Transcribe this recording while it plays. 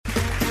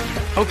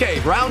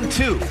Okay, round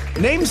two.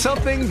 Name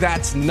something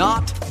that's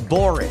not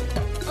boring.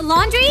 A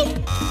laundry?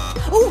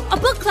 Ooh, a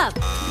book club.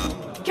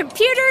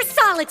 Computer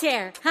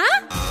solitaire,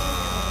 huh?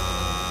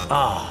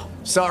 Ah,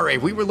 sorry,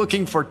 we were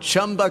looking for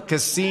Chumba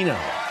Casino.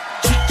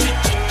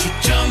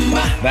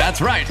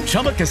 That's right,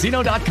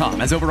 ChumbaCasino.com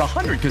has over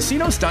 100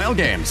 casino-style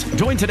games.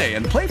 Join today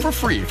and play for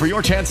free for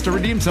your chance to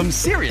redeem some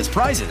serious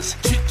prizes.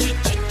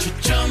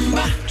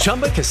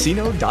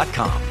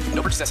 ChumbaCasino.com.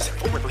 No purchase necessary.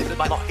 Void where prohibited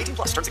by law. 18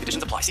 plus. Terms and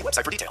conditions apply. See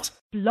website for details.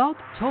 Blog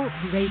Talk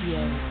Radio.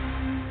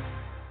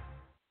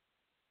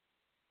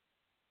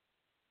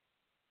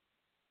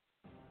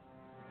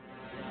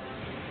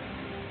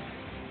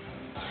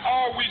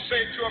 All we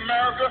say to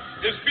America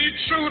is be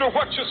true to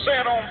what you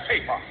said on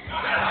paper.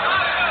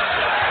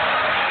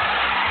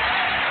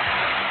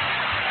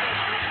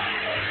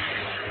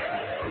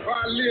 If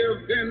I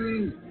lived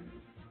in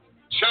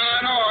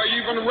China or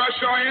even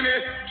Russia or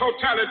any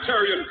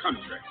totalitarian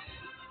country,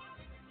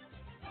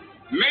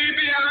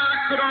 maybe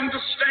I could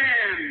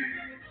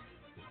understand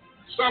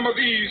some of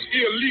these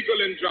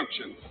illegal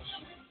injunctions.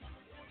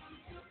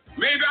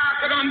 Maybe I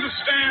could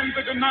understand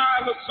the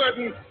denial of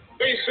certain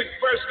basic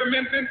First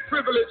Amendment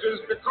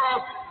privileges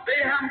because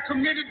they haven't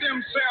committed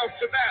themselves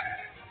to that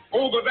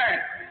over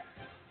that.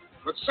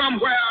 But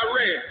somewhere I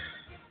read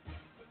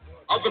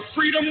of the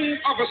freedom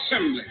of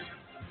assembly.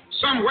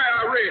 Somewhere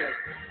I read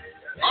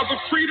of the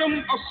freedom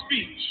of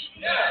speech.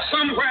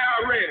 Somewhere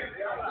I read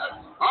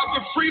of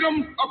the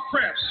freedom of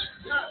press.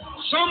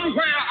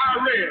 Somewhere I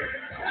read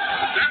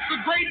that the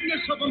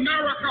greatness of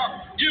America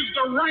is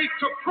the right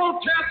to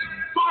protest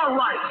far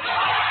right.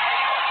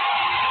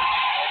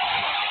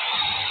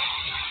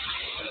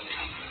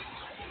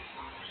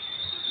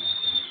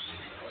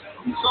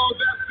 So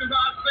just as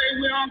I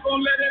say we aren't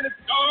going to let any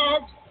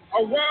dogs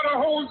or water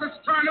hoses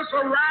turn us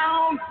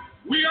around,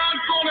 we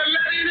aren't going to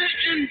let any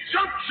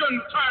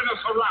injunction turn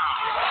us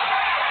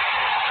around.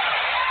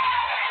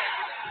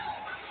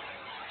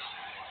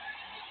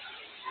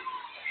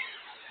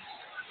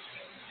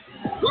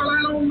 Well,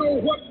 I don't know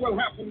what will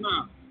happen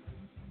now.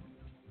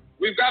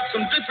 We've got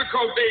some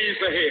difficult days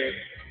ahead.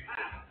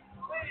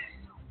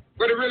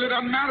 But it really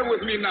doesn't matter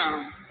with me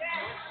now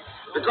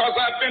because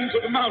I've been to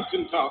the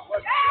mountaintop.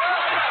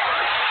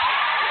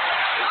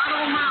 I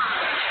don't mind.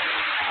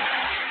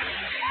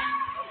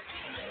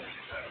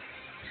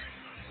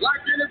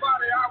 Like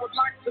anybody, I would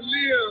like to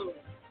live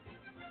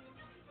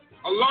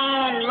a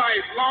long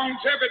life.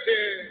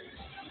 Longevity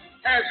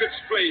has its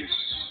place.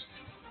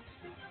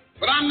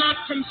 But I'm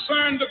not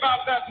concerned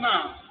about that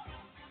now.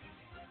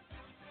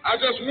 I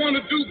just want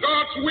to do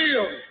God's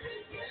will.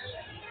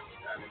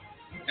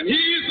 And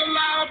He's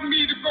allowed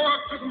me to go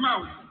up to the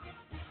mountain.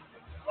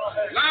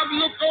 And I've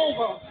looked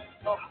over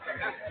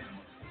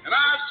and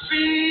I've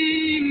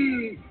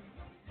seen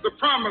the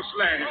promised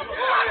land.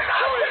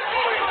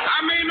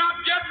 I may not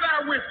get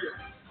there with you,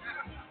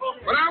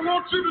 but I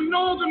want you to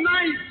know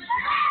tonight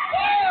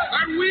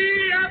that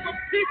we as a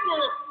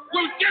people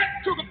will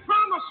get to the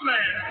promised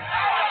land.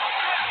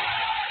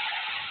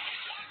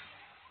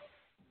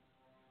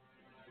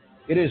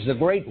 It is the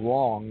great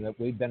wrong that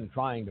we've been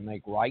trying to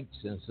make right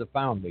since the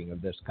founding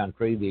of this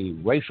country, the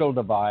racial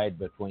divide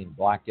between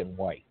black and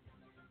white.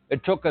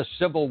 It took a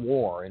civil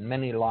war and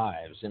many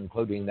lives,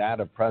 including that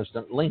of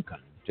President Lincoln,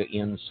 to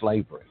end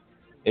slavery.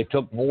 It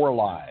took more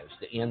lives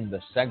to end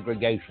the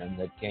segregation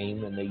that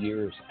came in the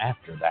years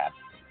after that.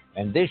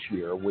 And this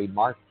year, we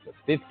mark the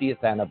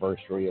 50th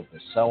anniversary of the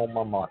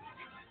Selma March,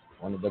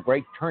 one of the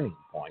great turning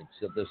points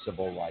of the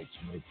civil rights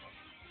movement.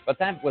 But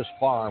that was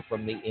far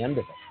from the end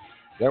of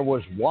it. There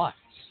was Watts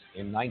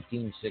in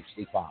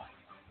 1965.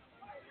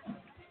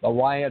 The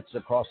riots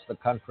across the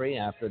country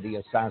after the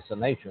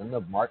assassination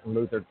of Martin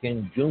Luther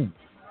King Jr.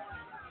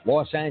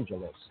 Los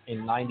Angeles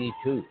in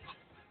 92.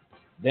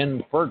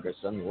 Then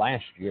Ferguson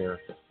last year,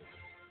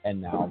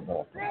 and now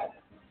Baltimore.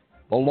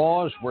 The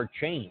laws were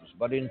changed,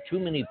 but in too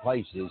many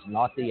places,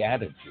 not the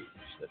attitudes.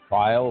 The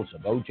trials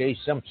of O.J.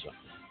 Simpson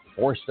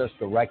forced us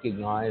to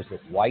recognize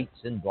that whites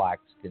and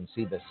blacks can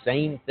see the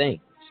same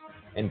things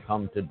and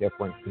come to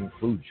different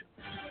conclusions.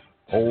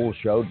 Polls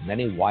showed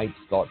many whites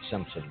thought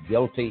Simpson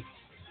guilty.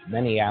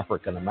 Many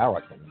African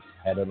Americans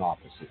had an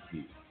opposite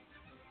view.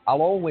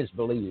 I'll always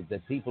believe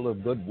that people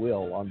of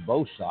goodwill on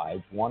both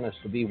sides want us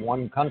to be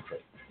one country,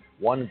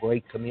 one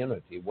great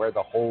community where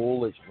the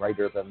whole is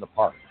greater than the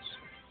parts.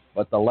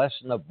 But the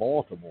lesson of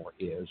Baltimore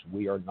is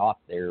we are not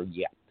there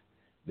yet.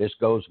 This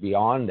goes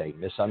beyond a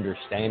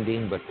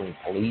misunderstanding between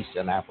police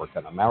and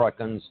African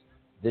Americans.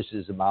 This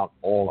is about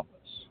all of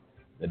us.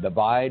 The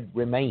divide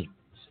remains,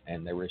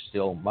 and there is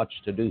still much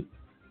to do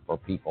for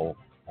people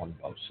on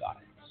both sides.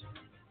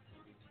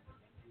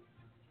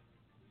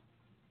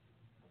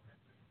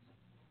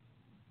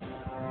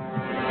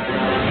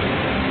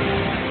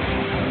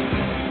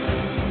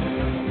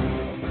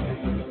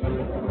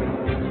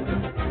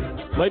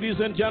 Ladies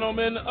and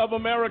gentlemen of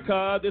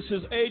America, this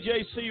is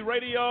AJC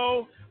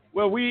Radio,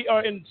 where we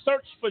are in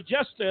search for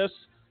justice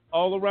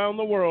all around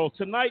the world.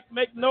 Tonight,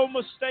 make no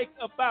mistake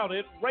about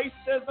it,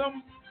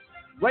 racism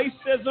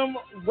racism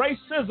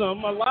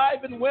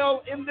alive and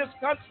well in this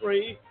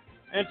country.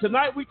 And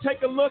tonight we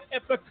take a look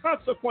at the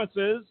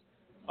consequences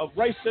of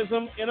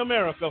racism in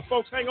America.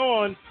 Folks, hang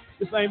on.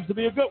 This aims to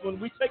be a good one.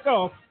 We take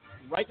off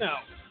right now.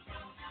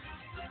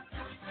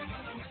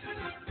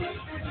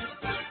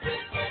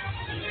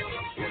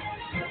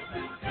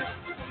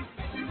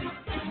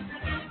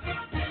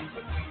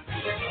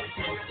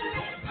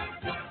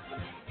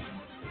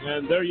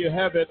 And there you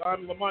have it.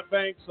 I'm Lamont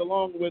Banks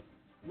along with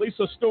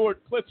Lisa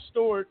Stewart, Cliff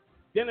Stewart,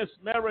 Dennis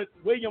Merritt,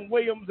 William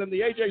Williams, and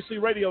the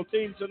AJC radio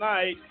team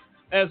tonight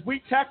as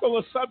we tackle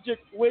a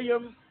subject,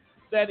 William,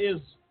 that is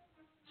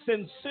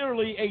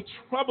sincerely a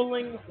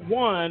troubling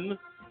one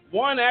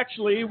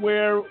actually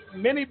where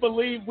many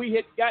believe we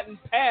had gotten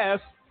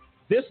past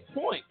this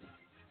point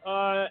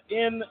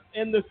in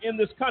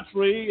this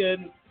country,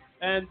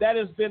 and that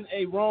has been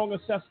a wrong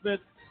assessment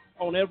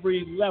on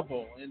every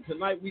level. And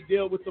tonight we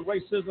deal with the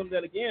racism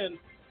that, again,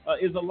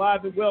 is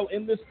alive and well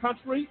in this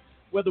country,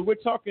 whether we're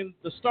talking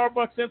the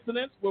Starbucks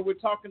incidents, where we're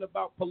talking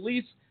about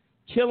police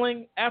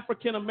killing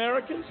African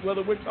Americans,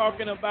 whether we're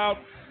talking about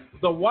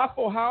the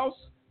Waffle House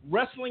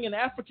wrestling an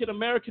African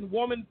American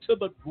woman to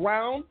the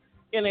ground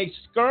in a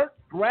skirt,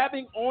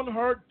 grabbing on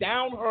her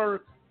down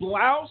her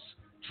blouse,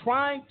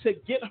 trying to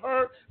get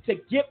her to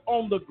get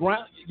on the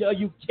ground. Are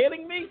you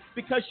kidding me?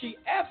 Because she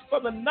asked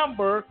for the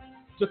number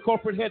to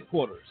corporate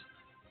headquarters.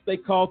 They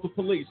called the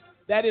police.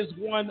 That is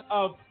one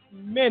of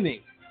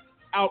many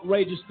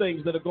outrageous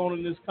things that are going on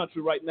in this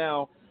country right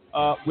now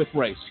with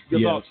race.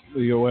 Your thoughts?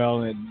 Yeah,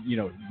 well, and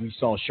we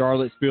saw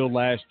Charlottesville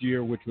last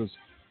year, which was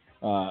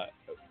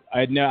I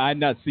had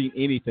not seen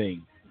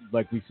anything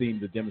like we've seen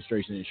the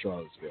demonstration in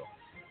Charlottesville.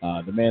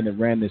 The man that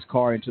ran this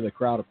car into the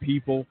crowd of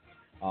people,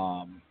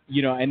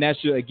 and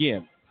that's just,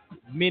 again,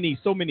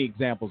 so many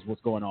examples of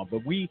what's going on.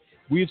 But we've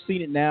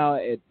seen it now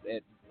at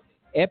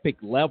epic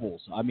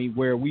levels. I mean,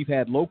 where we've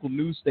had local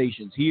news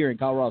stations here in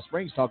Colorado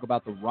Springs talk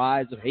about the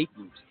rise of hate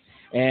groups,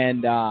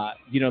 and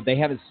they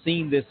haven't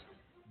seen this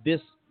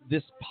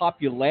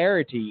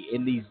popularity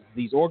in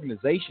these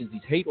organizations,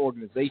 these hate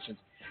organizations,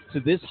 to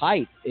this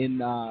height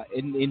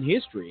in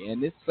history,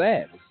 and it's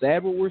sad. It's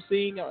sad what we're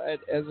seeing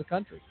as a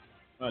country.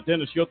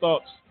 Dennis, your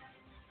thoughts?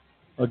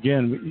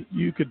 Again,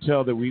 you could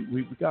tell that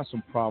we got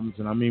some problems,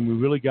 and I mean, we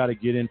really got to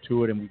get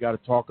into it, and we got to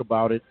talk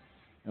about it,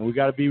 and we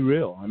got to be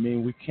real. I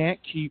mean, we can't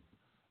keep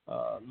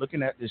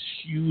looking at this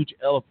huge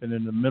elephant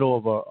in the middle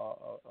of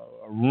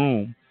a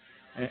room,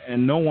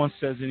 and no one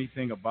says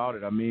anything about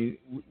it. I mean,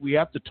 we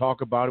have to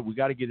talk about it. We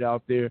got to get it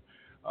out there.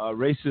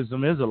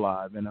 Racism is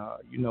alive, and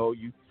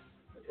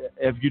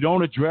if you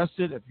don't address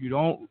it, if you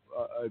don't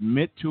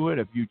admit to it,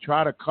 if you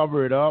try to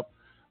cover it up,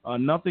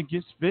 nothing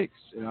gets fixed.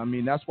 And I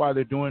mean, that's why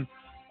they're doing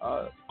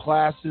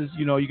classes.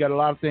 You got a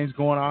lot of things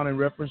going on in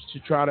reference to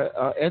try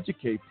to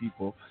educate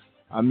people.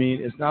 I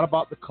mean, it's not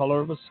about the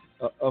color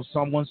of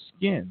someone's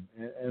skin.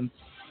 And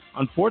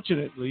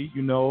unfortunately,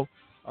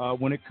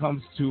 when it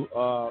comes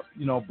to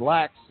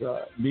blacks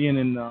being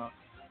in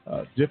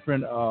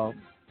different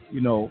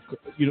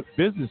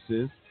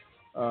businesses,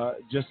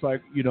 just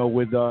like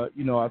with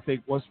I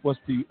think what's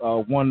the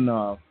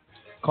one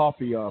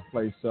coffee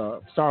place,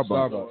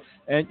 Starbucks.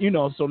 And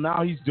so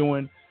now he's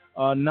doing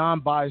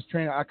non-biased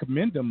training. I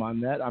commend him on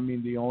that. I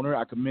mean, the owner,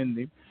 I commend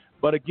him.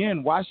 But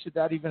again, why should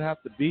that even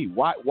have to be?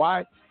 Why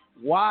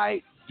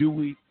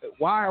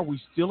are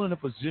we still in a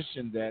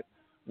position that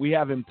we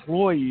have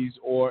employees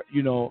or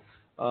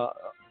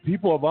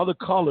people of other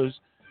colors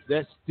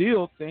that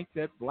still think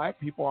that black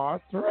people are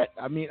a threat?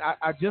 I mean,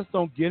 I just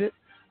don't get it.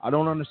 I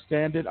don't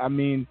understand it. I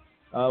mean,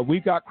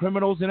 we've got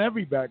criminals in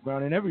every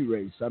background, in every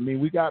race. I mean,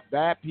 we got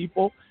bad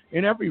people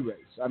in every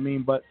race. I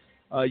mean, but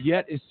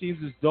yet it seems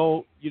as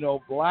though,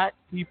 black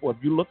people, if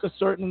you look a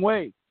certain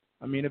way,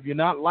 I mean, if you're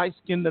not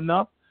light-skinned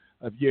enough,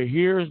 if your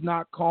hair is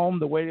not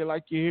combed the way they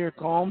like your hair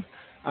combed,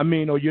 I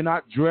mean, or you're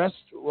not dressed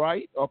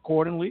right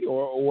accordingly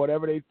or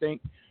whatever they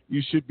think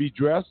you should be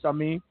dressed, I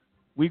mean,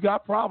 we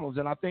got problems.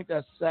 And I think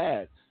that's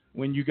sad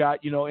when you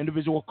got,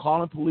 individual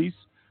calling police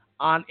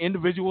on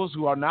individuals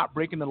who are not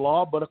breaking the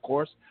law, but of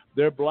course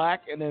they're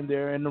black and then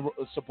they're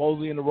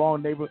supposedly in the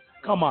wrong neighborhood.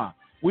 Come on.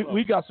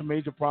 We got some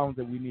major problems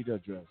that we need to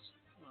address.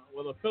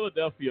 Well, the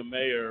Philadelphia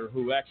mayor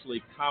who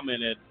actually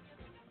commented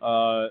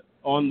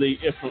on the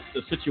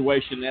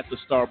situation at the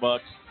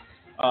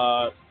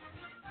Starbucks,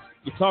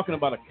 you're talking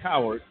about a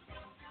coward,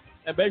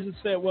 and basically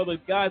said, well, the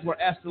guys were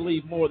asked to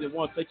leave more than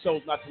once. They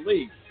chose not to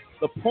leave.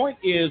 The point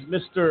is,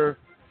 Mr.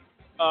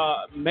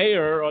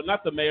 Mayor, or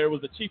not the mayor,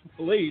 was the chief of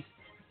police.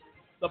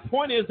 The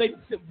point is,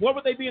 what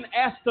were they being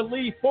asked to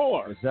leave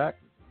for?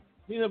 Exactly.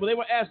 But they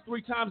were asked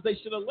 3 times they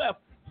should have left.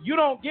 You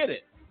don't get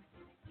it.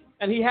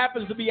 And he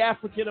happens to be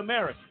African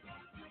American.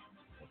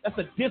 That's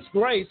a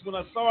disgrace when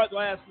I saw it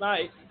last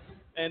night.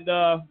 And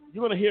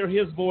you're going to hear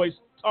his voice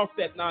talk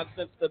that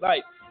nonsense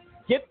tonight.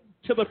 Get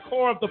to the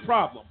core of the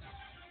problem.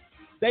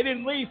 They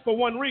didn't leave for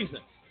one reason.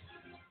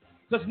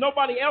 Because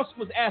nobody else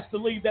was asked to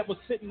leave that was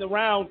sitting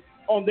around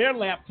on their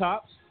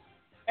laptops.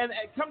 And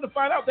come to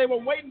find out, they were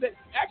waiting.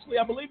 Actually,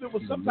 I believe it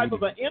was some type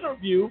of an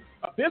interview,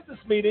 a business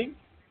meeting,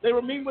 They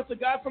were meeting with the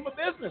guy from a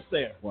business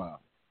there. Wow.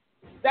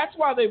 That's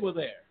why they were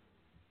there.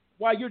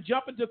 Why you're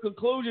jumping to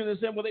conclusion and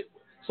saying,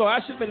 so I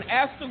should have been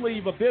asked to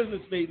leave a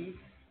business meeting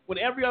when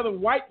every other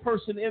white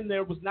person in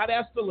there was not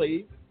asked to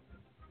leave.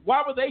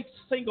 Why were they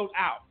singled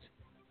out?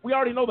 We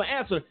already know the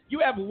answer. You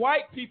have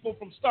white people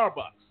from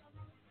Starbucks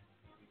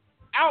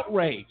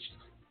outraged,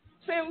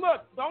 saying,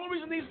 look, the only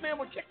reason these men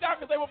were kicked out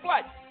because they were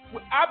black.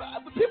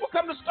 People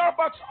come to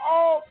Starbucks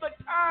all the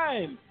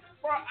time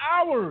for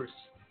hours.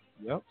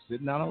 Yep,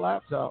 sitting on a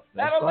laptop.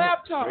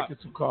 Laptop. Drinking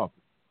some coffee.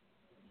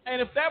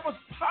 And if that was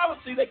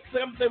policy, they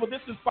say, well,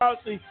 this is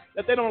policy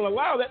that they don't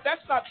allow that.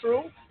 That's not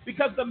true,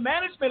 because the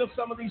management of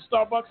some of these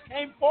Starbucks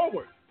came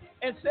forward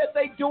and said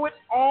they do it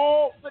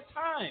all the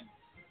time.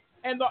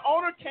 And the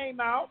owner came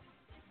out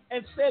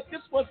and said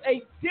this was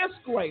a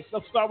disgrace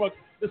of Starbucks,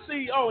 the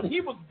CEO, and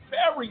he was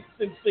very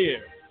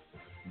sincere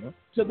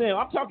to them.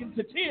 I'm talking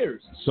to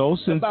tears. So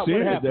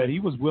sincere that he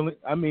was willing,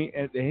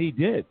 and he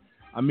did.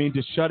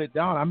 To shut it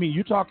down.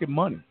 You're talking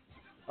money.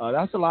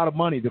 That's a lot of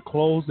money to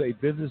close a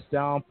business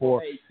down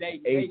for a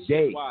day.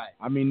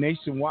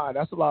 Nationwide.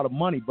 That's a lot of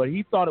money. But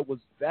he thought it was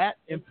that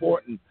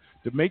important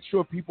to make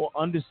sure people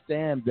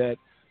understand that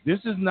this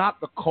is not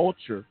the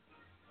culture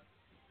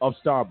of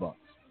Starbucks.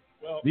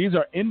 Well, these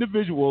are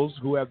individuals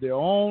who have their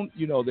own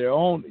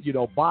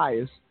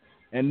bias,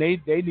 and they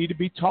need to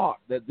be taught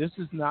that this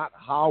is not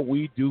how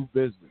we do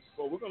business.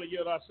 Well, we're going to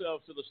yield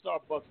ourselves to the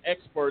Starbucks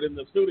expert in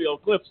the studio,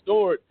 Cliff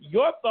Stewart.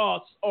 Your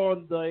thoughts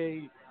on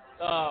the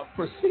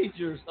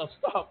procedures of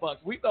Starbucks?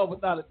 We know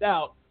without a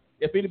doubt,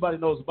 if anybody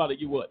knows about it,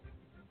 you would.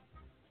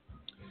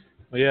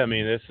 Well, yeah,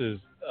 this is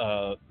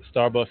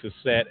Starbucks is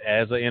set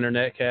as an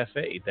internet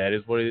cafe. That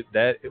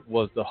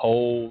was the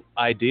whole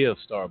idea of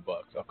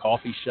Starbucks, a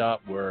coffee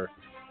shop where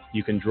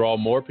you can draw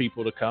more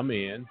people to come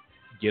in,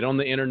 get on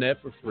the internet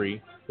for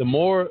free. The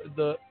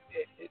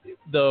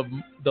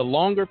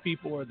longer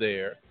people are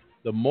there,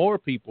 the more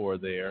people are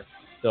there,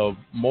 the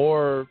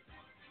more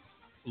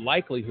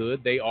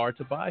likelihood they are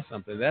to buy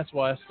something. That's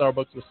why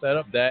Starbucks was set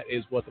up. That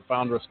is what the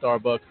founder of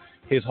Starbucks,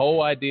 his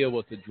whole idea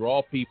was to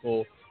draw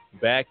people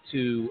back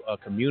to a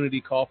community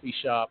coffee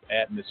shop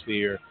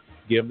atmosphere,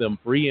 give them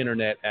free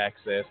internet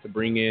access to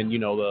bring in,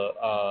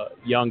 the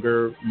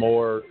younger,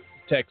 more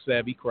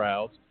tech-savvy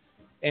crowds.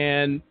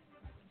 And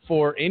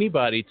for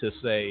anybody to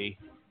say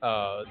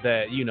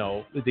that,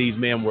 these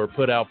men were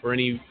put out for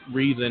any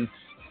reason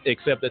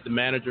except that the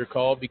manager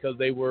called because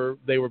they were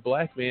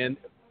black men,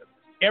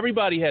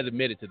 everybody has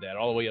admitted to that,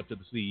 all the way up to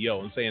the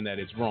CEO, and saying that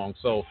it's wrong.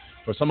 So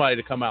for somebody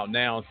to come out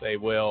now and say,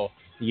 well,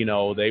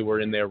 they were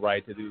in their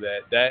right to do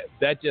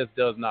that just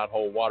does not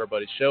hold water.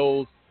 But it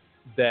shows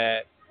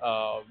that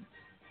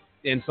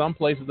in some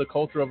places, the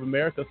culture of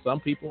America, some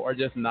people are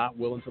just not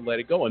willing to let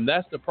it go. And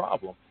that's the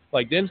problem.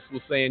 Like Dennis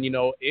was saying,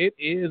 it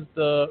is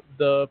the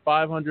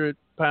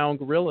 500-pound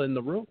gorilla in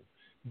the room,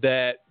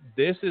 that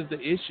this is the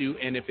issue.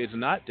 And if it's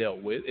not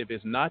dealt with, if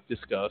it's not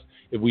discussed,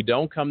 if we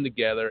don't come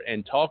together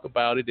and talk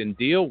about it and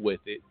deal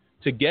with it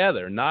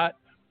together, not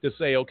to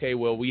say, okay,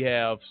 well, we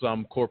have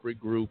some corporate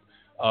group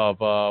of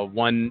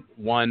one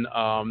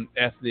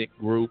ethnic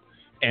group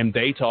and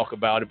they talk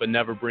about it but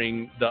never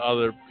bring the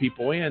other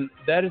people in,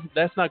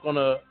 that's not going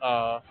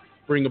to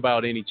bring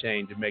about any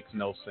change. It makes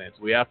no sense.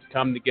 We have to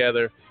come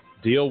together,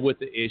 deal with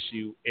the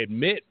issue,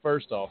 admit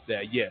first off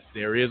that, yes,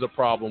 there is a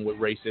problem with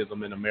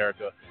racism in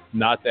America,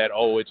 not that,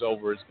 oh, it's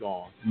over, it's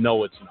gone.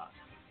 No, it's not.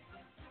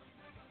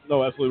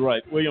 No, absolutely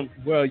right. William?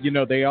 Well,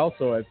 they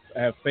also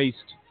have faced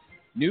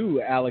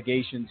new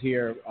allegations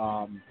here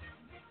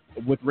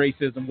with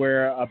racism,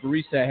 where a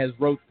barista has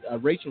wrote a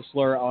racial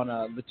slur on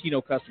a Latino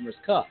customer's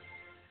cup.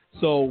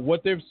 So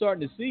what they're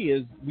starting to see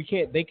is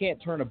they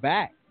can't turn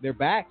their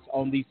backs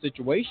on these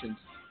situations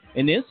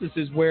in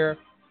instances where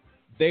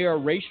they are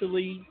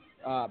racially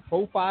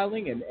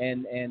profiling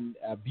and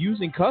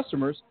abusing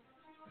customers.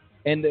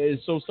 And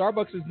so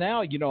Starbucks is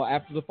now,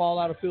 after the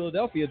fallout of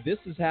Philadelphia, this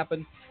has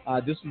happened.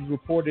 This was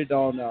reported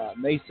on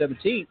May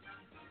 17th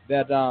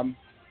that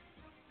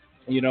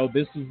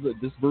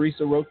this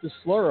barista wrote this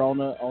slur on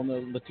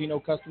a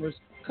Latino customer's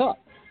cup,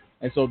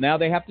 and so now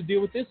they have to deal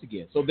with this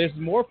again. So there's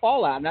more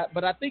fallout.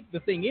 But I think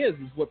the thing is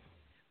what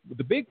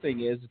the big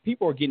thing is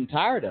people are getting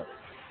tired of it.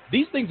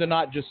 These things are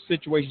not just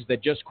situations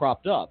that just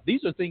cropped up.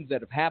 These are things that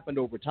have happened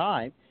over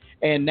time,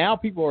 and now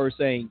people are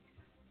saying,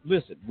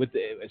 listen,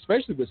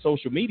 especially with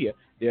social media,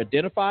 they're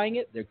identifying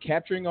it, they're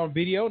capturing on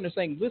video, and they're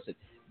saying, listen,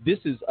 this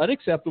is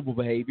unacceptable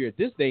behavior at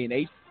this day and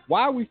age.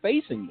 Why are we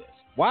facing this?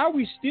 Why are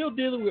we still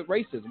dealing with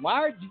racism?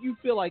 Why do you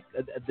feel like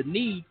the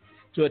need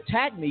to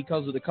attack me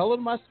because of the color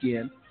of my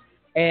skin?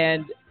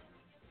 And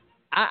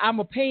I'm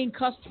a paying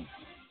customer.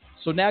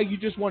 So now you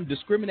just want to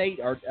discriminate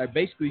or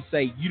basically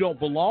say you don't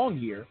belong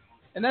here.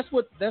 And that's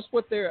what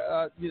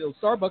they're,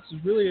 Starbucks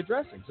is really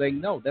addressing, saying,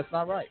 no, that's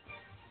not right.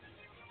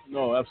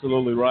 No,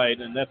 absolutely right.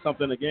 And that's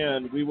something,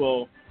 again, we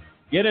will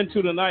get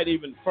into tonight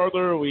even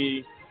further.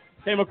 We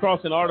came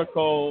across an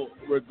article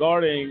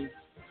regarding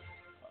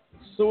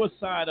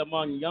suicide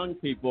among young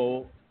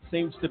people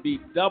seems to be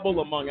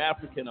double among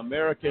African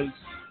Americans.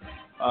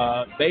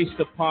 based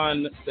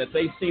upon that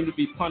they seem to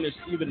be punished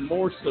even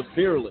more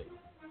severely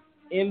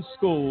in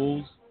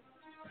schools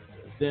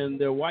than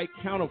their white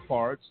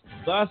counterparts.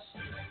 Thus,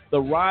 the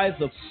rise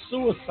of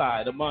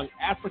suicide among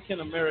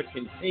African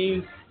American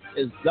teens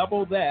is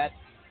double that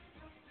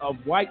of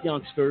white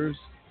youngsters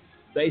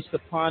based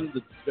upon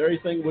the very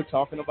thing we're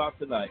talking about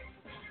tonight.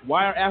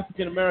 Why are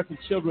African American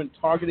children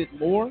targeted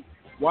more?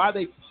 Why are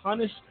they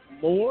punished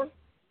more?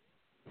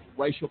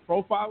 Racial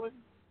profiling,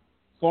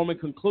 forming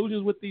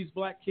conclusions with these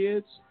black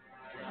kids.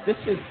 This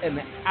is an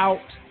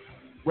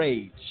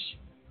outrage.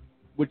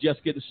 We're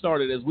just getting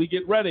started as we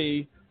get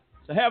ready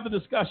to have the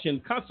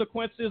discussion.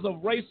 Consequences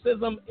of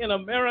racism in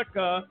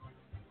America.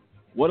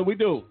 What do we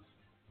do?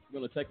 We're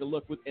going to take a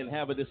look and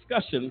have a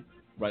discussion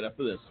right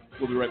after this.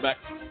 We'll be right back.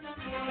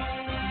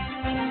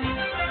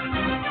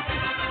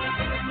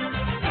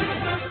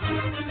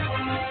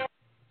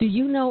 Do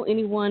you know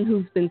anyone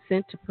who's been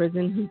sent to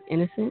prison who's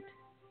innocent?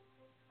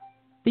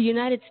 The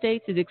United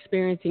States is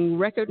experiencing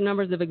record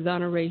numbers of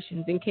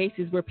exonerations in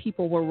cases where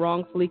people were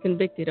wrongfully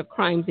convicted of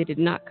crimes they did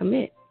not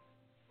commit.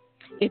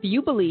 If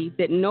you believe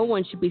that no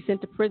one should be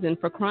sent to prison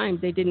for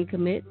crimes they didn't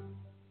commit,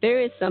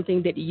 there is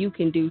something that you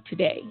can do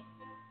today.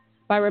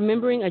 By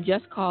remembering a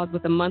just cause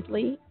with a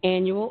monthly,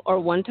 annual, or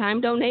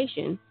one-time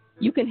donation,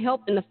 you can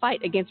help in the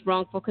fight against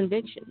wrongful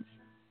convictions.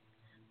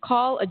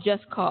 Call a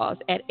just cause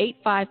at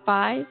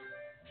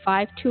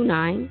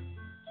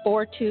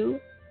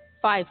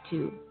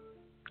 855-529-4252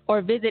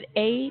 or visit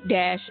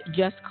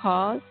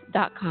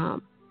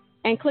a-justcause.com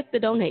and click the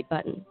donate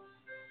button.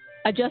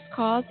 A Just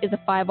Cause is a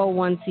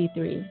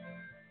 501c3.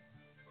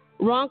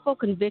 Wrongful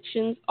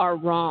convictions are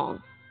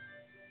wrong.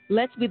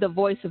 Let's be the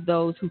voice of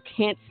those who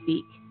can't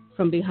speak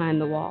from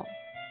behind the wall.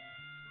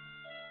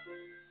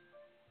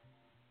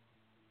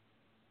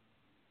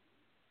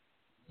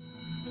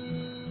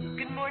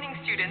 Good morning,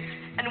 students,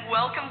 and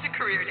welcome to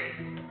Career Day.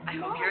 I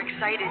hope you're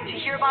excited to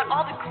hear about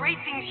all the great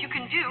things you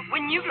can do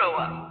when you grow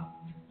up.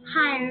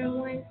 Hi,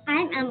 everyone.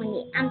 I'm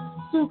Emily. I'm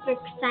super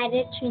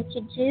excited to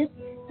introduce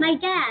my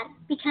dad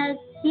because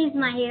he's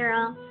my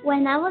hero.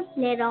 When I was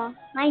little,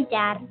 my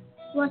dad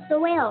was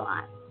away a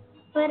lot,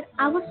 but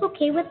I was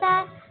okay with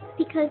that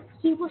because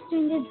he was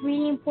doing this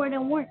really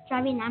important work,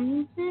 driving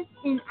ambulances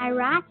in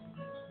Iraq.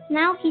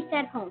 Now he's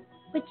at home,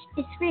 which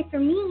is great for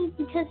me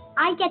because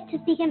I get to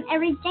see him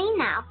every day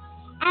now.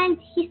 And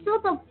he's still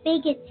the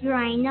biggest hero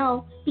I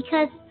know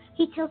because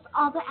he tells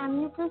all the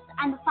ambulances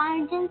and the fire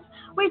engines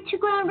where to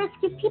go and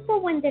rescue people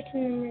when there's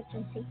an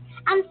emergency.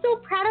 I'm so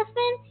proud of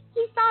him.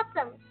 He's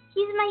awesome.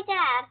 He's my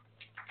dad.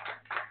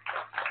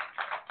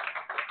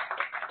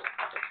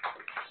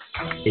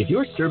 If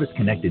your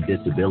service-connected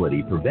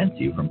disability prevents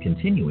you from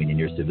continuing in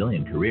your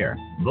civilian career,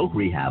 Voc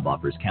Rehab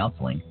offers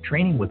counseling,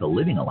 training with a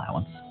living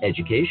allowance,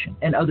 education,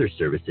 and other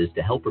services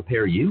to help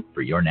prepare you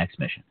for your next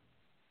mission.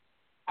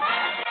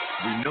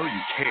 We know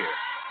you care.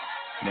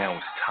 Now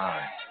it's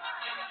time.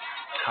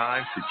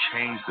 Time to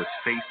change the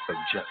face of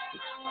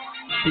justice.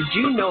 Did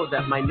you know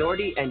that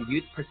minority and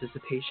youth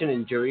participation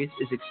in juries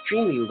is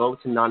extremely low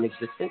to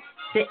non-existent?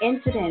 The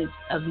incidence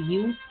of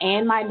youth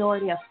and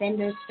minority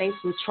offenders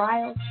faced with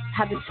trials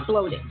have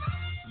exploded.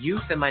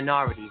 Youth and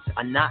minorities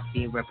are not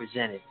being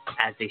represented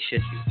as they should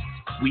be.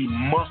 We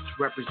must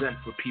represent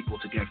for people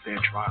to get fair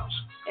trials.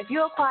 If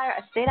you acquire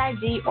a state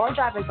ID or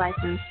driver's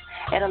license,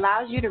 it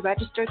allows you to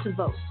register to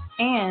vote,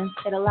 and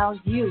it allows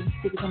you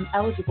to become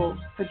eligible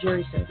for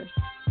jury service.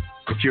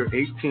 If you're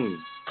 18,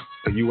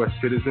 a U.S.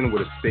 citizen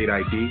with a state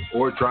ID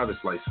or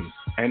driver's license,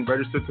 and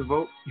registered to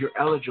vote, you're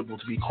eligible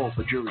to be called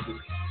for jury duty.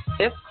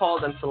 If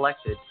called and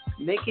selected,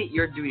 make it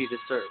your duty to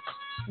serve.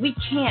 We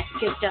can't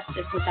get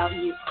justice without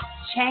you.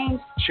 Change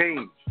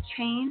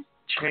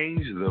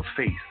the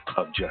face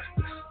of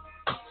justice.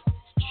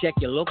 Check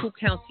your local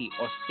county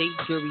or state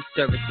jury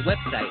service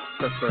website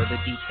for further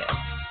details.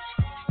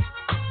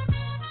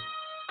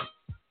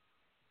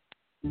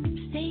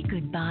 Say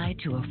goodbye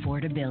to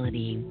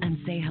affordability and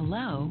say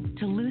hello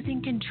to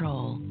losing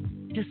control.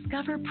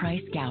 Discover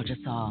Price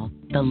Gougasol,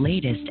 the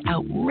latest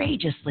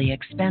outrageously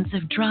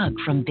expensive drug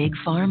from Big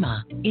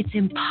Pharma. It's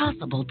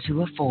impossible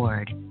to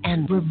afford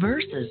and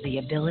reverses the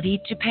ability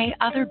to pay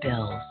other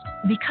bills.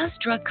 Because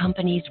drug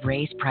companies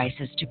raise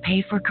prices to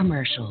pay for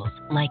commercials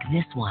like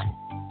this one,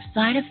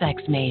 side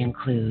effects may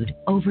include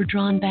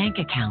overdrawn bank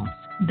accounts,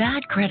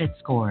 bad credit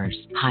scores,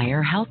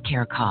 higher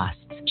healthcare costs,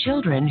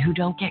 children who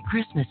don't get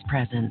Christmas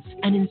presents,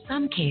 and in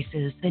some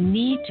cases, the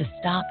need to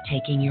stop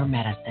taking your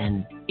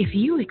medicine. If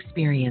you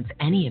experience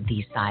any of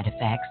these side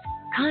effects,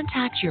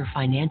 contact your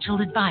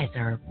financial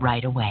advisor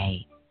right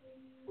away.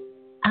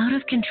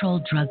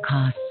 Out-of-control drug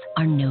costs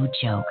are no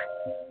joke.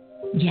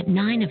 Yet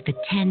 9 of the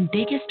 10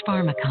 biggest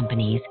pharma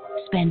companies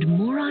spend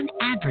more on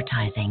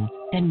advertising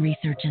than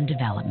research and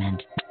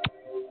development.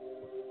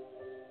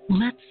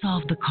 Let's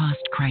solve the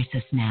cost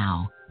crisis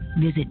now.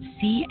 Visit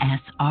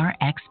csrxp.org.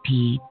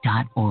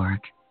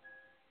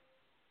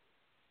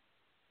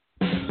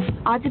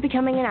 Odds of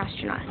becoming an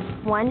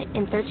astronaut, 1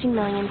 in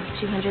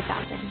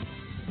 13,200,000.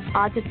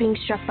 Odds of being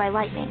struck by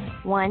lightning,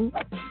 1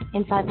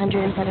 in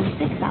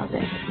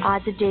 576,000.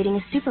 Odds of dating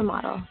a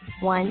supermodel,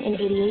 1 in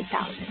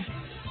 88,000.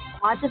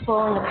 Odds of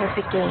bowling a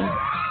perfect game,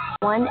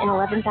 1 in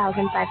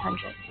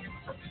 11,500.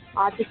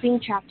 Odds of being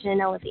trapped in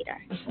an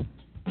elevator,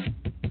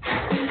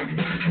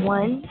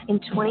 1 in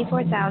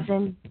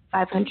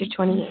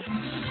 24,528.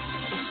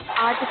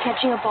 Odds of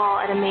catching a ball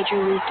at a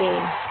major league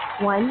game,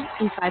 1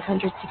 in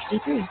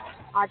 563.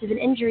 Odds of an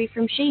injury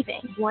from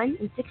shaving, 1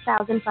 in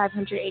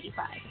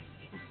 6,585.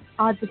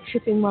 Odds of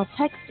tripping while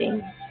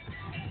texting,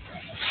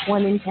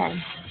 1 in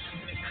 10.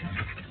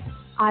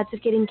 Odds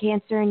of getting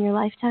cancer in your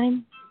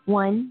lifetime,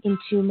 1 in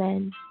 2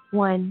 men,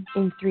 1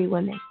 in 3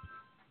 women.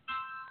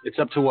 It's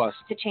up to us.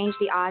 To change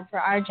the odds for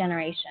our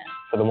generation.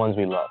 For the ones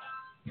we love.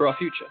 For our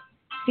future.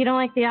 If you don't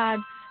like the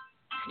odds,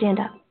 stand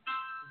up.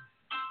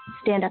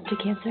 Stand up to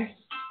cancer.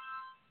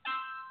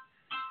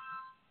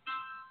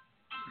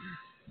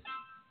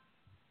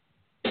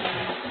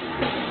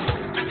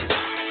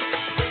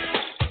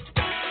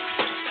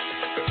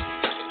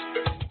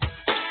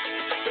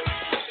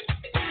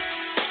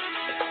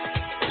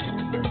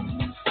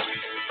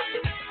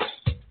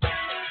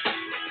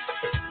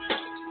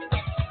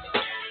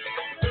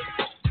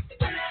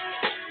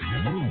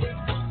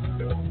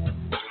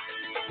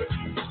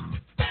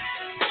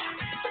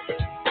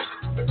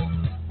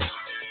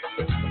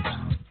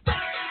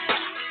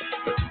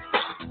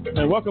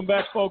 And welcome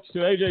back, folks, to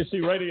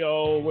AJC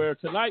Radio, where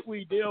tonight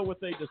we deal with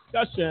a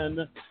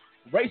discussion,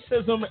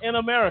 racism in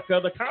America,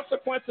 the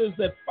consequences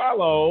that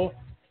follow,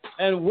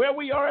 and where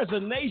we are as a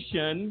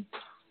nation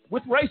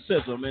with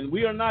racism. And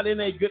we are not in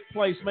a good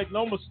place. Make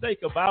no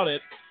mistake about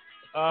it.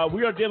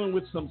 We are dealing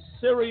with some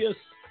serious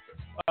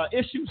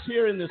issues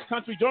here in this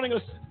country. Joining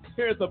us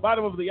here at the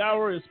bottom of the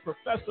hour is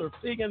Professor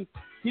Fegan.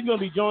 He's going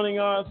to be joining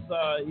us.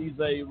 He's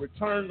a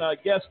return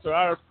guest to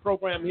our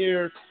program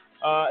here.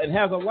 And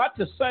has a lot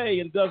to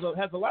say and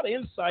has a lot of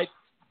insight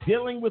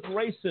dealing with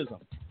racism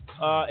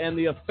and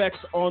the effects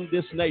on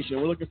this nation.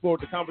 We're looking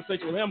forward to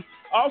conversation with him.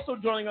 Also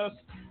joining us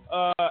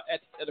at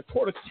a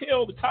quarter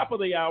till the top of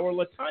the hour,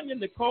 LaTanya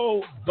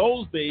Nicole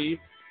Goldsby.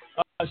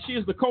 She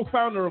is the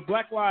co-founder of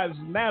Black Lives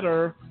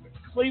Matter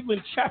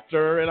Cleveland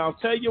chapter, and I'll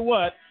tell you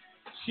what,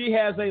 she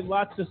has a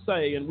lot to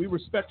say, and we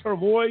respect her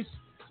voice,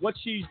 what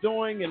she's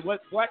doing, and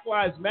what Black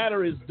Lives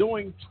Matter is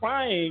doing,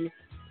 trying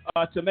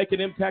to make an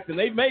impact, and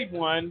they've made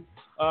one,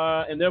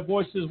 and their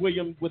voices,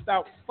 William,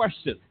 without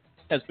question,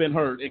 has been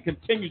heard and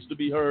continues to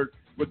be heard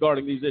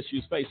regarding these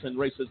issues facing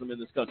racism in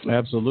this country.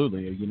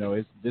 Absolutely. You know,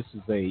 this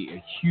is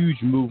a huge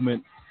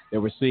movement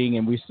that we're seeing,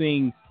 and we're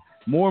seeing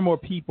more and more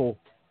people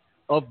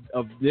of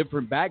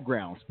different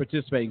backgrounds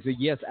participating. So,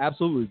 yes,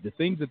 absolutely. The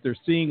things that they're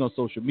seeing on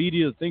social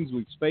media, the things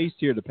we've faced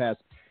here the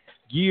past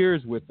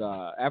years with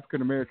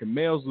African-American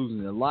males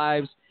losing their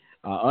lives,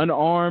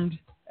 unarmed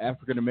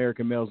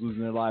African-American males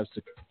losing their lives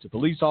to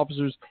police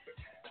officers,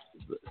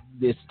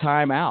 it's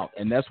time out.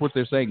 And that's what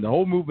they're saying. The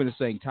whole movement is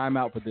saying time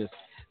out for this.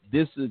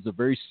 This is a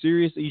very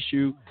serious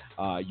issue.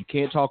 You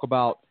can't talk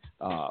about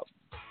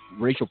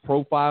racial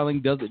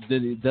profiling.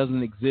 It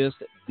doesn't exist.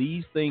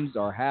 These things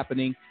are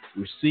happening.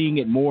 We're seeing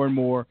it more and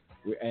more.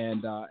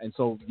 And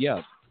so,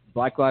 yeah,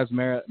 Black Lives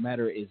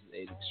Matter is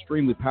an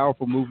extremely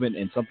powerful movement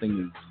and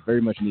something that's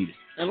very much needed.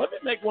 And let me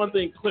make one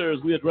thing clear as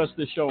we address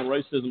this show on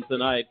racism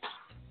tonight.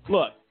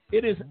 Look,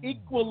 it is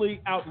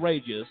equally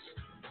outrageous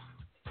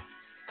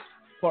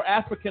for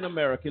African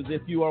Americans,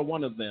 if you are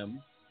one of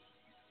them,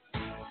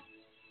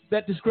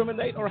 that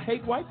discriminate or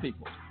hate white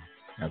people.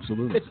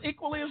 Absolutely. It's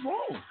equally as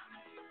wrong.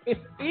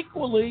 It's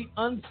equally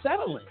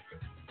unsettling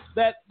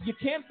that you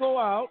can't go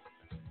out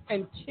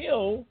and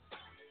kill.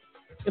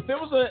 If there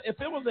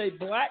was a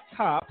black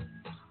cop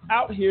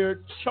out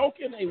here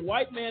choking a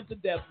white man to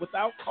death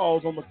without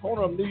cause on the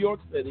corner of New York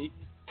City,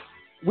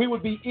 we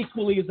would be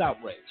equally as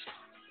outraged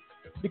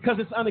because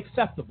it's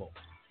unacceptable.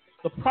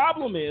 The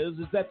problem is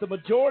that the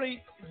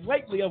majority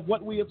lately of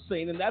what we have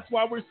seen, and that's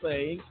why we're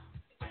saying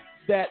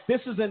that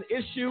this is an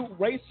issue,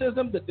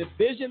 racism, the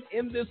division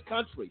in this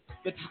country,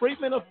 the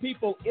treatment of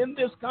people in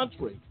this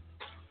country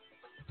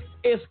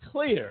is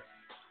clear.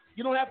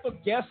 You don't have to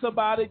guess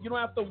about it. You don't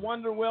have to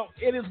wonder. Well,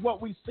 it is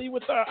what we see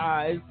with our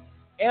eyes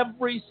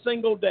every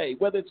single day,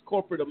 whether it's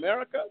corporate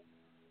America,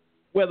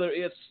 whether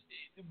it's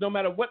no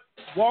matter what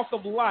walk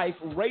of life,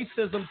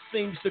 racism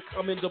seems to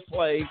come into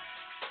play,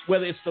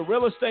 whether it's the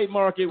real estate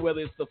market, whether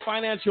it's the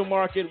financial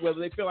market, whether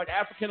they feel like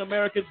African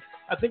Americans.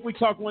 I think we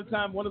talked one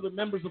time, one of the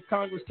members of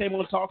Congress came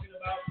on talking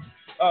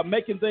about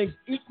making things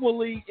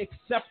equally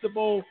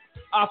acceptable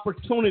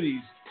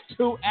opportunities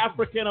to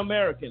African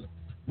Americans,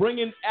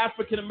 bringing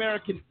African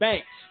American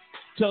banks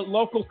to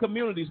local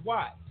communities.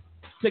 Why?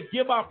 To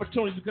give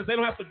opportunities, because they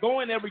don't have to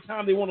go in every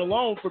time they want a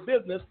loan for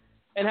business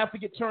and have to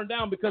get turned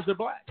down because they're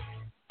black.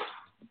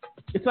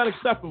 It's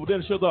unacceptable.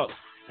 Dennis, your thoughts?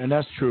 And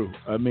that's true.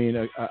 I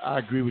mean, I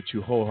agree with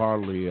you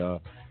wholeheartedly.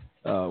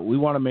 We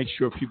want to make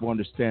sure people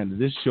understand that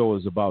this show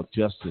is about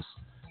justice.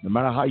 No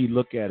matter how you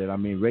look at it, I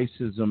mean,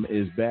 racism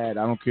is bad.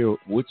 I don't care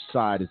which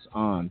side it's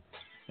on.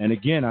 And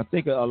again, I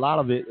think a lot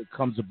of it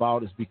comes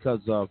about is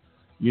because of,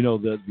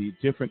 the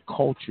different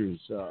cultures,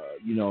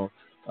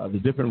 the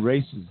different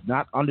races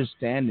not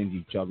understanding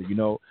each other.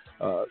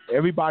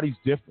 Everybody's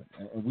different,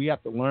 and we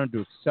have to learn to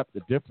accept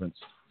the difference,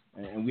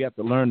 and we have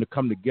to learn to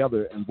come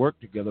together and work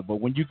together. But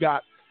when you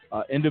got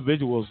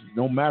individuals,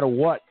 no matter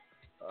what,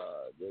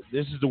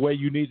 this is the way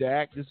you need to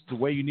act, this is the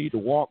way you need to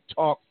walk,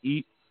 talk,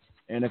 eat,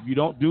 and if you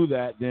don't do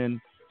that,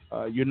 then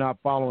you're not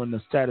following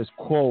the status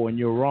quo, and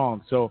you're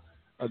wrong. So,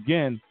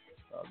 again,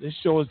 this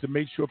show is to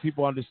make sure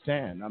people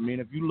understand. I mean,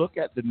 if you look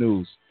at the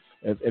news,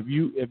 if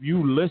you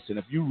listen,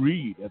 if you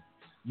read,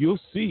 you'll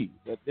see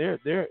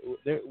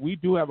that we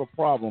do have a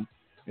problem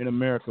in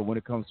America when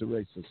it comes to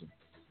racism.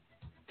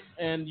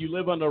 And you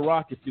live under a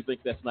rock if you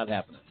think that's not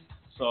happening.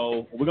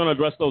 So we're going to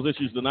address those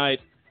issues tonight.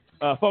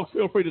 Folks,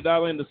 feel free to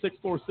dial in to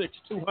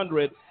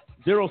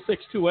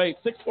 646-200-0628,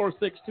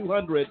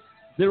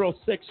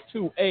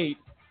 646-200-0628,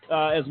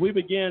 as we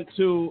begin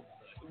to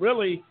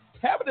really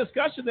have a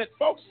discussion that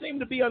folks seem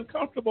to be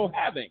uncomfortable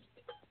having.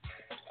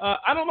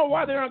 I don't know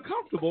why they're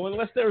uncomfortable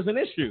unless there's an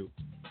issue.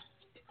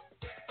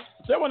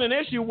 If there wasn't an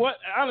issue,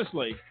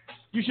 honestly,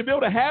 you should be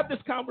able to have this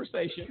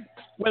conversation,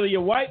 whether you're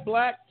white,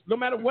 black, no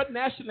matter what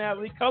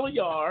nationality, color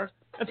you are,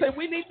 and say,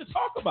 we need to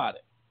talk about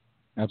it.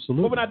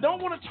 Absolutely. But when I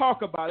don't want to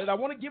talk about it, I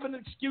want to give an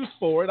excuse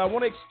for it. I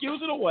want to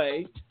excuse it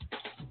away.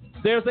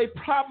 There's a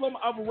problem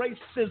of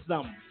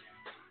racism,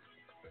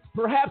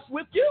 perhaps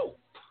with you.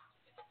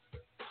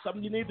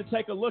 Something you need to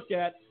take a look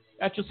at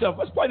yourself.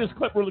 Let's play this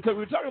clip really quick.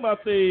 We're talking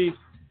about the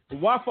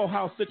Waffle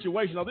House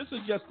situation. Now, this is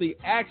just the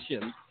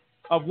action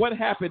of what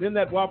happened in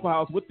that Waffle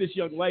House with this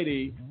young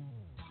lady.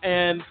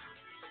 And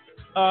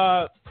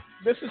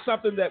this is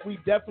something that we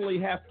definitely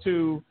have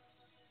to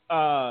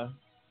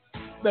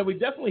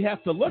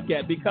look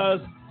at, because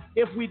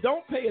if we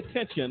don't pay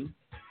attention,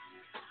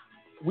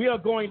 we are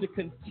going to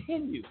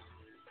continue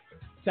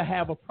to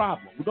have a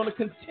problem. We're going to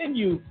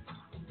continue,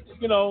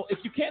 if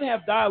you can't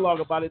have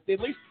dialogue about it, at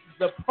least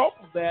the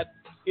purpose of that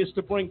is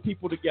to bring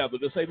people together,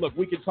 to say, look,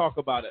 we can talk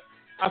about it.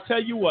 I'll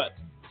tell you what,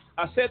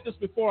 I said this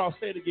before, I'll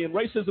say it again.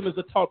 Racism is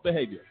a taught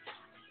behavior,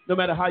 no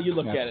matter how you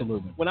look at it.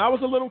 When I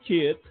was a little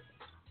kid,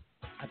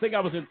 I think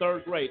I was in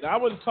third grade, I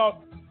wasn't taught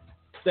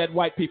that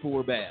white people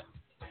were bad.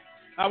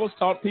 I was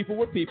taught people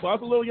were people. I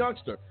was a little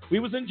youngster. We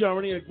was in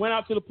Germany and went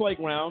out to the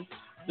playground.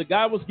 The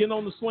guy was getting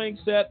on the swing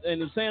set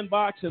and the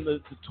sandbox and the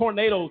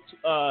tornado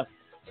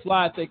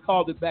slide, they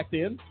called it back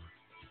then.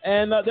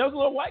 And there was a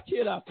little white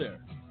kid out there.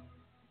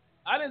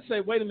 I didn't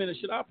say, wait a minute,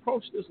 should I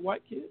approach this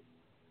white kid?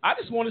 I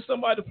just wanted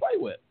somebody to play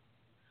with.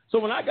 So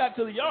when I got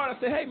to the yard, I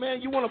said, hey,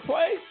 man, you want to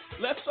play?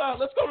 Let's go to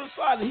the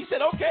slide. And he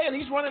said, okay, and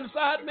he's running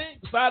beside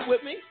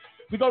with me.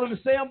 We go to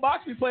the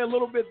sandbox. We play a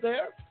little bit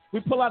there. We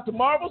pull out the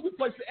marbles. We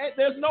play.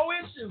 There's no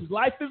issues.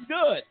 Life is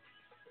good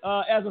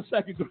as a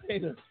second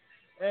grader.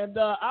 And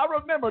I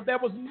remember there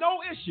was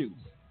no issues.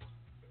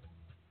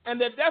 And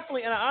there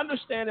definitely, and I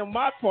understand in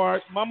my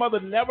part, my mother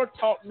never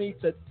taught me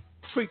to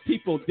treat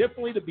people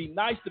differently, to be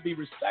nice, to be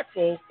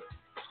respectful.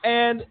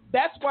 And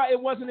that's why it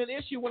wasn't an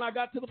issue when I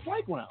got to the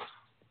playground.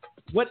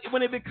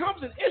 When it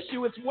becomes an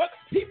issue, it's what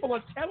people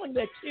are telling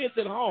their kids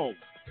at home.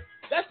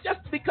 That's just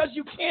because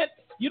you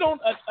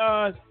don't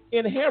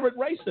inherit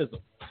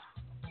racism.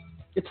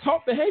 It's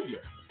taught behavior.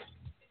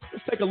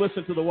 Let's take a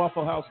listen to the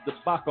Waffle House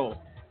debacle.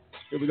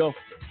 Here we go.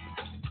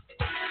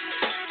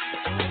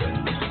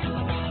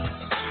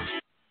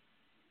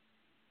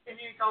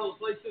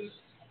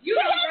 You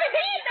haven't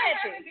did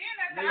nothing.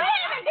 You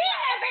haven't did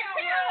nothing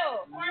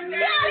too.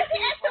 Yeah, she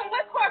asked him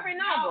what corporate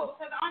number.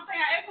 Because I'm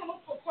saying I asked him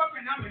for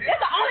corporate number. That's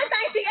the only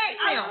thing she asked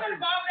him. I'm going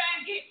to go over there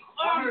and get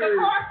the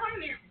card from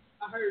them.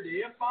 I heard it.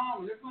 Your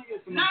phone.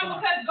 No,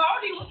 because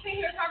Goldie was sitting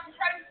here talking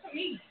crazy to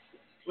me.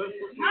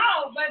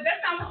 No, but that's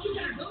not what you're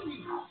going to do to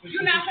me.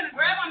 You're not going to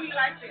grab on me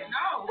like that.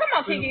 No. Come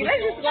on, Kiki. Let's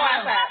just go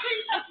outside.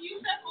 If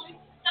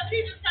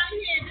he just came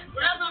here and just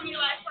grabbed on me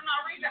like for no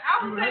reason,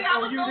 I would say I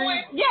was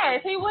doing.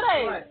 Yes, he would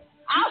have.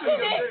 All she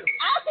did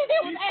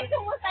was ask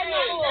him what they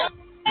did.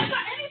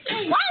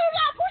 Why are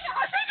y'all pushing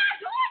her? She's not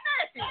doing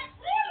nothing.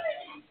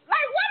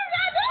 Like, what are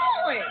y'all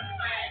doing?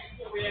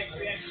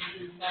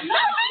 No,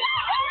 we're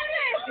not doing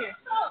nothing.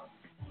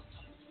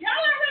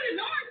 Y'all are really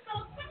doing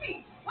so to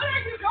me. What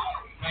are you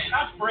doing?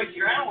 I'll break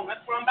your arm.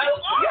 That's what I'm about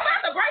to do. You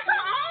have to break her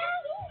arm?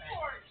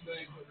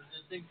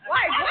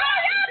 Like, what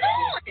are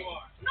y'all doing?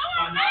 No,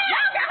 I'm not.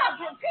 Y'all got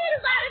her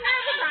computers out and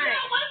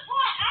everything. What's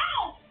going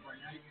on?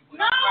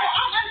 No,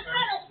 I'm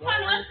understanding what's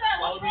going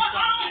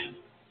on.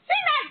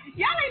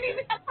 Y'all ain't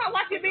even talking about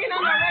what you're being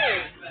on the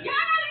radio. Y'all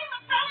not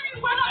even telling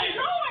me what I'm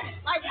doing.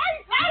 Like, why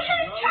you talking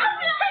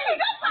to me?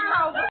 Go turn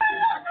over.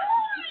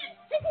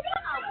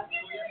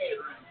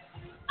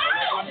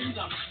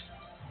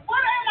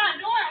 What am I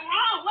doing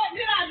wrong? What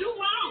did I do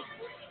wrong?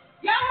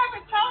 Y'all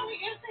haven't told me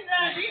anything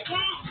that I did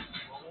wrong.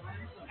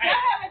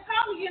 Y'all haven't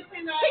told me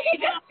anything that I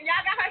did wrong.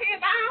 Y'all got her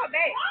head behind her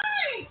back.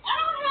 Right. I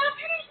don't have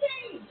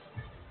anything.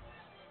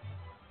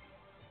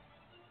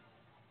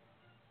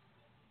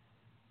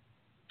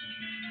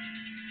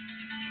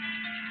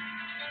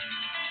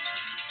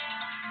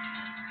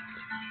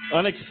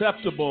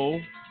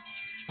 Unacceptable,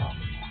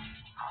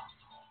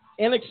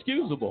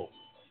 inexcusable.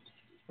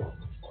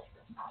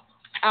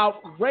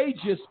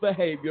 outrageous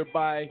behavior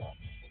by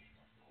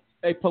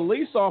a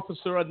police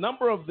officer, a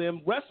number of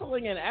them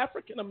wrestling an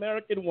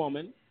African-American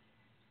woman,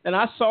 and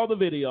I saw the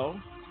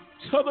video,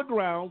 to the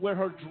ground where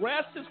her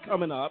dress is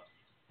coming up.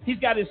 He's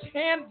got his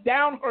hand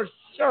down her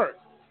shirt,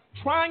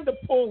 trying to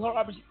pull her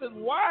up. And she said,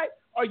 why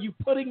are you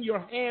putting your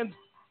hands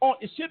on?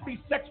 It should be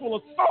sexual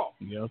assault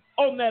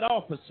on that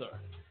officer.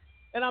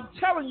 And I'm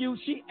telling you,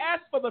 she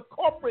asked for the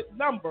corporate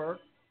number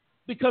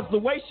because the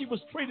way she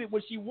was treated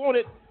was she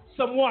wanted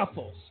some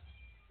waffles.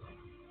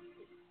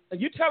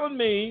 And you telling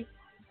me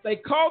they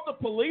called the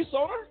police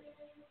on her,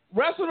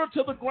 wrestled her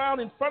to the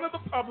ground in front of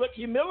the public,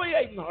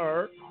 humiliating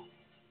her,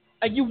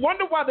 and you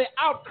wonder why they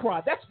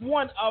outcry. That's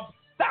one of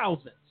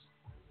thousands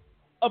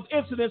of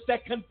incidents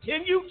that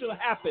continue to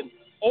happen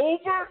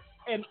over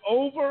and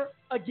over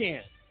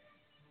again.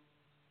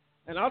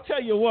 And I'll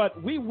tell you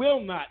what, we will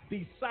not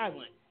be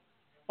silent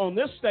on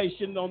this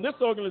station, on this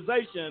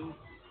organization.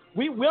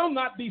 We will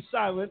not be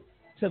silent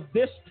to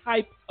this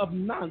type of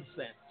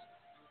nonsense.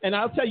 And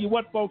I'll tell you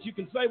what, folks, you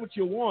can say what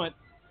you want.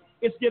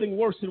 It's getting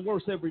worse and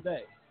worse every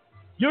day.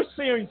 You're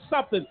seeing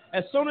something.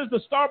 As soon as the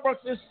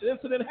Starbucks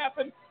incident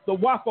happened, the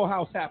Waffle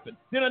House happened.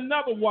 Then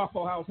another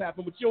Waffle House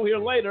happened, which you'll hear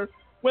later,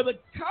 where the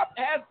cop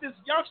has this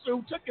youngster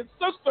who took his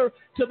sister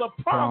to the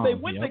prom. They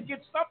went to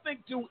get something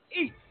to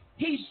eat.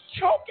 He's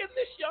choking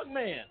this young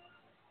man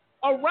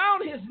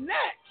around his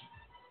neck.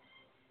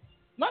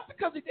 Not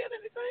because he did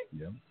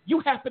anything. You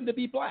happen to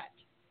be black.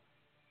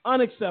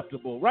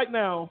 Unacceptable. Right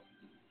now,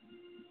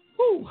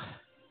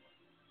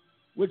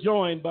 we're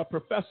joined by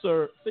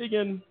Professor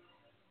Fegan,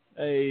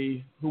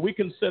 who we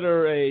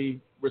consider a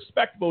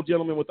respectable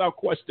gentleman without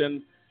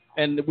question,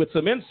 and with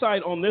some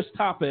insight on this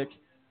topic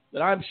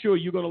that I'm sure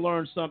you're going to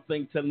learn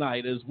something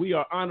tonight, as we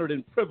are honored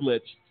and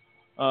privileged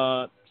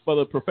for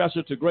the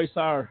professor to grace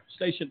our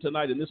station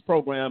tonight in this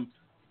program,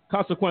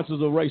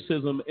 Consequences of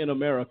Racism in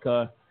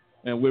America,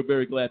 and we're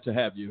very glad to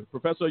have you.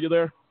 Professor, are you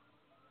there?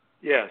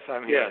 Yes,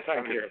 I'm here.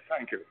 Thank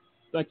you.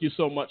 Thank you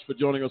so much for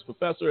joining us,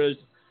 Professor. As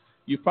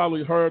you've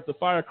probably heard the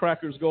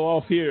firecrackers go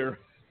off here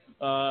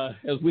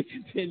as we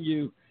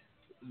continue.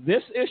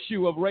 This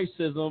issue of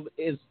racism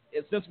is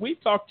since we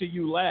talked to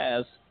you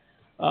last,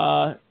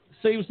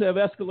 seems to have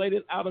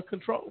escalated out of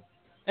control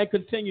and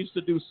continues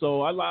to do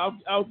so.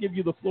 I'll give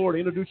you the floor to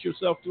introduce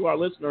yourself to our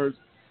listeners,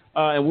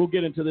 and we'll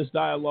get into this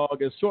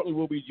dialogue. As shortly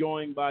we'll be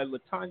joined by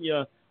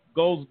LaTanya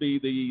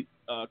Goldsby, the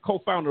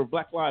co-founder of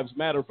Black Lives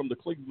Matter from the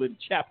Cleveland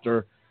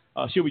chapter.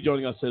 She'll be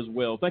joining us as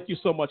well. Thank you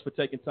so much for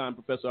taking time,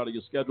 Professor, out of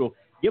your schedule.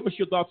 Give us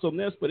your thoughts on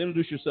this, but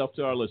introduce yourself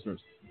to our listeners.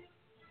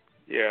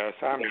 Yes,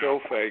 I'm Joe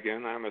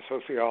Fegan. I'm a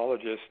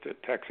sociologist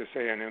at Texas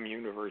A&M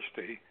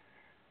University,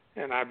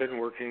 and I've been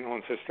working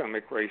on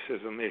systemic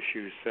racism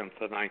issues since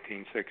the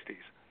 1960s.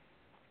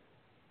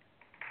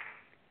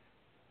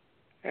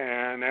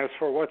 And as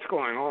for what's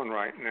going on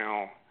right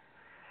now,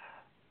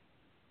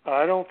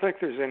 I don't think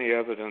there's any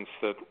evidence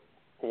that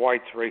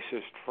white's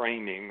racist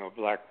framing of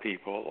black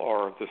people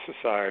or of the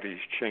society's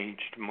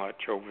changed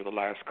much over the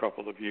last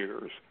couple of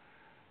years.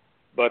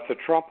 But the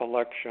Trump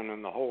election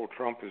and the whole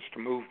Trumpist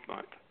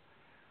movement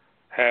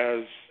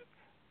has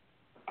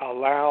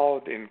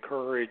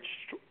encouraged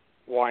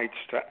whites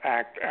to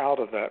act out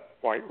of that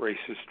white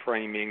racist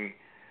framing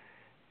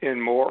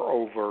in more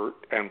overt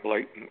and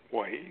blatant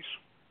ways.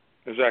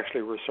 There's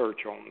actually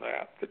research on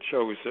that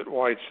shows that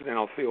whites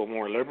now feel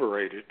more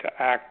liberated to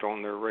act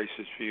on their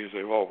racist views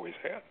they've always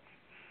had.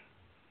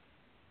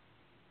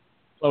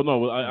 Oh,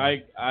 no,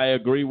 I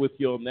agree with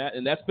you on that.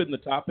 And that's been the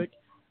topic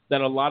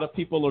that a lot of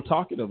people are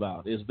talking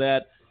about, is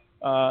that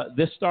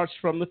this starts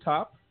from the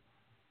top.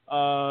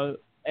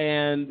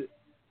 And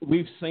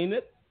we've seen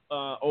it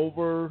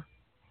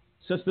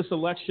since this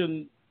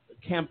election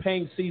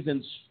campaign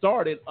season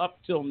started up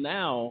till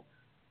now.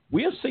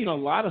 We have seen a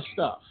lot of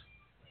stuff.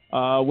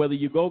 Whether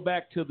you go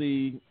back to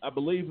I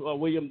believe,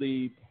 William,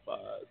 the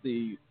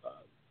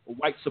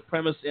white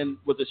supremacist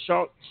with the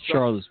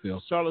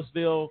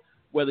Charlottesville,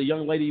 where the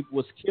young lady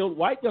was killed,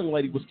 white young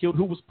lady was killed,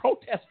 who was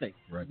protesting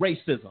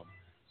racism.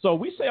 So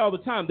we say all the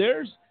time,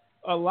 there's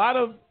a lot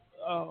of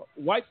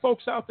white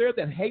folks out there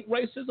that hate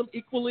racism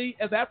equally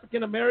as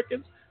African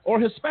Americans or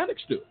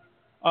Hispanics do.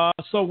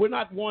 So we're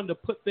not one to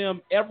put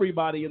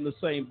everybody in the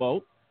same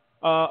boat.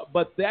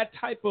 But that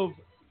type of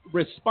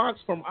response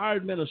from our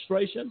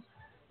administration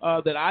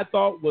that I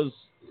thought was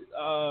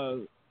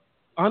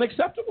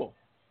unacceptable,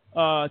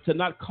 to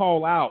not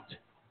call out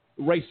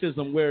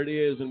racism where it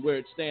is and where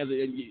it stands,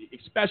 and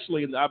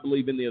especially, I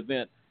believe, in the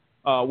event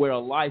where a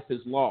life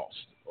is lost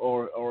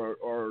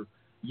or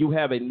you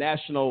have a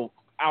national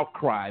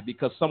outcry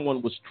because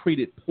someone was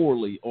treated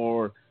poorly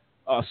or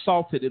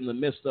assaulted in the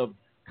midst of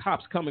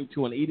cops coming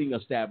to an eating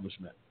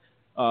establishment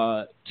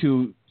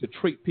to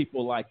treat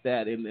people like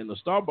that. In the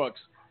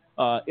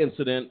Starbucks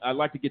incident, I'd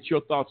like to get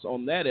your thoughts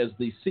on that, as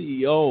the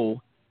CEO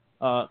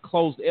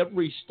closed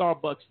every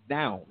Starbucks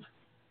down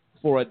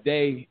for a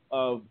day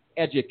of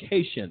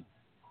education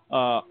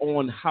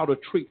on how to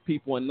treat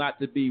people and not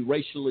to be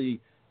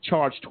racially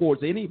charged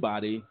towards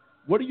anybody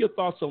What are your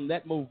thoughts on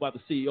that move by the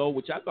CEO,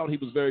 which I thought he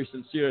was very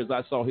sincere as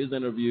I saw his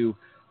interview?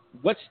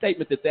 What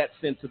statement did that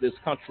send to this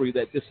country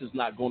that this is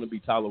not going to be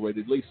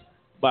tolerated, at least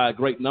by a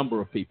great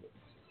number of people?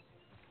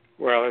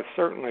 Well, it's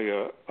certainly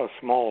a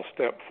small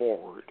step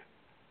forward.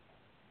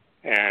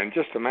 And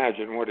just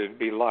imagine what it'd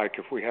be like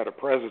if we had a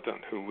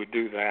president who would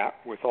do that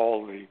with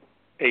all the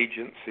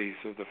agencies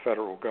of the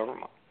federal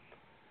government.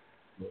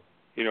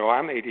 You know,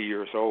 I'm 80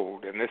 years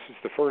old, and this is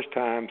the first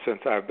time since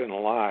I've been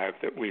alive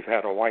that we've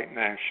had a white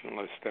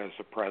nationalist as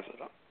a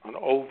president, an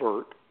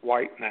overt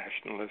white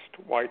nationalist,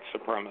 white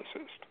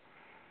supremacist,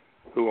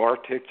 who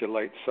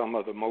articulates some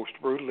of the most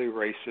brutally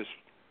racist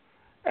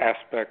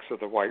aspects of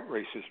the white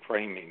racist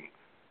framing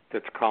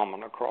that's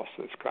common across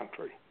this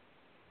country.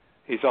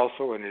 He's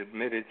also an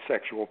admitted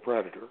sexual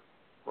predator,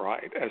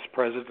 right? As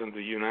President of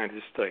the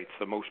United States,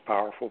 the most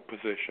powerful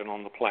position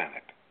on the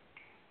planet.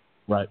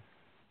 Right.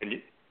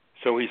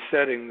 So he's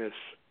setting this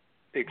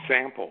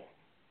example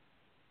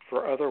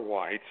for other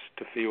whites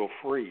to feel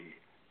free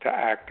to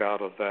act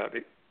out of that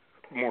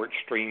more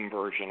extreme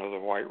version of the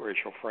white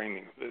racial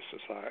framing of this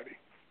society.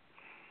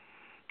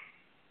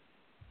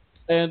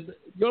 And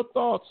your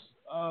thoughts,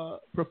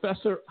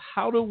 Professor,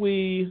 what do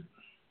we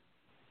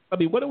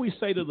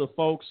say to the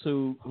folks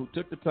who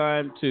took the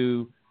time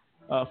to,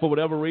 for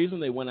whatever reason,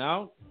 they went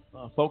out,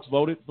 folks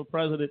voted for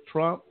President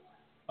Trump.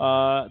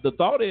 The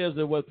thought is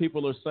that what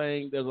people are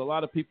saying, there's a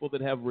lot of people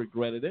that have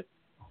regretted it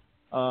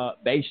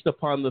based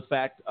upon the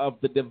fact of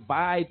the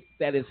divide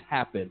that has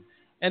happened.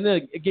 And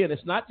then, again,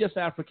 it's not just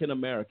African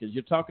Americans.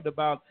 You're talking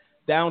about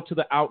down to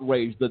the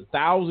outrage, the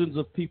thousands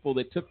of people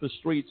that took the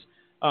streets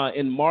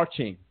in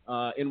marching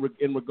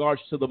in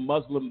regards to the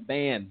Muslim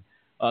ban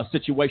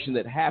situation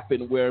that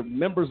happened, where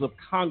members of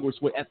Congress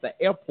were at the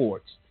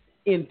airports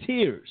in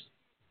tears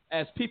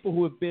as people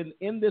who have been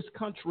in this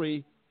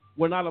country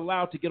were not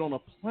allowed to get on a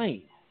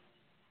plane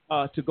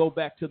to go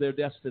back to their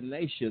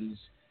destinations.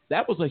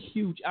 That was a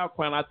huge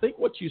outcry. And I think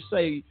what you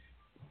say,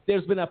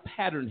 there's been a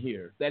pattern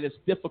here that is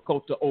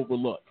difficult to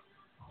overlook.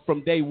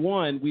 From day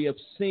one, we have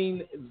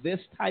seen this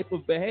type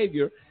of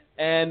behavior,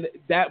 and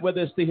that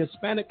whether it's the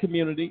Hispanic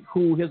community,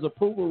 who his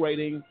approval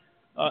rating,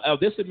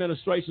 this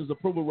administration's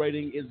approval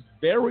rating is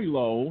very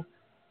low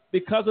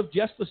because of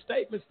just the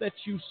statements that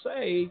you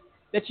say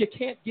that you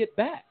can't get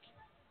back.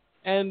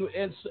 And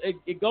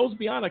it goes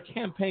beyond a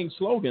campaign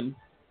slogan.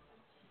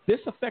 This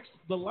affects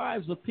the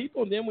lives of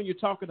people. And then when you're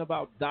talking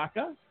about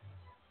DACA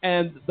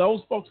and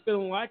those folks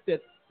feeling like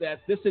that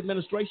this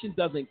administration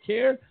doesn't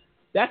care,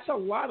 that's a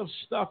lot of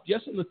stuff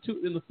just in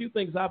the few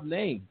things I've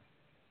named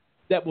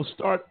that will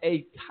start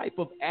a type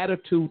of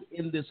attitude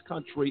in this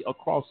country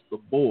across the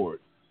board.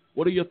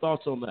 What are your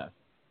thoughts on that?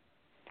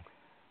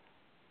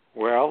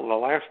 Well, the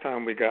last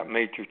time we got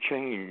major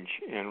change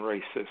in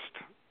racist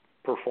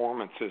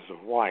performances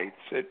of whites,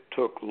 it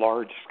took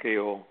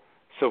large-scale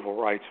civil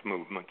rights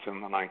movements in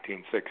the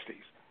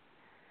 1960s.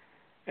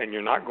 And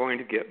you're not going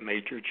to get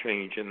major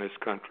change in this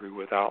country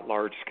without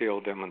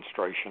large-scale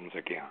demonstrations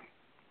again.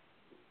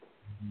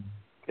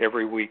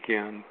 Every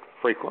weekend,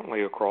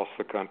 frequently across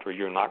the country,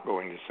 you're not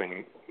going to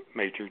see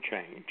major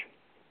change.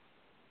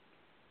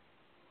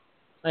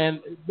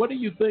 And what do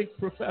you think,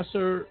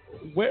 Professor?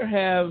 Where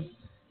has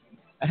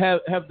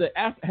the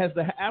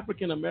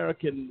African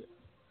American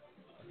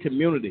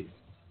community,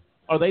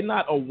 are they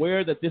not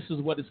aware that this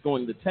is what it's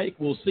going to take?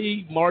 We'll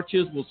see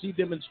marches, we'll see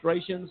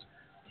demonstrations,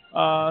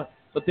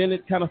 but then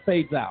it kind of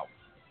fades out.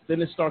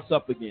 Then it starts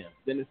up again.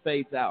 Then it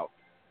fades out.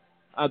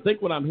 I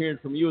think what I'm hearing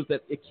from you is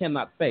that it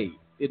cannot fade.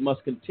 It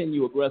must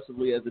continue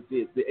aggressively as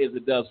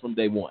it does from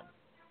day one.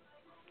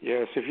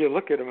 Yes, if you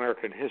look at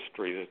American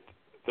history,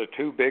 the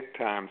two big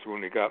times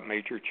when we got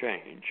major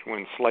change,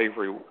 when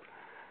slavery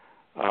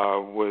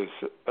was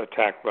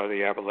attacked by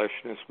the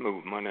abolitionist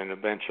movement and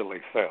eventually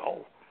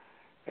fell,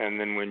 and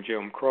then when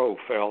Jim Crow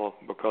fell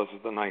because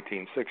of the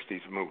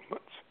 1960s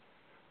movements.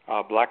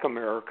 Black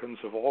Americans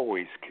have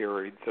always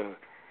carried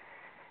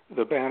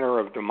the banner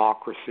of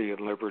democracy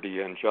and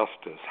liberty and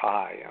justice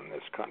high in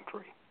this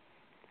country.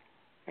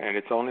 And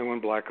it's only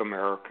when Black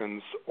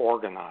Americans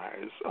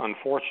organize,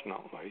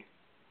 unfortunately,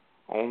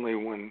 only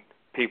when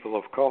people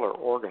of color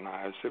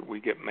organize that we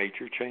get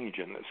major change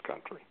in this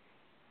country.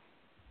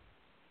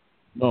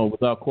 No,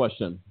 without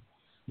question.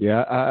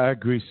 Yeah, I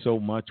agree so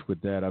much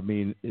with that. I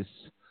mean, it's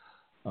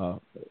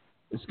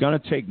going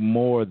to take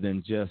more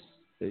than just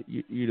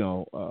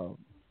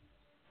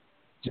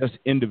just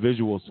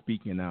individuals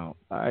speaking out.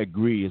 I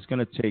agree. It's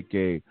going to take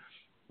a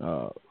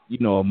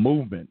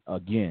movement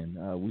again.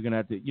 We're going to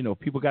have to,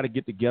 people got to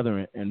get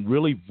together and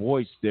really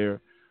voice their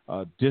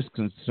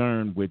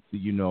disconcern with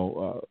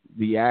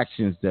the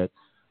actions that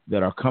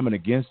are coming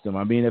against them.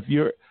 I mean,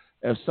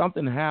 if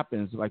something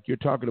happens like you're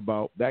talking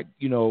about, that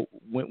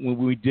when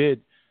we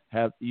did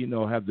have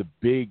the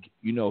big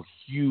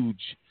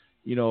huge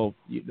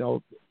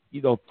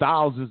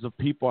thousands of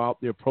people out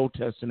there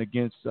protesting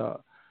against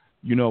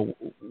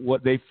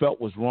what they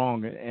felt was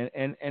wrong,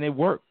 and it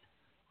worked.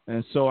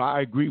 And so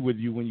I agree with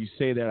you when you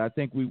say that. I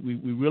think we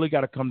really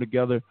got to come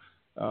together.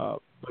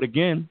 But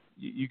again,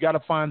 you got to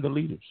find the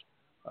leaders.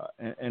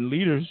 And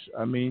leaders,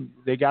 I mean,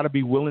 they got to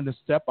be willing to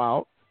step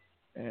out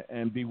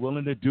and be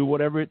willing to do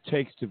whatever it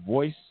takes to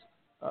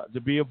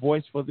be a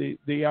voice for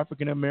the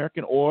African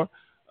American or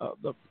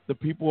the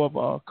people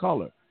of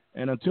color.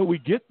 And until we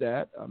get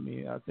that, I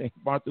mean, I think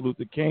Martin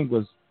Luther King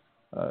was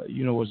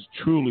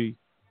truly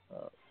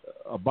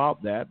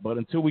about that. But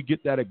until we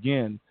get that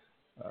again,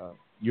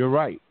 you're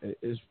right.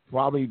 It's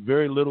probably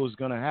very little is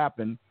going to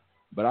happen.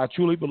 But I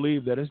truly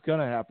believe that it's going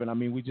to happen. I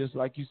mean, we just,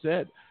 like you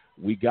said,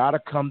 we got to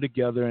come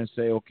together and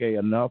say, okay,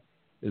 enough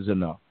is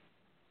enough.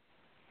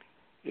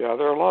 Yeah,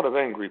 there are a lot of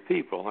angry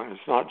people, and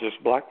it's not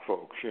just black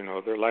folks. There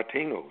are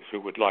Latinos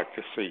who would like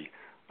to see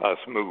us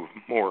move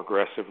more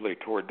aggressively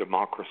toward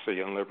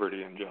democracy and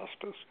liberty and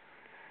justice.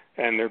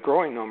 And there are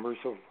growing numbers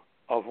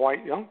of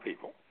white young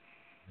people,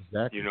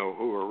 exactly,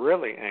 who are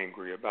really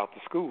angry about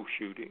the school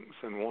shootings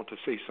and want to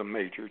see some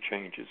major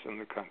changes in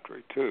the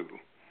country, too.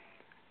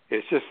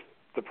 It's just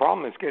the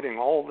problem is getting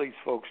all these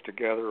folks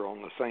together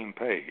on the same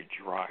page,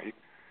 right,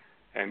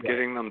 and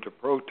getting them to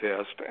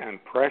protest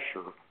and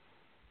pressure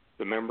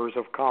the members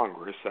of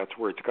Congress. That's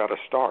where it's got to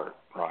start,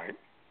 right?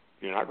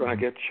 You're not going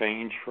to get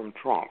change from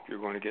Trump. You're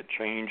going to get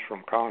change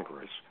from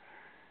Congress.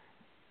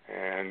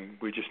 And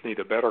we just need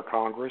a better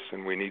Congress,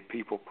 and we need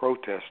people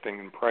protesting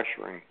and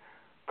pressuring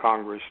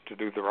Congress to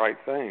do the right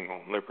thing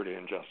on liberty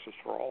and justice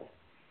for all.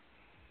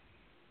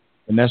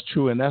 And that's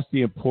true, and that's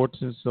the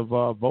importance of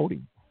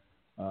voting.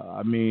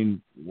 I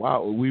mean,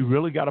 wow, we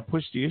really got to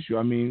push the issue.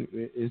 I mean,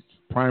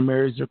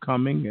 primaries are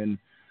coming, and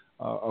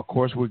of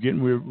course,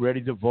 we're ready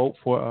to vote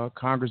for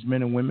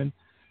congressmen and women,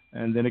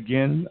 and then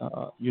again,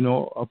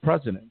 a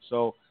president.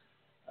 So,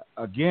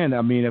 again,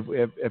 I mean,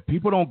 if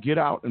people don't get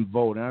out and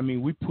vote, and I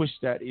mean, we push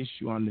that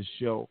issue on this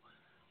show,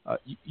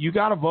 you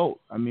got to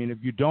vote. I mean, if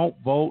you don't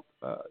vote,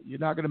 you're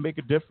not going to make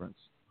a difference.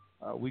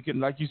 We can,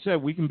 like you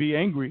said, we can be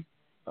angry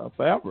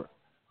forever,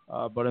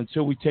 but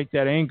until we take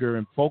that anger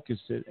and focus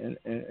it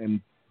and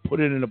put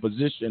it in a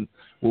position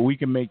where we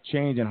can make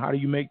change. And how do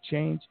you make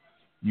change?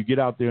 You get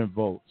out there and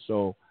vote.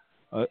 So,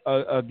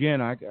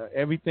 again,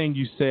 everything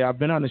you say, I've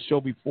been on the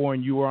show before,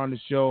 and you were on the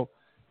show.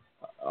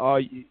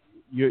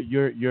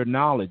 Your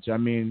knowledge, I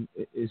mean,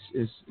 is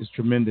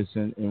tremendous,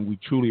 and we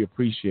truly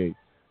appreciate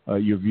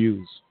your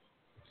views.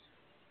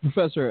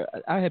 Professor,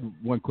 I had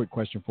one quick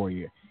question for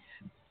you.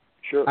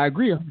 Sure. I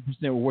agree 100%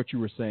 with what you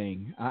were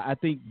saying. I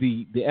think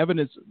the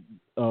evidence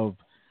of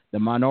the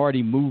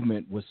minority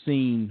movement was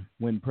seen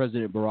when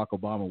President Barack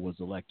Obama was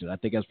elected. I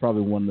think that's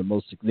probably one of the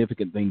most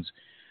significant things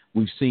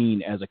we've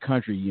seen as a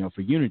country, for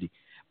unity.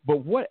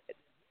 But what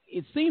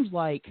it seems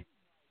like,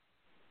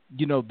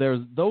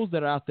 there's those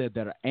that are out there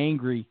that are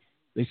angry.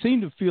 They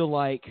seem to feel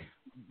like,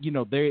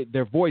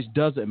 their voice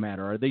doesn't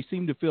matter, or they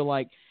seem to feel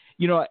like,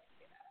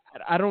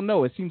 I don't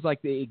know. It seems like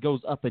it goes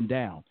up and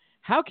down.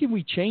 How can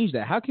we change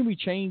that? How can we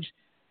change,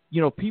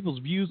 people's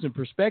views and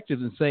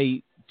perspectives and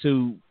say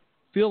to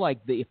feel like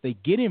if they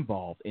get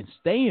involved and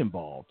stay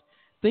involved,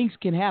 things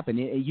can happen.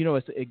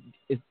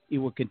 It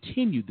will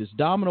continue. This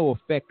domino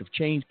effect of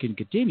change can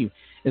continue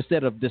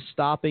instead of this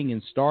stopping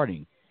and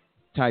starting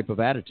type of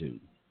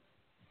attitude.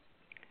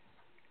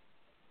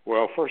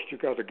 Well, first you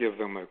got to give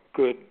them a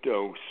good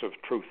dose of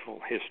truthful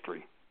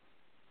history.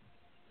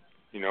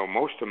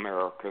 Most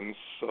Americans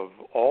of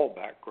all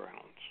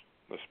backgrounds,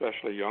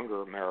 especially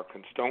younger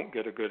Americans, don't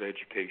get a good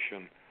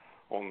education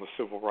on the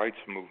civil rights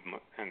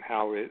movement and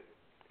how it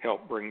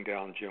helped bring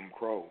down Jim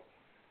Crow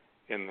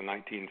in the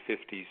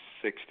 1950s,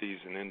 60s,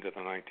 and into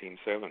the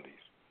 1970s.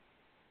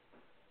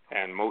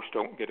 And most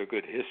don't get a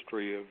good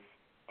history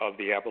of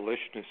the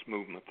abolitionist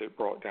movement that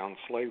brought down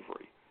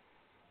slavery,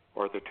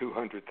 or the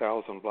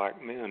 200,000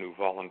 black men who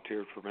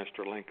volunteered for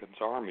Mr.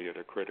 Lincoln's army at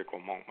a critical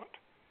moment.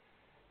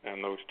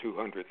 And those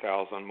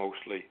 200,000,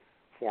 mostly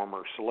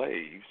former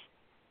slaves,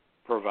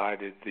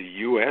 provided the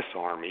U.S.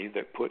 Army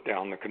that put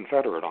down the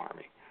Confederate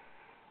Army.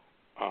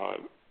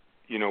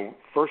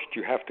 First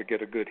you have to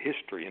get a good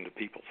history into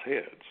people's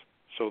heads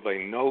so they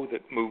know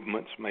that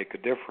movements make a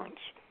difference.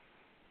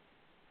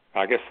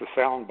 I guess the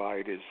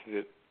soundbite is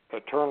that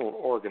eternal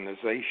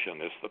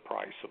organization is the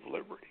price of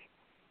liberty.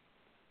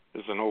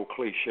 There's an old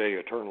cliche,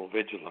 eternal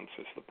vigilance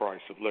is the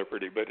price of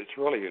liberty, but it's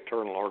really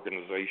eternal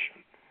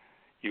organization.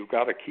 You've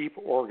got to keep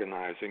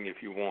organizing if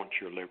you want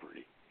your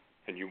liberty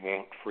and you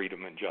want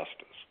freedom and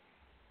justice.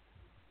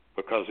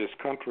 Because this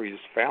country is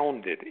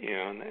founded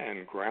in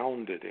and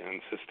grounded in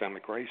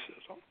systemic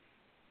racism.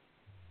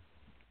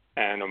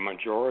 And a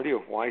majority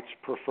of whites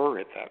prefer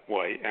it that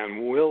way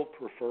and will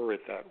prefer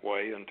it that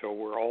way until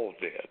we're all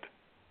dead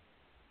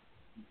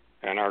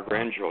and our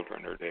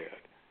grandchildren are dead.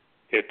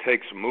 It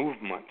takes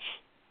movements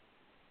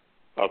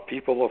of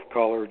people of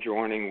color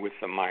joining with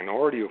the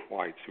minority of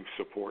whites who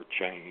support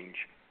change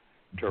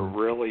to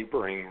really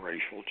bring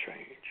racial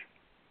change.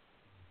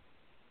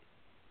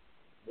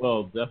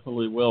 Well,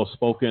 definitely well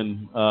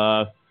spoken.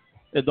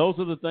 And those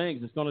are the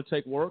things. It's going to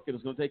take work, and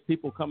it's going to take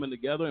people coming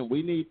together, and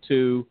we need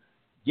to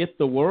get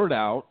the word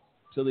out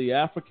to the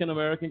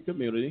African-American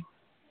community,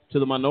 to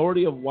the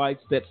minority of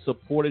whites that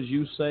support, as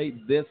you say,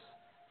 this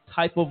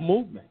type of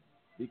movement.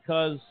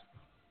 Because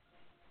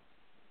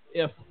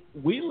if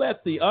we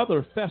let the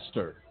other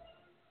fester,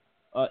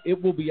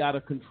 it will be out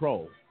of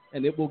control,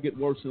 and it will get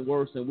worse and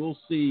worse, and we'll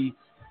see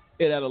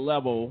it at a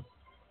level,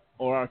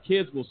 or our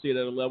kids will see it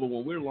at a level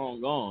when we're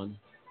long gone,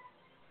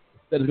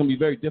 that is going to be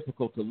very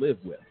difficult to live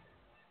with.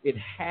 It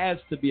has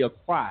to be a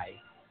cry,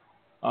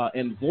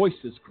 and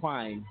voices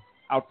crying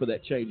out for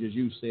that change, as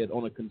you said,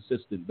 on a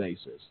consistent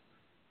basis.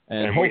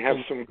 And we have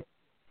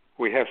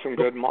some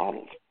good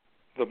models.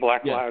 The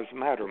Black Lives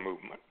Matter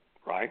movement,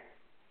 right?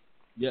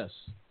 Yes.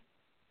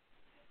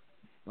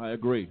 I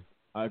agree.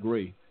 We're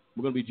going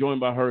to be joined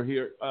by her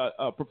here.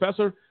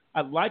 Professor,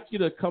 I'd like you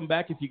to come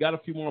back if you got a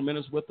few more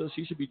minutes with us.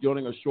 She should be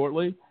joining us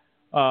shortly.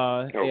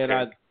 Okay. And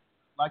I'd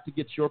like to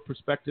get your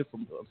perspective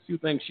from a few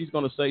things she's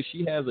going to say.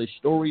 She has a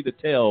story to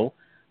tell,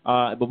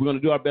 but we're going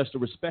to do our best to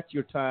respect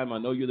your time. I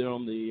know you're there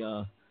on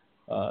the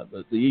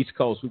East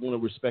Coast. We want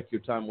to respect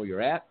your time where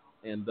you're at,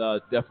 and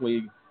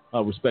definitely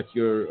respect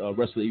your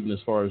rest of the evening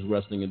as far as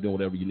resting and doing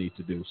whatever you need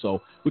to do.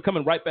 So we're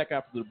coming right back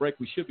after the break.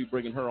 We should be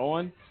bringing her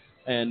on.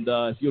 And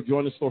if you'll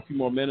join us for a few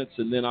more minutes,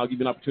 and then I'll give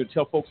you an opportunity to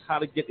tell folks how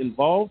to get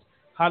involved,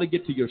 how to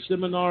get to your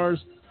seminars,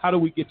 how do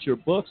we get your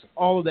books,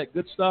 all of that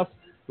good stuff.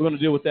 We're going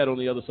to deal with that on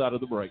the other side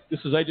of the break. This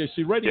is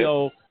AJC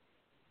Radio,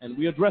 and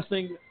we're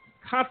addressing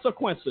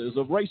consequences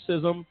of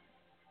racism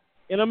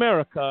in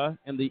America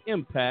and the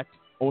impact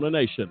on a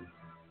nation.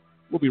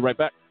 We'll be right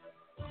back.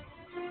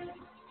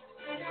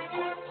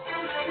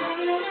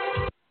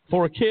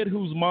 For a kid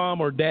whose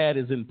mom or dad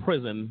is in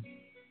prison,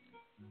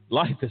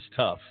 life is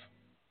tough.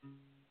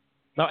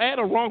 Now, add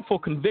a wrongful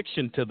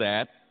conviction to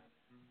that,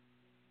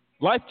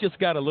 life just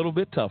got a little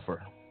bit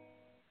tougher.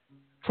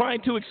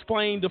 Trying to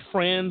explain to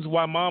friends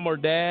why mom or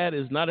dad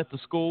is not at the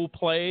school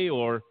play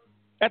or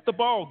at the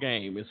ball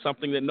game is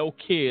something that no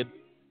kid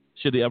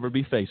should ever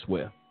be faced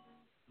with,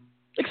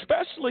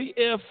 especially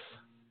if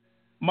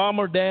mom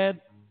or dad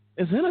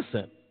is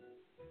innocent.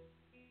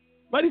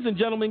 Ladies and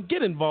gentlemen,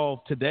 get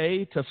involved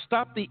today to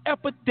stop the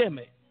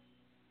epidemic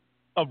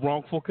of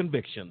wrongful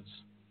convictions.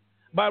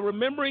 By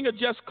remembering a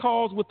Just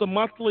Cause with a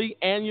monthly,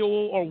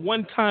 annual, or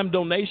one-time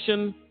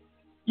donation,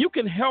 you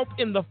can help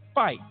in the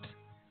fight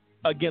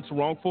against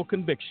wrongful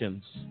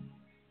convictions.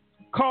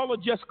 Call a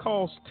Just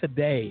Cause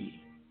today,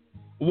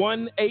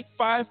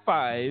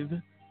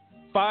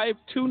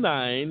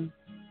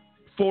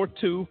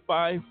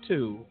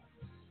 1-855-529-4252.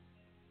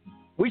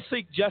 We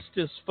seek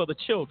justice for the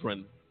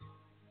children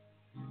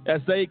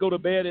as they go to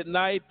bed at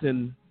night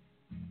and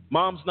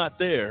mom's not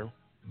there,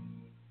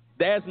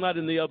 dad's not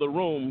in the other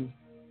room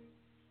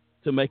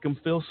to make them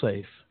feel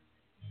safe.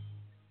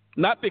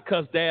 Not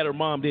because dad or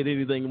mom did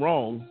anything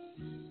wrong,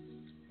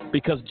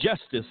 because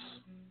justice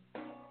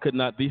could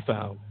not be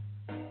found.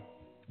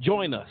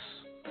 Join us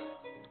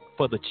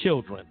for the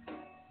children,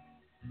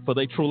 for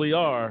they truly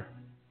are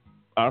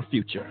our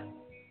future.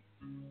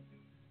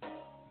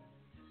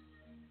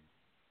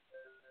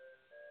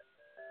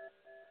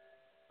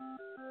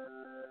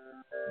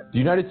 The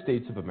United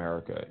States of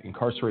America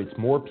incarcerates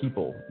more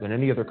people than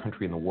any other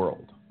country in the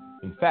world.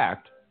 In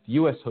fact, the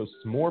U.S. hosts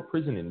more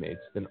prison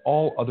inmates than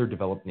all other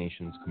developed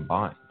nations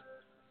combined.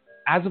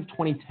 As of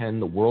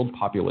 2010, the world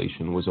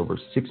population was over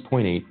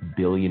 6.8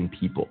 billion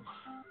people,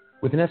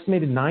 with an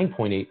estimated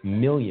 9.8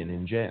 million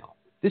in jail.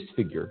 This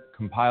figure,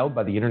 compiled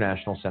by the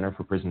International Center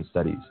for Prison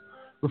Studies,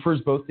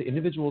 refers both to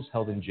individuals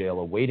held in jail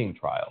awaiting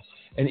trial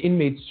and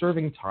inmates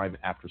serving time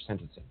after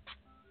sentencing.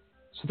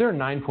 So there are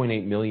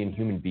 9.8 million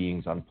human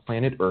beings on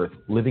planet Earth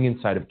living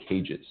inside of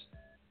cages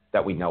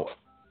that we know of.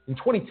 In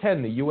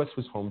 2010, the U.S.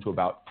 was home to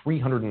about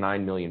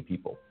 309 million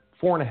people,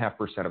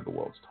 4.5% of the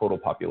world's total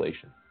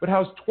population, but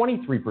housed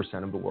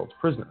 23% of the world's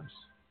prisoners.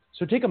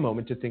 So take a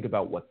moment to think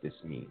about what this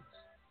means.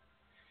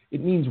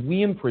 It means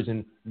we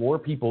imprison more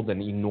people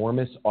than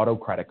enormous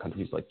autocratic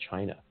countries like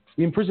China.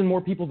 We imprison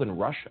more people than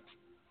Russia.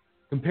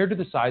 Compared to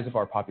the size of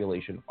our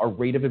population, our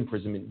rate of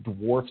imprisonment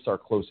dwarfs our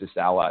closest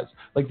allies,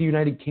 like the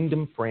United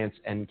Kingdom, France,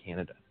 and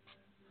Canada.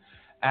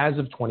 As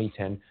of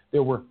 2010,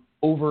 there were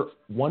over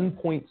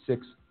 1.6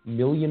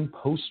 million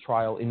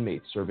post-trial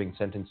inmates serving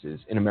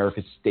sentences in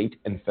America's state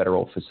and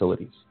federal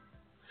facilities.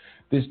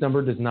 This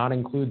number does not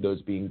include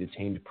those being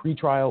detained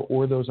pre-trial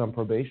or those on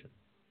probation.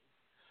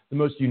 The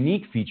most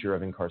unique feature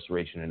of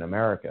incarceration in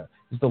America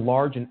is the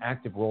large and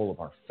active role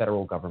of our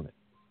federal government.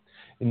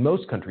 In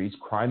most countries,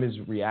 crime is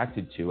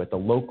reacted to at the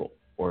local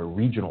or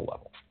regional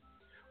level,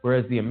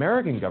 whereas the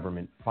American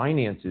government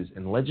finances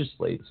and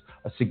legislates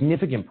a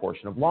significant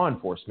portion of law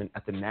enforcement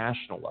at the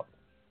national level.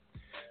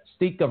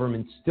 State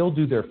governments still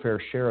do their fair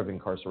share of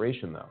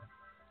incarceration, though.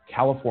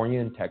 California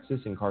and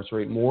Texas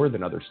incarcerate more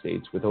than other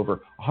states with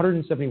over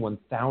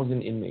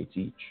 171,000 inmates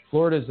each.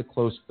 Florida is a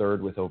close third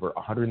with over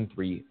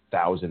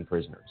 103,000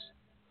 prisoners.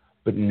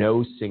 But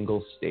no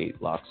single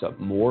state locks up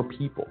more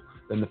people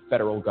than the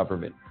federal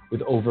government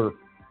with over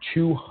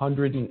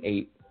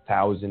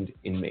 208,000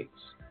 inmates.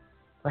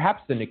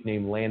 Perhaps the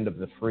nickname Land of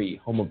the Free,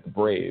 Home of the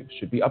Brave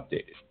should be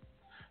updated.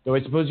 Though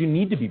I suppose you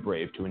need to be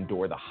brave to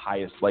endure the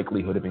highest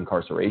likelihood of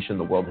incarceration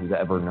the world has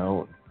ever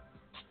known.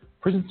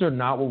 Prisons are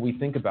not what we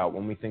think about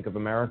when we think of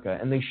America,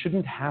 and they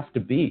shouldn't have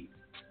to be.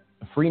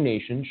 A free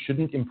nation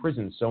shouldn't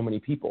imprison so many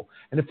people,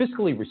 and a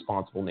fiscally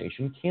responsible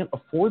nation can't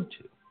afford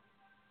to.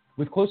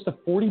 With close to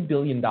 $40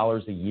 billion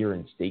a year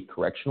in state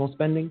correctional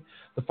spending,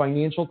 the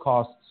financial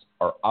costs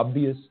are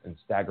obvious and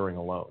staggering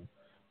alone,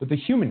 but the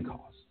human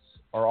costs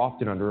are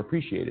often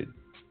underappreciated.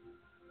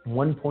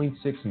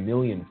 1.6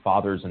 million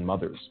fathers and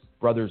mothers,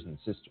 brothers and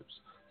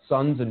sisters,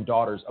 sons and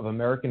daughters of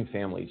American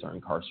families are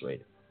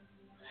incarcerated.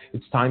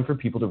 It's time for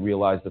people to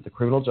realize that the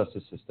criminal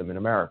justice system in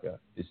America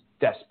is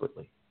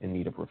desperately in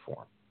need of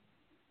reform.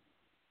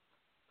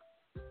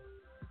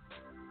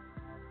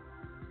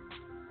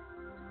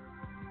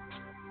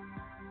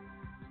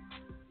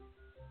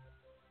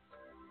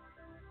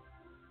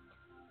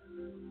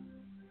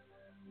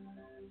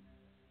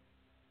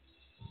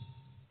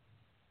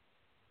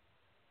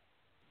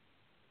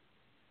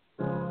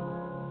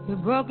 You're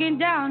broken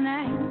down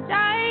and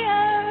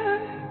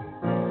tired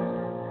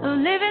of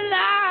living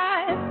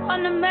life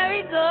on the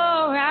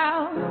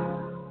merry-go-round,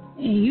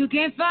 and you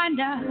can't find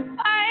a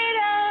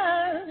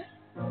fighter,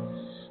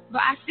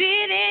 but I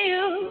see it in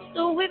you,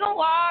 so we gon'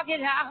 walk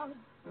it out.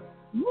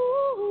 Ooh.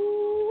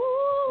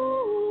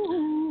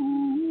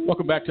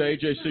 Welcome back to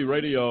AJC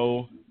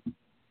Radio.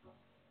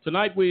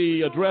 Tonight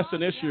we address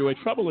an issue, a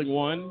troubling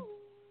one,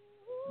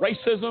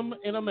 racism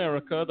in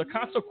America, the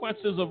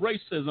consequences of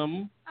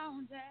racism,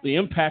 the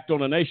impact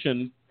on a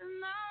nation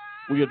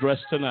we address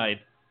tonight.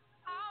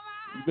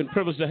 We've been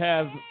privileged to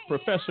have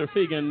Professor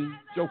Fegan,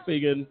 Joe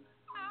Fegan,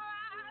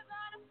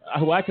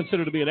 who I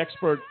consider to be an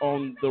expert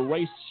on the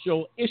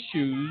racial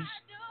issues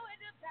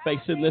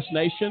facing this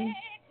nation.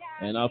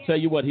 And I'll tell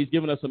you what, he's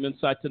given us some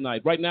insight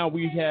tonight. Right now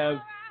we have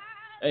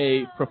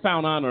a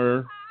profound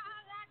honor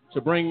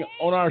to bring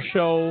on our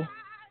show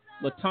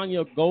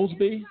LaTanya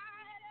Goldsby,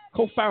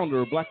 co-founder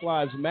of Black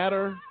Lives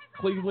Matter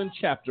Cleveland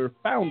chapter,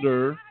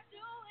 founder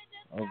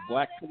of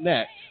Black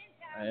Connect,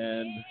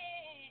 and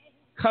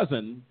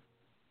cousin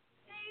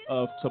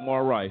of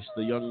Tamar Rice,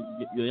 the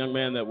young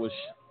man that was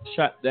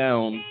shot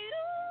down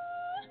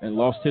and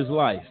lost his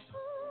life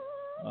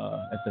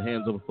at the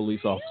hands of a police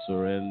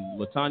officer. And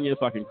LaTanya,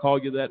 if I can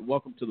call you that,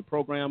 welcome to the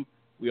program.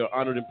 We are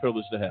honored and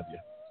privileged to have you.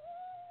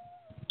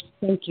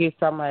 Thank you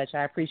so much.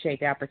 I appreciate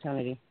the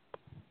opportunity.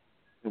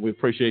 And we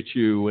appreciate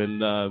you.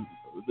 And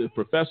the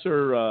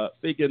Professor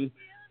Fegan,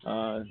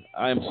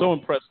 I am so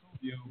impressed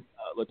with you,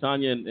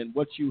 LaTanya, and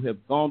what you have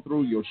gone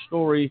through, your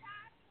story.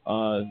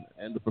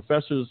 And the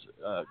professor's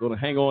going to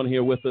hang on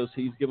here with us.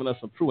 He's given us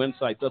some true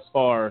insight thus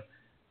far.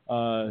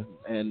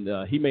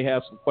 And he may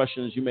have some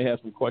questions. You may have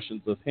some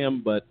questions of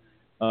him. But,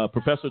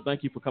 Professor,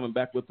 thank you for coming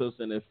back with us.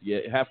 And if you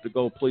have to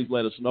go, please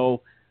let us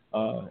know.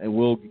 And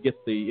we'll get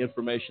the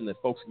information that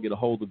folks can get a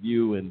hold of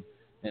you and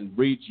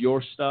read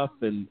your stuff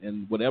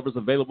and whatever's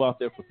available out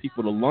there for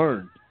people to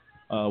learn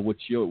what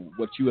you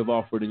have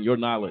offered and your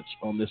knowledge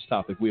on this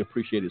topic. We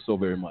appreciate it so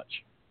very much.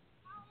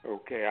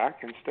 Okay, I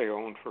can stay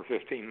on for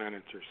 15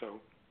 minutes or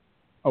so.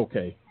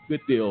 Okay, good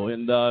deal.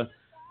 And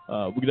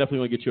we definitely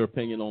want to get your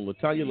opinion on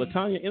LaTanya.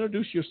 LaTanya,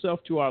 introduce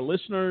yourself to our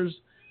listeners,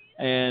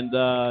 and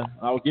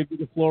I'll give you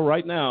the floor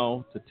right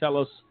now to tell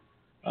us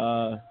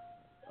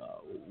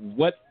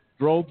what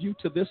drove you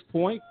to this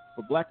point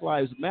for Black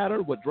Lives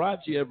Matter, what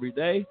drives you every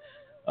day.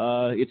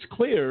 It's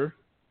clear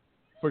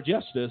for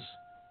justice,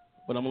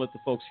 but I'm going to let the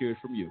folks hear it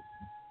from you.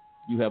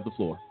 You have the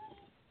floor.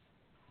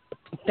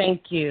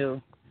 Thank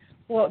you.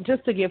 Well,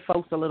 just to give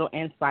folks a little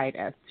insight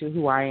as to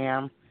who I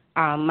am,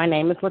 my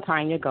name is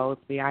LaTanya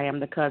Goldsby. I am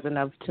the cousin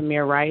of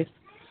Tamir Rice.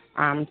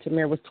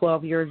 Tamir was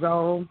 12 years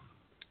old.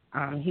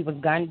 He was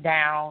gunned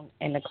down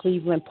in the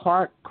Cleveland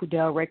Park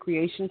Cudell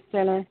Recreation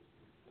Center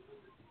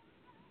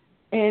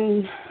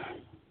in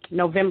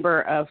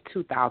November of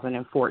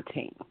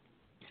 2014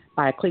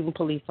 by a Cleveland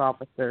police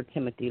officer,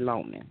 Timothy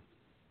Loman.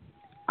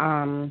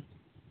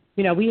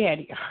 We had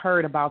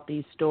heard about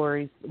these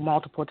stories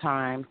multiple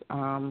times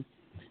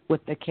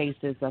with the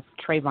cases of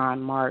Trayvon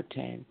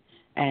Martin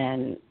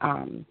and,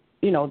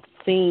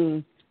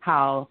 seeing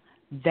how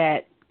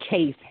that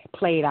case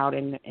played out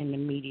in the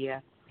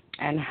media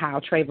and how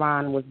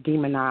Trayvon was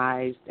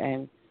demonized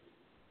and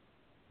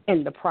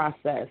in the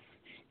process.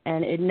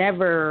 And it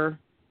never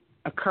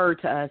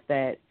occurred to us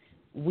that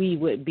we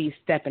would be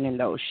stepping in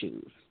those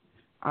shoes.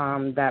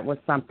 That was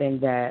something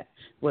that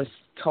was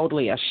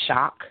totally a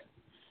shock.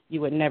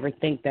 You would never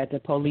think that the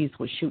police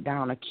would shoot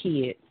down a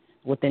kid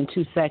within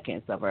 2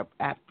 seconds of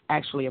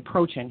actually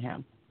approaching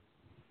him.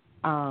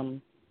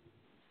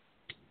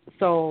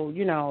 So,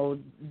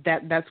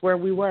 that's where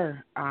we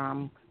were.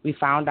 We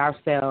found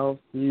ourselves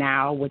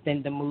now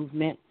within the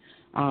movement.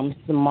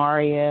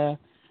 Samaria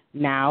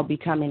now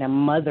becoming a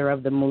mother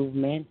of the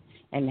movement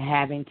and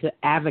having to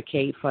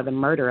advocate for the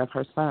murder of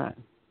her son.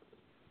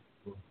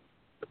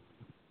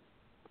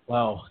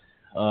 Wow.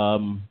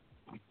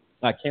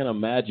 I can't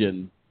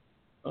imagine,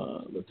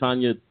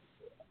 LaTanya,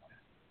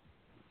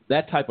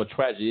 that type of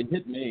tragedy. It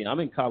hit me. I'm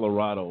in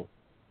Colorado.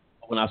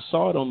 When I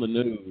saw it on the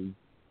news,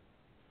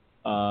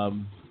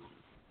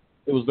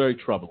 it was very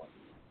troubling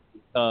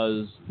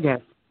because, yes,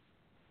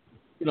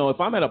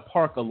 if I'm at a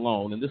park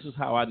alone, and this is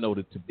how I know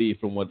it to be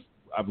from what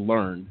I've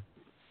learned,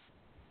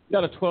 You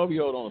got a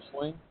 12-year-old on a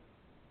swing.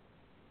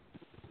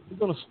 He's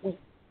going to swing.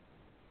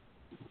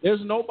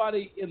 There's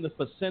nobody in the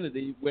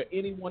vicinity where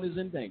anyone is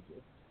in danger.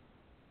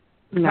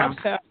 No.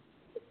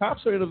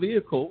 Cops are in a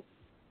vehicle.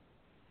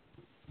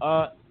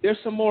 There's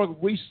some more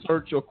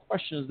research or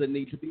questions that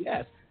need to be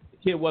asked. The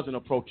kid wasn't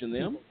approaching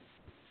them.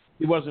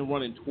 He wasn't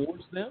running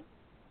towards them.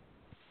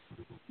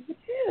 He's a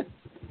kid.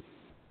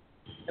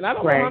 And I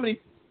don't know how many. When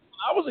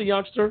I was a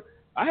youngster,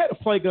 I had a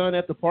play gun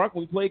at the park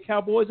when we played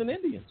Cowboys and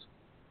Indians.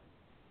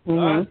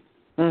 If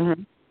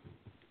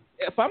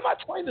I'm not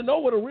trained to know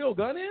what a real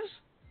gun is,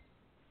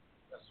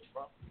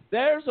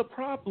 there's a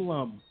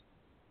problem.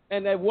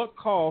 And at what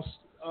cost?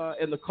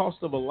 And the cost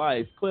of a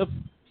life. Cliff?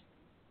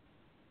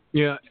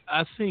 Yeah,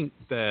 I think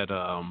that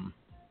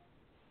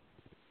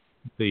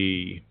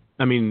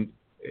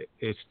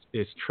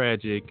it's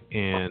tragic,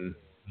 and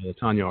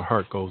Tanya, our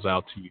heart goes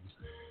out to you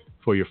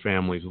for your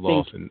family's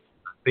loss. And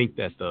I think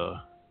that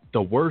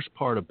the worst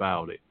part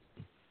about it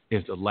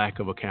is the lack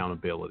of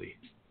accountability.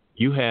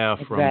 You have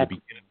from the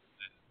beginning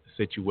of the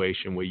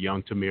situation with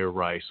young Tamir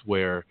Rice,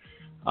 where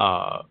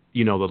the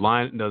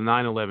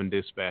 9/11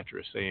 dispatcher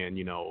is saying,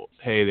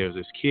 hey, there's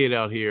this kid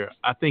out here.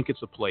 I think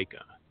it's a play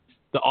gun.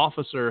 The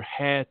officer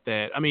had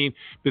that. I mean,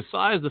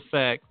 besides the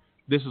fact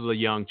this is a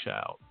young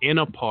child in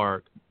a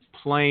park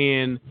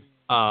playing,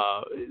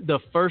 the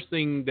first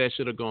thing that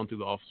should have gone through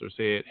the officer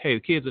said, hey, the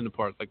kids in the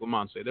park, like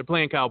Lamont said, they're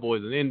playing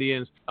Cowboys and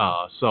Indians.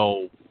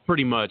 So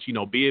pretty much,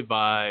 be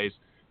advised,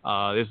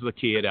 this is a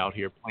kid out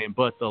here playing.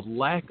 But the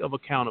lack of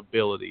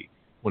accountability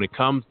when it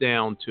comes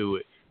down to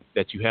it,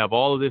 that you have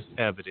all of this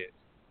evidence,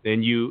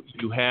 then you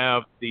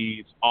have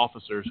these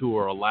officers who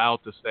are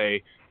allowed to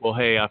say, well,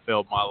 hey, I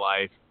felt my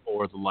life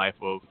or the life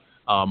of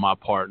my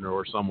partner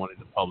or someone in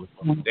the public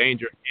was in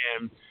danger,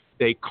 and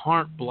they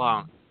carte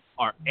blanche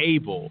are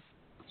able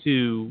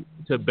to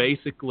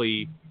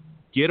basically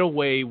get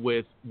away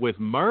with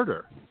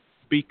murder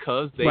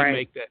because they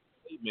make that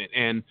statement.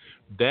 And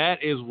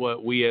that is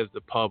what we as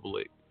the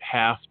public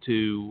have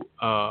to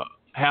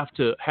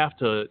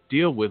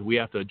deal with. We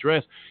have to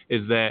address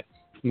is that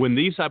when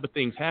these type of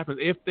things happen,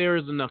 if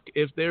there's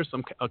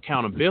some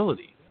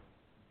accountability,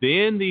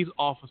 then these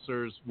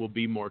officers will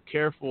be more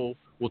careful,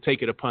 will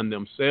take it upon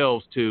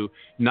themselves to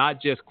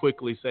not just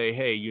quickly say,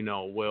 hey,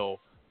 well,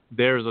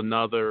 there's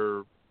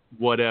another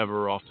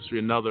whatever off the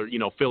street, another,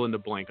 fill in the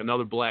blank,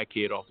 another black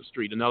kid off the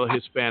street, another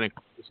Hispanic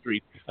off the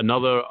street,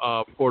 another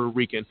Puerto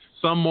Rican,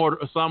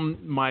 some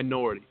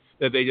minority,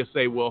 that they just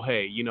say, well,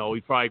 hey, he's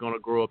probably going to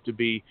grow up to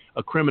be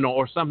a criminal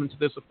or something to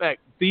this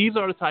effect. These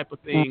are the type of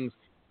things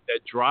that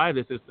drive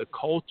this. It's the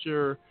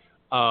culture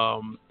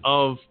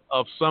of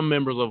some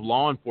members of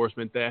law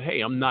enforcement that,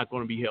 hey, I'm not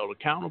going to be held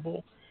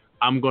accountable.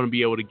 I'm going to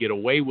be able to get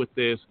away with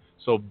this.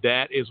 So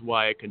that is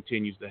why it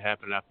continues to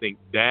happen. I think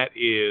that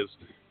is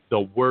the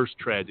worst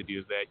tragedy,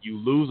 is that you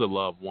lose a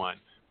loved one,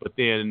 but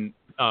then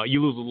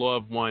you lose a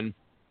loved one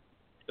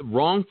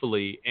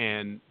wrongfully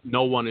and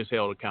no one is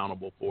held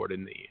accountable for it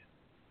in the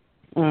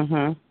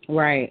end.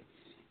 Right.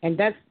 And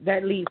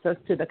that leads us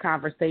to the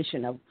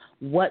conversation of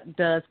what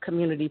does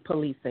community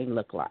policing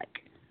look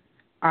like?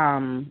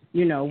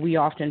 We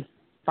often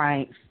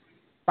find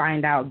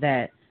out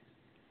that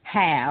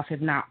half,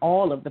 if not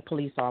all, of the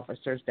police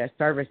officers that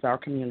service our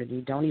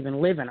community don't even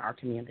live in our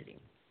community.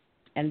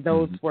 And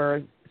those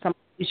were some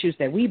issues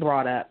that we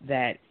brought up,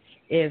 that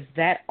if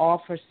that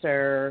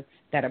officer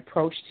that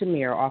approached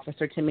Tamir,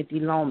 Officer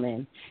Timothy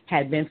Loman,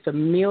 had been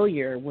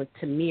familiar with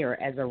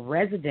Tamir as a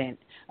resident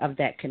of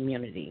that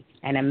community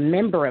and a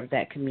member of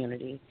that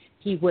community,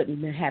 he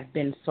wouldn't have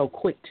been so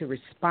quick to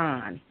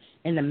respond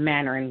in the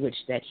manner in which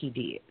that he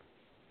did.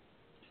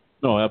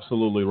 No,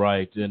 absolutely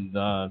right. And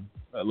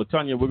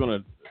LaTanya, we're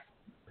going to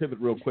pivot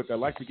real quick. I'd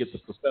like to get the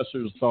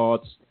professor's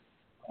thoughts.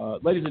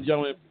 Ladies and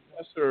gentlemen,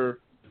 Professor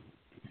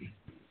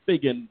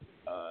Fagan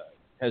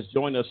has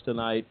joined us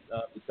tonight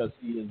because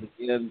he is,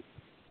 again,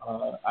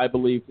 I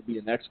believe, to be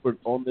an expert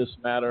on this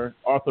matter.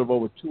 Author of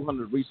over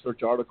 200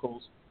 research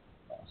articles,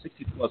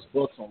 60-plus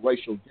books on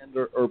racial,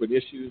 gender, urban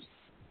issues.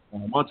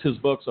 Amongst his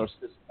books are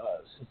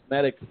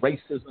Systematic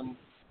Racism,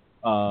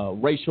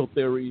 Racial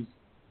Theories,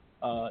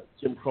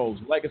 Jim Crow's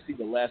Legacy,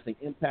 The Lasting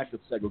Impact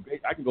of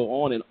Segregation. I can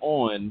go on and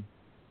on.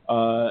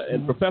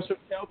 And Professor,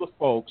 tell the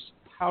folks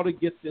how to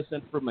get this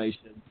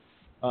information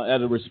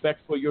out of respect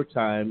for your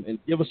time, and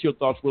give us your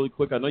thoughts really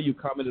quick. I know you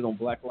commented on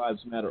Black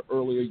Lives Matter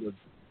earlier, your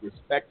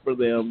respect for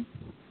them.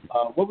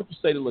 What would you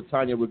say to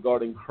LaTanya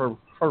regarding her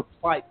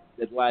plight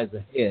that lies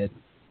ahead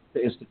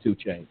to institute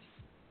change?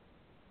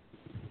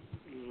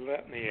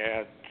 Let me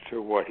add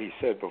to what he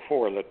said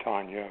before,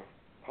 LaTanya.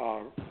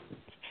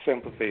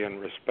 Sympathy and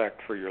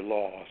respect for your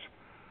laws.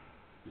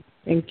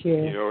 Thank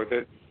you.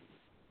 That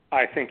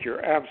I think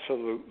you're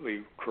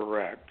absolutely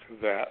correct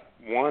that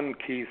one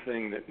key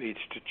thing that needs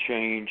to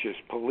change is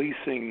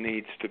policing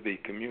needs to be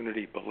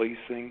community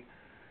policing.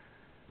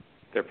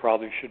 There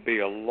probably should be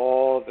a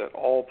law that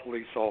all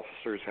police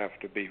officers have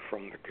to be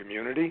from the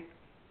community,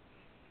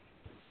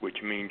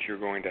 which means you're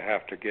going to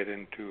have to get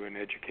into an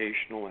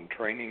educational and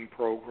training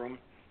program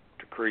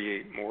to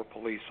create more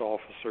police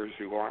officers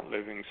who aren't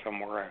living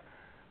somewhere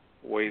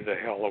way the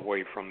hell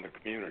away from the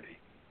community.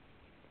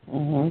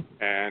 Mm-hmm.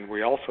 And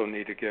we also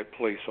need to get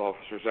police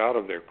officers out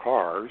of their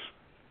cars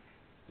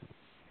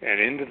and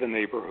into the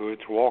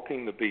neighborhoods,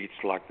 walking the beats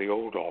like the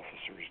old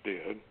officers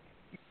did,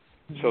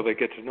 so they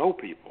get to know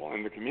people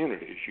in the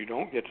communities. You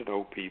don't get to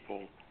know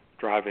people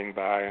driving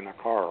by in a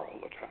car all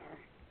the time.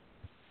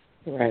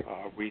 Right.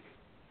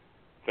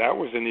 That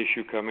was an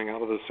issue coming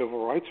out of the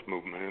civil rights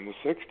movement in the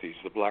 60s.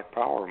 The Black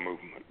Power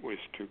movement was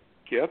to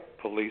get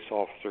police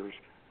officers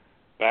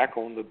back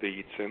on the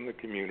beats in the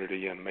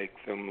community and make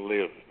them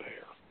live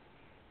there.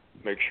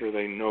 Make sure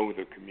they know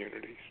the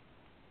communities.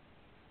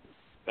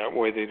 That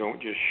way they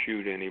don't just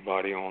shoot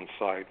anybody on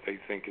sight they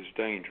think is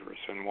dangerous,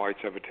 and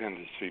whites have a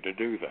tendency to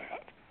do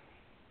that.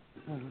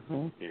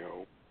 Mm-hmm. You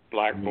know,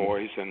 black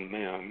boys and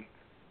men,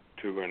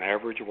 to an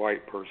average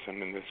white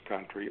person in this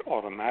country,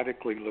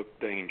 automatically look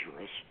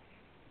dangerous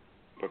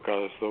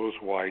because those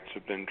whites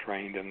have been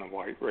trained in the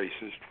white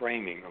racist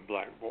framing of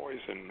black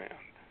boys and men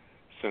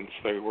since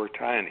they were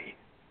tiny.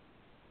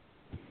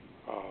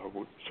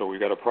 So we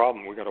got a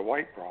problem. We got a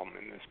white problem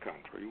in this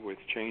country with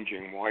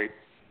changing white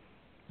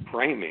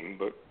framing.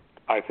 But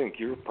I think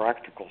your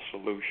practical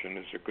solution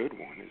is a good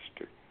one.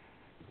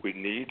 We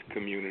need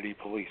community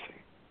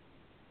policing.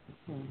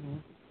 Mm-hmm.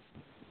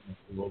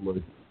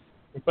 Absolutely.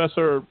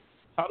 Professor,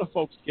 how do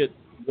folks get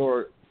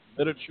your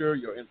literature,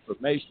 your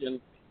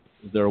information?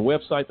 Is there a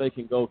website they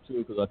can go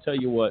to? Because I tell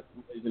you what,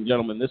 ladies and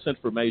gentlemen, this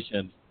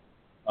information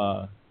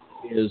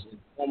is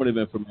informative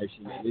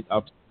information.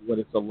 I'll tell you what,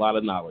 it's a lot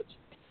of knowledge.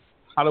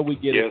 How do we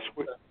get it?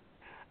 Yes,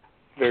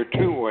 there are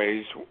two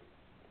ways.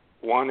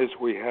 One is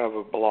we have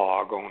a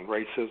blog on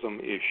racism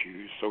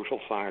issues, social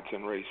science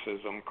and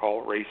racism,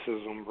 called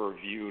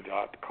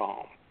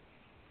racismreview.com.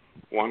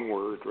 One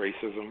word,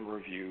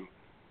 racismreview,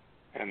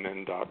 and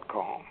then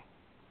 .com.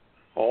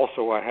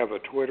 Also, I have a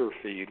Twitter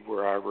feed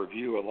where I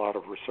review a lot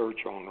of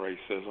research on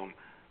racism,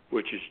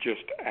 which is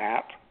just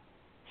 @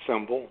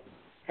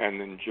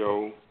 and then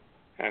Joe,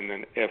 and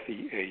then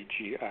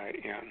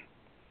FEAGIN.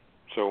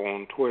 So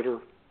on Twitter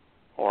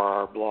or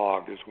our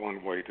blog is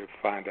one way to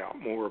find out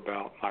more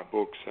about my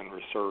books and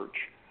research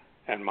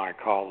and my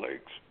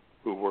colleagues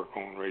who work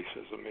on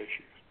racism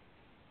issues.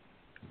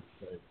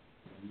 Okay.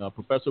 And,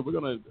 Professor, we're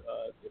going to,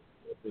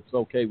 if it's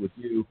okay with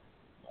you,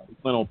 we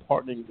plan on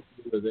partnering with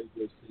you as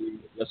AJC, a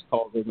Just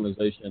Cause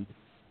organization,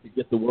 to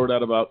get the word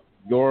out about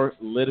your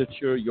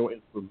literature, your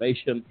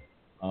information.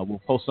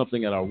 We'll post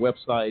something at our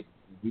website.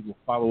 We will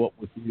follow up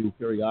with you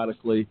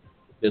periodically.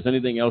 If there's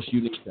anything else you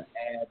need to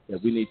add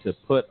that we need to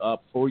put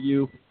up for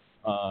you,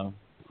 of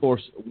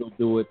course, we'll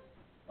do it,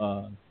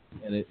 and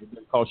it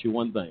doesn't cost you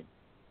one thing,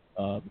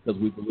 because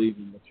we believe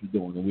in what you're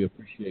doing, and we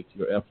appreciate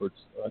your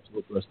efforts to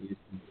address the issues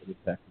that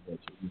impact the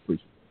culture. We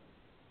appreciate it.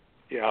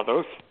 Yeah,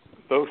 those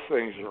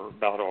things are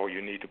about all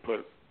you need to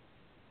put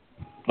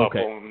up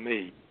on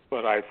me.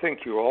 But I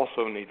think you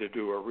also need to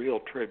do a real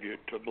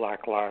tribute to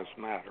Black Lives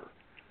Matter.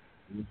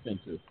 We intend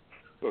to.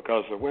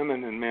 Because the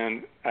women and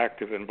men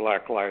active in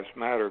Black Lives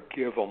Matter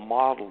give a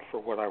model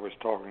for what I was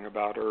talking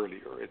about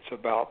earlier. It's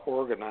about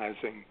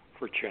organizing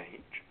for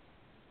change.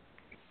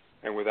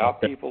 And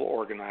without people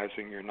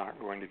organizing, you're not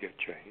going to get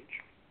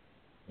change.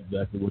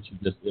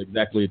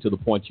 Exactly to the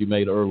point you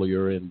made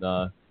earlier. And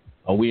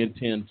we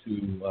intend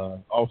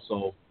to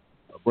also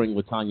bring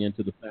LaTanya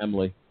into the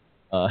family,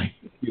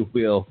 if you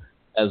will,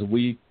 as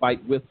we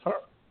fight with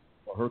her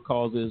for her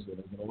causes and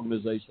as an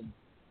organization.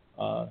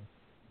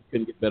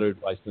 Couldn't get better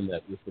advice than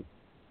that.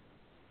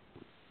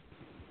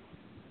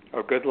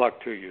 Oh, good luck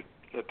to you,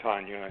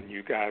 LaTanya, and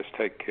you guys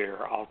take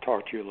care. I'll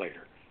talk to you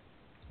later.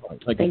 All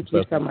right, thank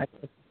you so much.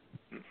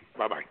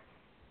 Bye-bye.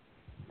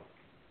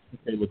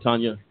 Okay,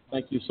 LaTanya,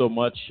 thank you so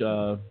much.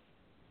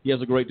 He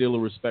has a great deal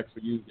of respect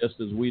for you,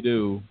 just as we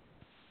do.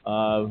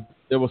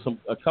 There were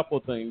a couple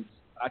of things,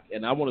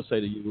 and I want to say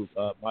to you,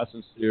 my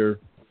sincere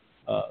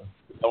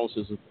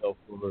condolences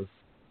for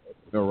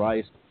Mayor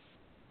Rice,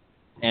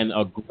 and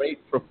a great,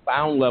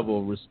 profound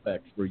level of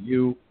respect for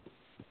you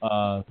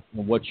and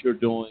what you're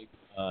doing.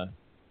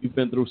 You've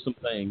been through some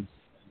things.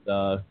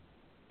 And,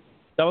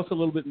 tell us a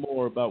little bit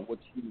more about what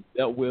you've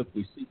dealt with.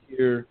 We see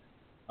here,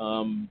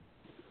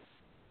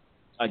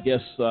 I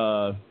guess,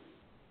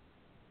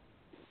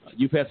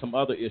 you've had some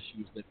other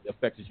issues that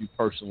affected you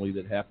personally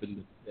that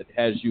happened that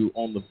has you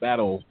on the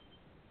battle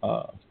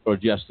for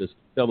justice.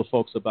 Tell the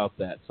folks about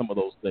that, some of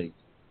those things.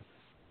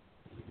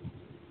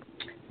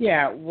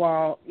 Yeah,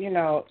 well,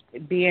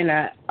 being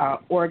an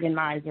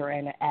organizer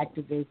and an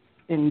activist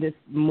in this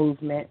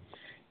movement,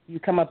 you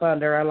come up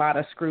under a lot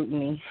of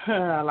scrutiny,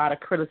 a lot of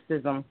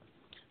criticism.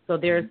 So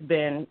there's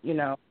been,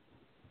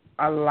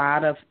 a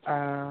lot of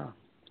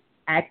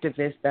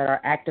activists that are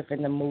active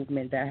in the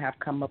movement that have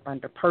come up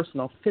under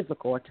personal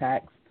physical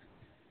attacks.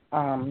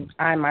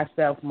 I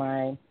myself,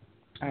 my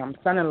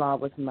son-in-law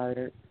was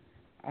murdered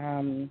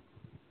 2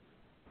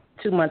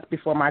 months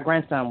before my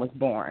grandson was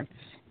born.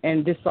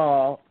 And this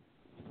all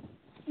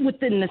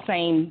within the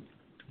same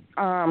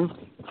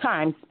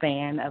time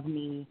span of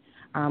me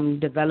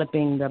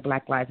developing the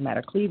Black Lives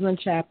Matter Cleveland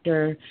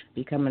chapter,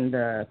 becoming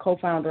the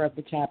co-founder of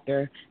the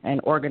chapter,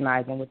 and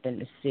organizing within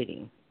the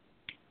city.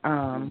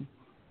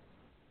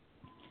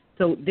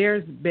 So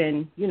there's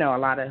been, a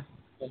lot of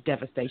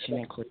devastation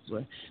in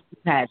Cleveland.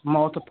 We've had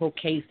multiple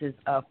cases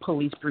of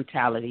police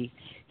brutality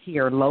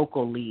here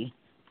locally.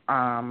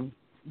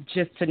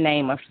 Just to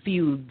name a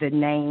few, the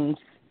names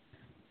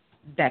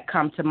that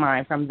come to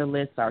mind from the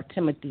list are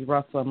Timothy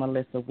Russell and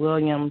Melissa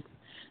Williams.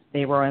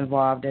 They were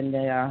involved in the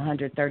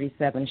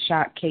 137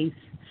 shot case.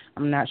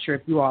 I'm not sure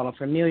if you all are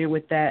familiar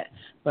with that,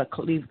 but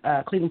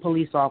Cleveland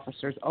police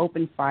officers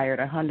opened fire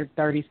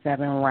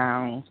 137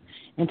 rounds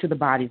into the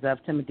bodies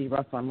of Timothy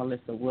Russell and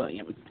Melissa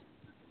Williams.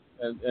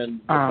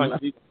 And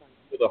these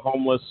are the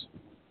homeless.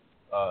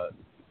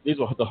 These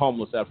are the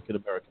homeless African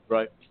Americans,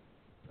 right?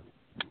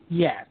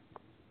 Yes.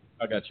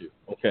 I got you.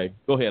 Okay,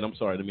 go ahead. I'm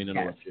sorry, I didn't mean to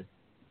interrupt you.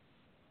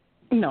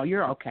 No,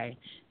 you're okay.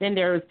 Then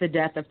there was the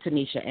death of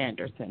Tanisha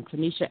Anderson.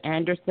 Tanisha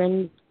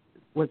Anderson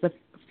was a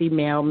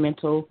female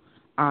mental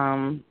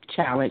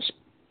challenged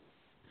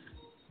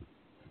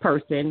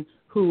person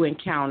who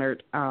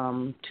encountered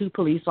two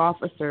police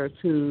officers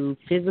who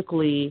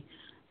physically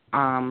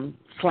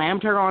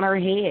slammed her on her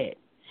head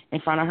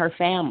in front of her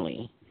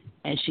family,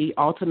 and she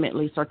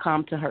ultimately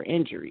succumbed to her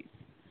injuries.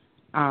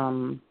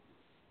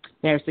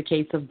 There's the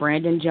case of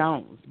Brandon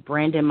Jones,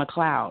 Brandon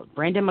McLeod.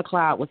 Brandon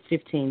McLeod was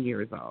 15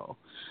 years old.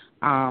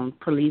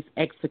 Police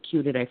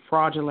executed a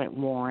fraudulent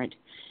warrant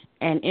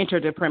and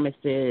entered the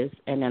premises,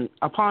 and then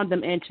upon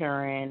them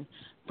entering,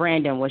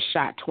 Brandon was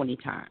shot 20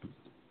 times.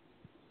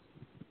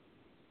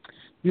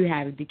 You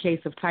have the case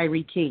of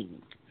Tyree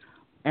King,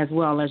 as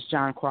well as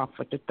John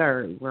Crawford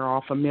III. We're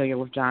all familiar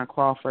with John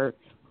Crawford,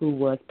 who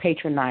was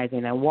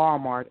patronizing a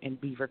Walmart in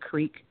Beaver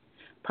Creek,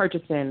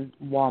 purchasing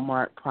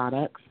Walmart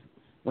products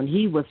when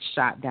he was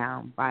shot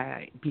down by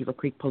a Beaver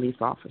Creek police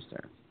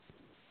officer.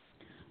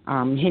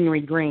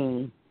 Henry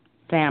Green,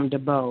 Sam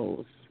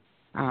DuBose,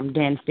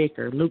 Dan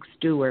Ficker, Luke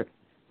Stewart,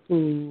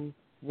 who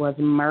was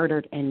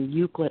murdered in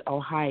Euclid,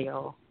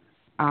 Ohio.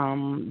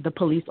 The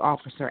police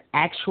officer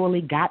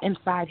actually got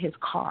inside his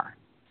car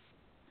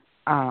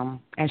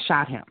and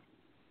shot him.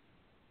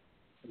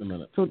 In a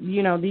minute. So,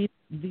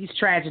 these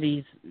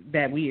tragedies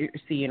that we are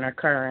seeing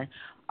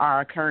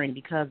are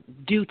occurring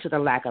due to the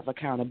lack of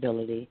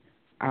accountability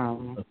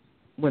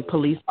when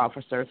police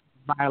officers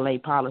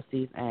violate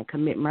policies and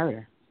commit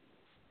murder.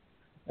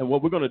 And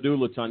what we're going to do,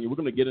 LaTanya, we're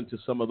going to get into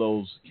some of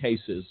those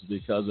cases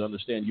because I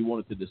understand you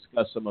wanted to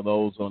discuss some of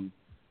those and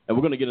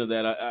we're going to get into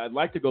that. I'd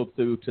like to go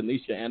through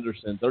Tanisha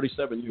Anderson,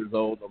 37 years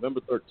old,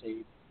 November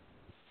 13th,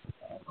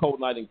 cold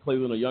night in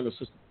Cleveland. A younger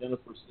sister,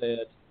 Jennifer,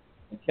 said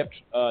and kept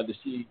that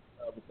she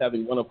was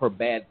having one of her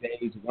bad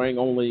days, wearing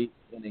only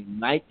in a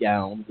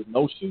nightgown with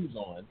no shoes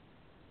on,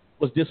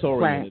 was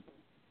disoriented,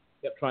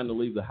 kept trying to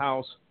leave the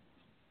house.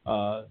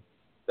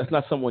 That's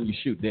not someone you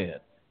shoot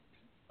dead.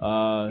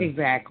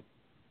 Exactly.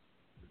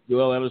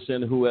 Joel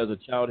Anderson, who as a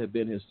child had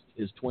been his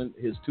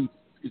two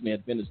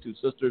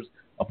sisters,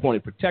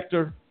 appointed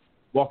protector,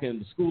 walking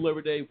into school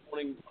every day,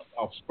 warning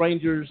off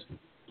strangers,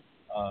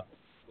 was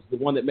the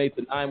one that made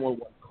the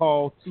 911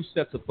 call. 2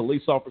 sets of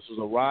police officers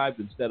arrived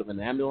instead of an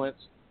ambulance.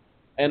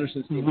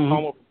 Anderson seemed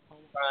calm over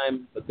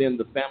time, but then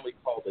the family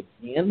called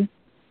again.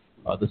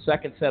 The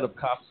second set of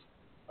cops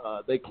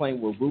they claimed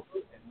were ruder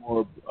and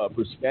more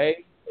brusque.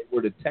 They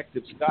were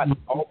Detective Scott,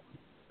 a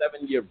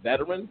 7-year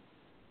veteran,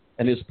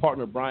 and his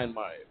partner Brian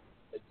Meyer.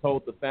 They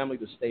told the family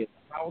to stay in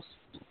the house.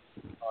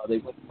 They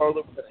went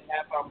further within a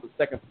half hour of the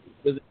second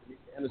visit.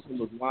 Tanisha Anderson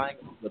was lying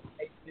on the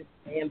pavement,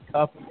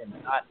 handcuffed and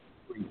not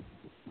breathing.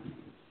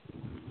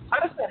 How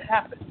does that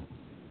happen?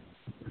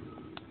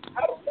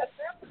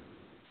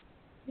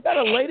 You got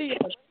a lady,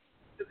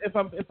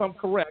 if I'm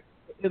correct,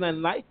 in a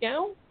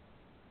nightgown.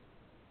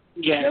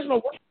 Yeah. There's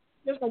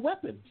no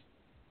weapon.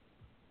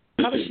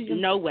 How does she?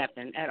 No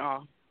weapon at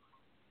all.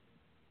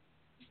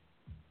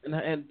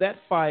 And that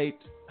fight,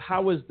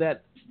 how has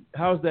that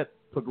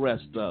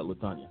progressed,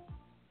 LaTanya?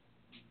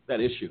 That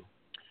issue.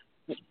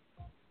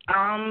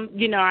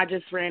 I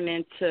just ran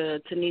into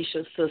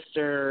Tanisha's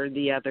sister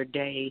the other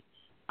day.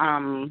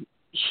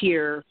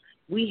 Here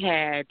we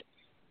had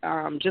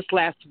just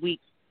last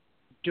week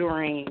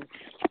during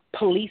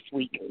Police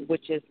Week,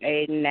 which is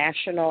a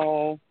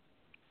national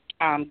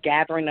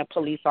gathering of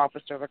police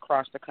officers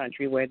across the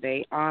country where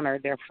they honor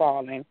their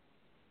fallen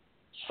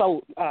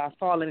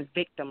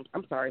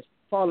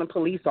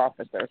police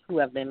officers who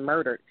have been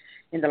murdered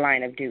in the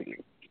line of duty.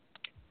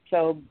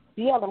 So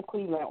BLM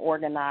Cleveland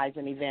organized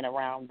an event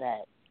around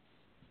that,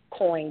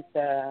 coined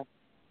the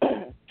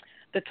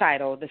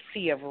title, The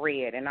Sea of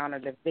Red, in honor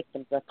of the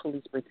victims of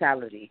police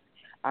brutality,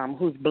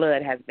 whose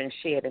blood has been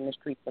shed in the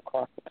streets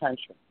across the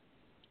country.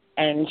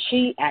 And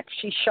she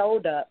actually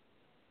showed up,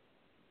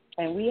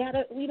 and we had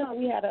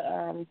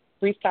a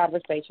brief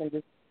conversation,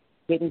 just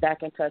getting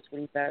back in touch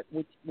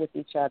with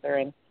each other.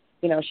 And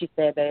she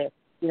said that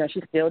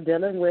she's still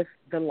dealing with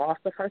the loss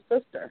of her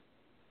sister.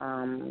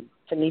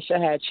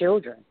 Tanisha had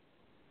children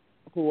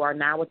who are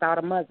now without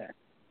a mother.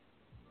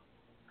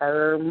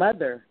 Her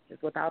mother is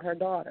without her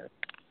daughter.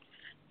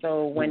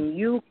 So when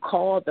you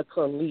call the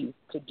police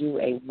to do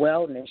a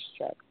wellness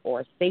check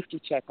or a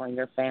safety check on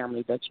your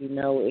family that you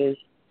know is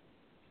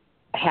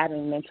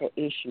having mental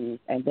issues,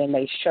 and then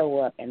they show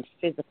up and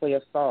physically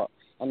assault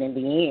and in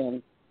the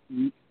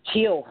end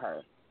kill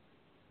her,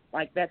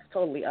 like, that's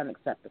totally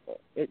unacceptable.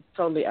 It's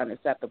totally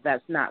unacceptable.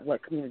 That's not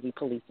what community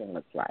policing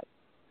looks like.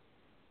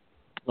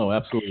 Oh,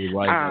 absolutely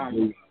right.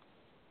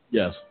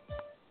 Yes.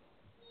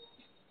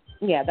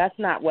 Yeah, that's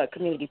not what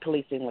community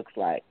policing looks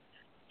like.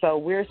 So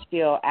we're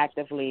still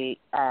actively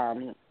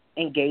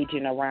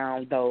engaging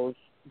around those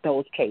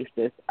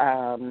cases.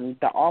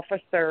 The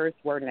officers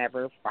were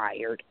never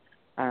fired.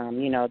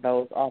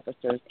 Those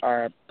officers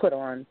are put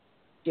on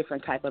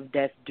different type of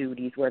desk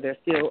duties where they're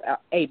still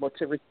able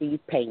to receive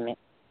payment,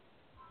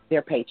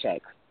 their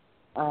paychecks,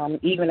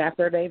 even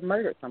after they've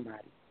murdered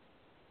somebody.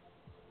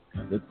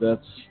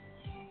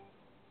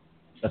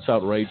 That's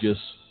outrageous.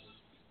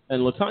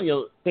 And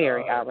LaTanya,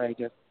 very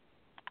outrageous.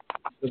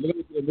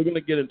 We're going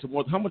to get into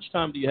more. How much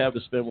time do you have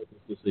to spend with us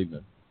this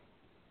evening?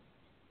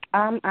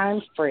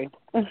 I'm free.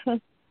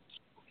 Okay,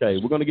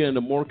 we're going to get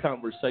into more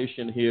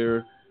conversation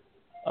here.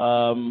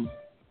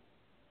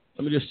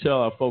 Let me just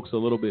tell our folks a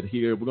little bit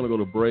here. We're going to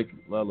go to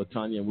break,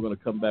 LaTanya, and we're going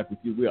to come back with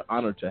you. We are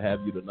honored to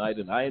have you tonight,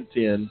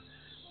 and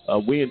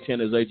we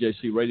intend as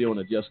AJC Radio and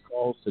a Just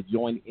Cause to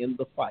join in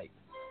the fight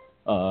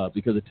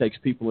because it takes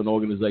people and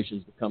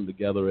organizations to come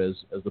together, as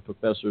the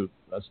professor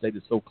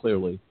stated so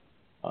clearly,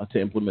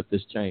 to implement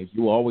this change.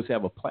 You will always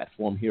have a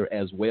platform here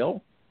as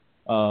well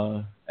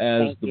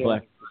as the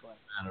Black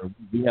Matter.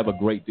 We have a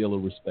great deal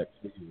of respect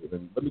for you.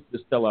 And let me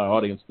just tell our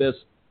audience this.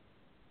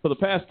 For the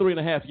past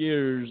 3.5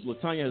 years,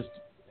 LaTanya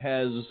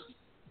has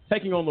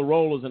taken on the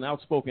role as an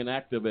outspoken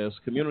activist,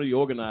 community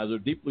organizer,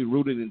 deeply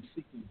rooted in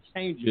seeking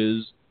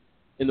changes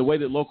in the way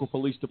that local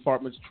police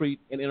departments treat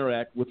and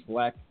interact with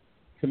black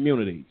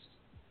communities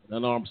and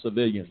unarmed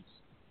civilians.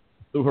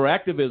 Through her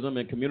activism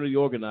and community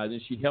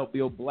organizing, she helped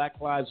build Black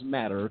Lives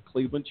Matter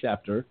Cleveland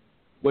chapter,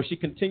 where she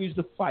continues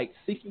to fight,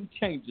 seeking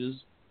changes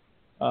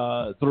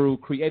through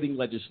creating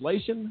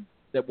legislation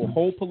that will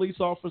hold police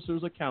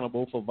officers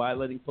accountable for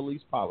violating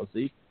police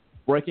policy,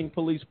 breaking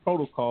police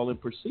protocol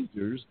and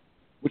procedures,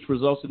 which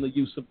results in the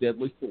use of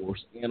deadly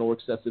force and or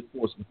excessive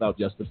force without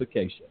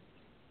justification.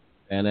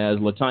 And as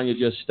LaTanya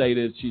just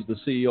stated, she's the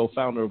CEO,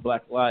 founder of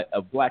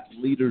Black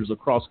Leaders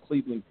Across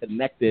Cleveland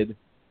Connected,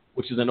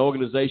 which is an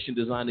organization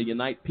designed to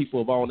unite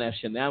people of all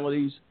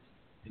nationalities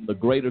in the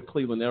greater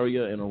Cleveland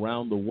area and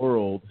around the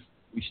world.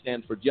 We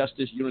stand for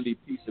justice, unity,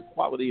 peace,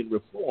 equality, and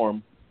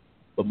reform,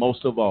 but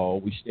most of all,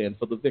 we stand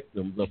for the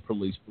victims of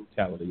police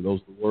brutality.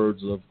 Those are the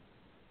words of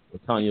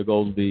LaTanya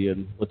Goldsby.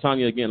 And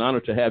LaTanya, again,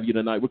 honored to have you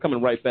tonight. We're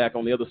coming right back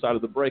on the other side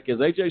of the break as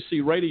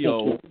AJC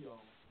Radio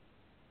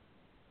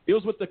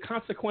deals with the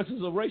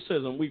consequences of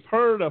racism. We've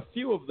heard a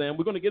few of them.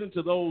 We're going to get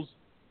into those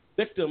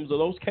victims of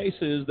those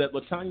cases that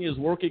LaTanya is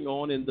working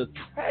on and the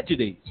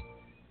tragedies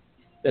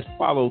that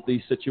follow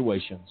these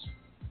situations.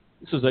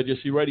 This is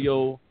AJC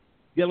Radio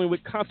dealing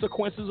with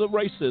consequences of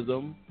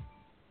racism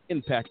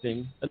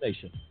impacting a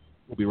nation.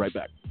 We'll be right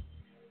back.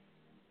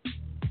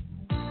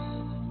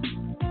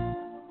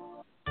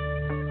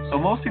 So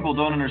most people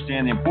don't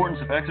understand the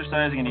importance of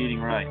exercising and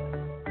eating right.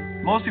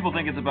 Most people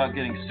think it's about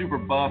getting super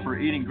buff or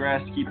eating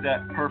grass to keep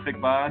that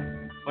perfect bod,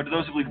 but to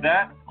those who believe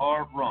that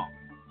are wrong.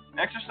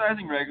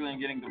 Exercising regularly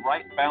and getting the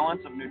right balance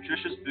of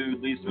nutritious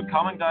food leads to a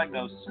common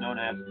diagnosis known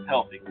as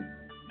healthy.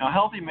 Now,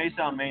 healthy may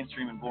sound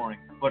mainstream and boring,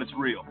 but it's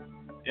real.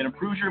 It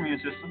improves your immune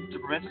system to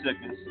prevent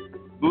sickness,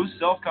 boosts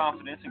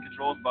self-confidence and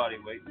controls body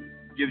weight,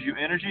 gives you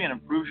energy, and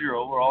improves your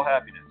overall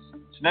happiness.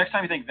 So next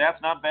time you think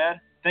that's not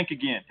bad, think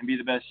again and be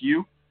the best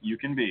you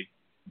can be.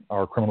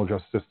 Our criminal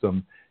justice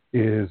system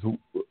is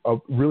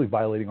really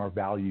violating our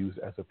values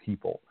as a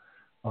people.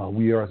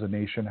 We are, as a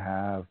nation,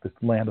 have this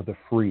land of the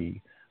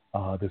free,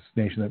 this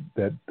nation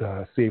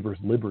that savors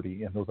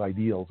liberty and those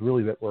ideals,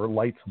 really that were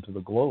lights into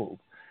the globe,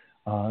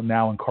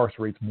 now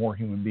incarcerates more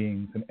human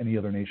beings than any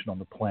other nation on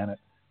the planet.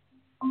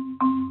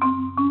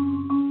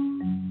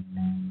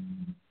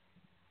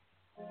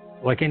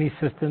 Like any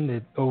system,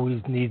 it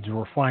always needs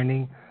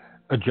refining,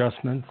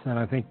 adjustments, and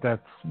I think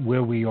that's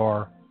where we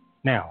are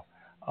now.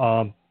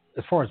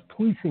 As far as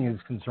policing is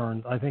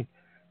concerned, I think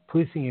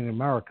policing in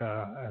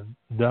America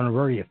has done a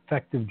very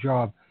effective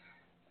job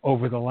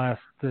over the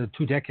last 2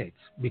 decades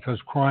because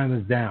crime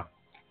is down.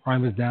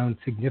 Crime is down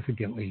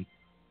significantly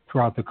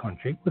throughout the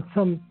country, with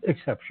some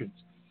exceptions.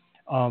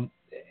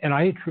 And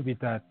I attribute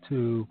that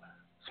to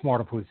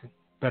smarter policing,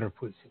 better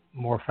policing,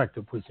 more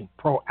effective policing,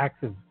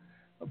 proactive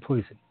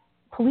policing.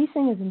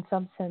 Policing is in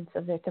some sense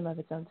a victim of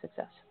its own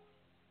success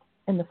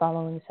in the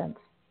following sense.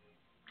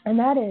 And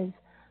that is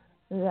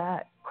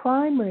that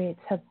crime rates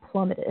have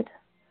plummeted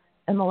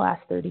in the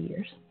last 30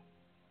 years.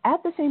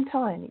 At the same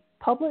time,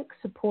 public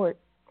support,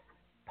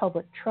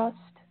 public trust,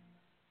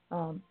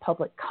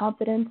 public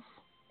confidence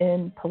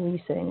in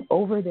policing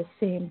over the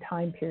same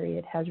time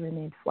period has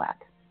remained flat.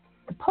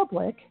 The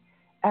public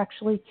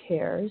actually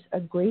cares a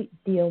great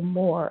deal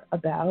more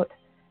about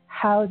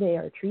how they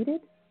are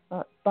treated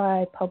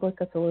by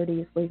public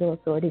authorities, legal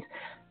authorities,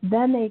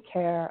 then they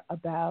care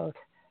about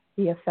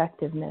the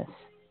effectiveness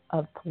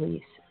of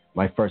police.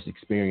 My first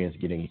experience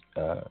getting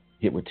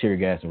hit with tear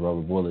gas and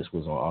rubber bullets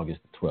was on August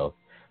the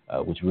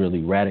 12th, which really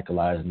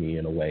radicalized me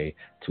in a way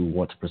to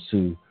want to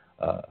pursue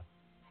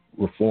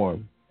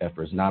reform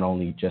efforts, not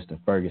only just in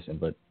Ferguson,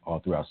 but all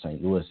throughout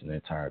St. Louis and the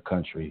entire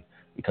country,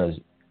 because,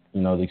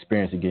 you know, the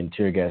experience of getting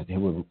tear gas and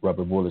hit with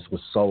rubber bullets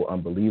was so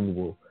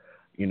unbelievable.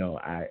 You know,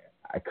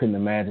 I couldn't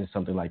imagine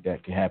something like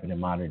that could happen in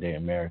modern day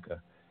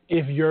America.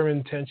 If your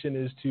intention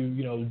is to,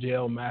 you know,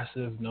 jail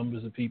massive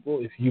numbers of people,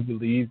 if you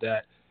believe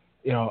that,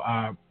 you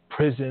know,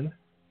 prison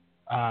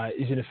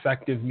is an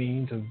effective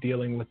means of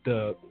dealing with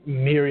the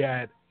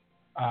myriad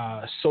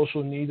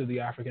social needs of the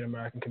African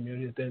American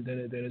community,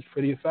 then it's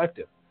pretty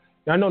effective.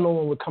 Now, I know no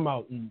one would come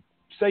out and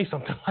say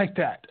something like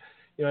that.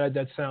 You know,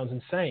 that sounds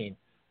insane.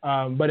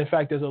 But in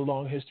fact, there's a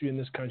long history in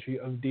this country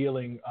of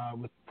dealing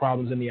with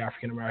problems in the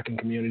African American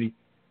community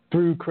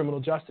through criminal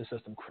justice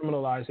system,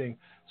 criminalizing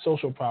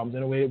social problems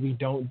in a way that we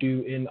don't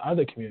do in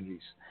other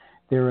communities.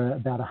 There are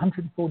about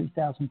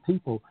 140,000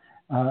 people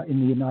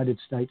in the United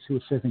States who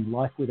are serving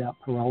life without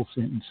parole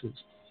sentences.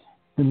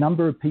 The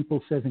number of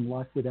people serving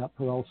life without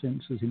parole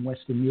sentences in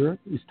Western Europe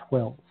is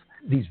 12.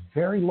 These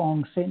very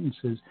long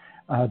sentences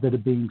that are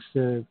being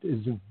served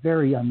is a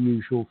very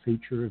unusual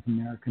feature of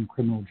American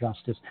criminal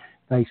justice.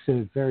 They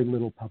serve very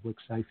little public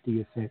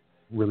safety effect.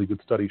 Really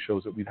good study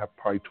shows that we'd have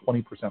probably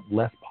 20%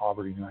 less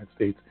poverty in the United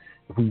States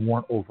if we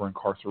weren't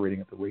over-incarcerating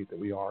at the rate that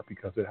we are,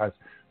 because it has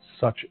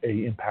such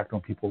an impact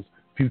on people's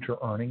future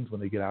earnings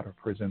when they get out of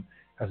prison,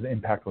 has an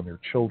impact on their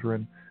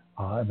children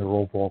and their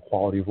overall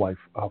quality of life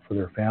for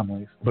their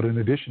families. But in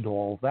addition to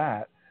all of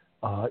that,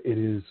 it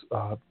is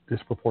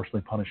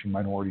disproportionately punishing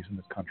minorities in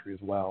this country as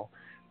well.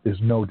 There's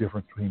no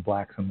difference between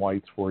blacks and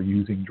whites for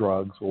using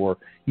drugs or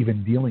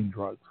even dealing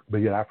drugs, but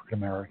yet African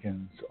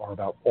Americans are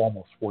about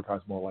almost 4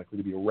 times more likely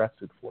to be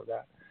arrested for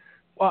that.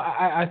 Well,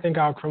 I think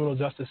our criminal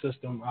justice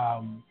system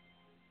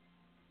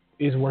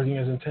is working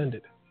as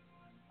intended.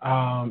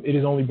 It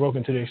is only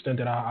broken to the extent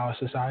that our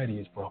society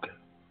is broken.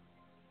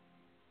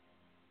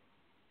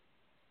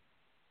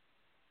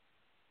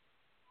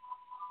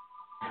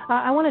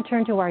 I want to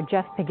turn to our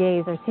Jeff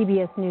Pegues, our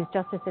CBS News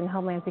Justice and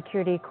Homeland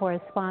Security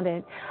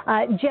correspondent.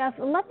 Jeff,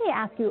 let me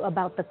ask you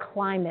about the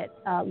climate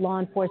law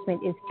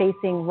enforcement is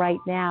facing right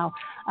now.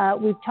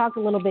 We've talked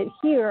a little bit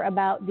here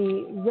about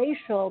the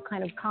racial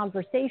kind of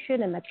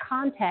conversation and the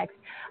context,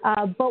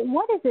 but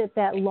what is it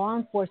that law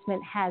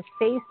enforcement has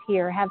faced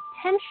here? Have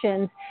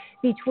tensions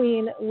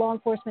between law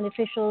enforcement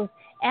officials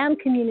and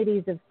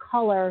communities of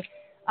color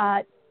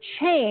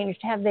changed?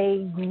 Have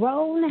they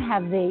grown?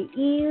 Have they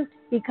eased?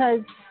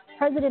 Because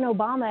President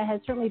Obama has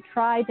certainly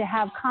tried to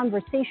have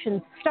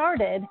conversations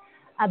started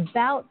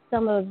about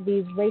some of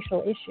these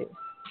racial issues.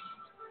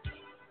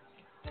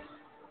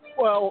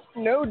 Well,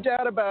 no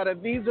doubt about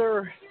it. These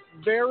are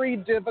very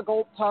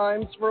difficult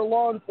times for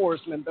law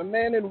enforcement. The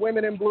men and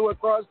women in blue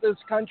across this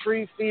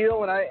country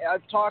feel, and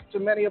I've talked to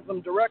many of them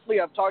directly,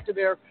 I've talked to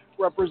their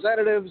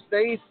representatives,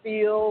 they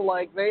feel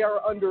like they are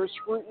under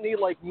scrutiny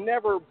like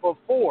never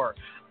before.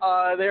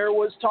 There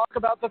was talk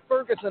about the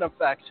Ferguson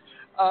effect,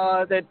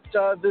 that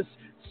this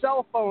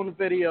cell phone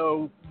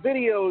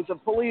videos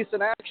of police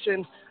in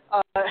action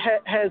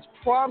has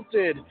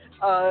prompted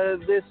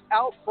this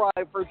outcry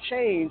for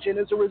change. And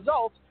as a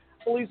result,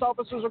 police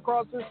officers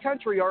across this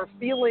country are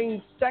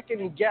feeling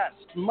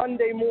second-guessed,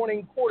 Monday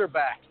morning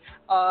quarterback.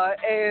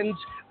 And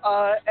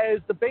as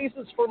the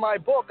basis for my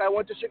book, I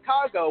went to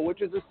Chicago,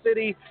 which is a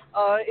city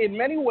in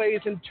many ways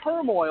in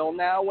turmoil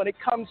now when it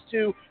comes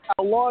to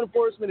how law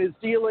enforcement is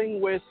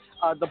dealing with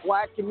the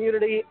black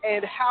community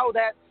and how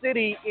that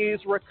city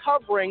is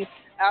recovering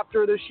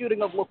after the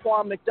shooting of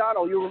Laquan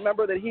McDonald. You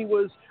remember that he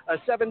was a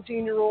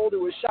 17-year-old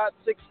who was shot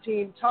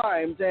 16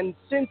 times. And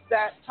since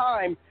that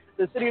time,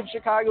 the city of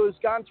Chicago has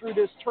gone through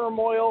this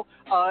turmoil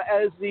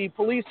as the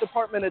police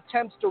department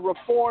attempts to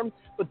reform.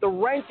 But the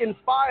rank and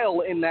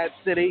file in that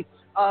city,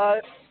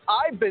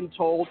 I've been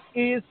told,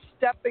 is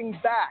stepping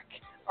back.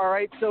 All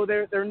right, so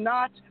they're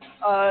not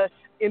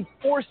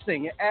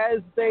enforcing as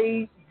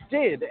they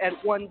did at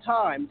one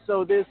time.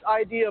 So this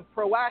idea of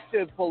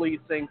proactive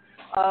policing,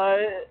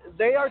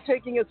 they are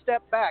taking a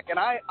step back. And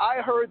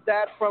I heard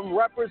that from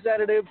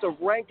representatives of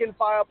rank and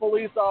file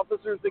police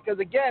officers because,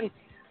 again,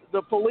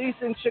 the police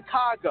in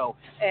Chicago,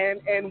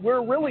 and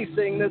we're really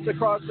seeing this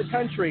across the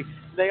country,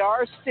 they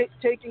are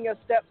taking a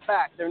step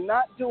back. They're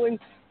not doing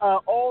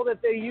all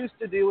that they used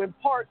to do, in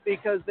part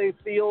because they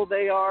feel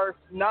they are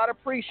not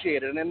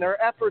appreciated and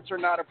their efforts are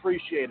not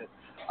appreciated.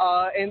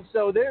 And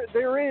so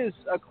there is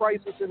a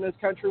crisis in this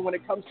country when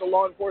it comes to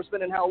law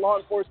enforcement and how law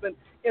enforcement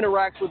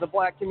interacts with the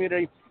black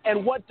community.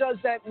 And what does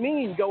that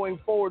mean going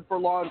forward for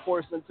law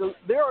enforcement? So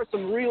there are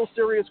some real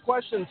serious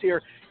questions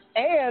here.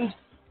 And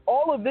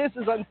all of this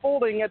is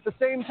unfolding at the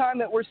same time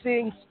that we're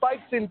seeing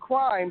spikes in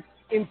crime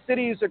in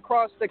cities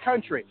across the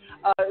country.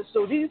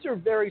 So these are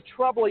very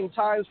troubling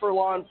times for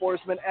law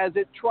enforcement as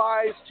it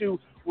tries to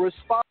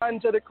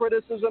respond to the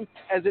criticism,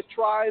 as it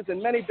tries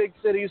in many big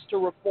cities to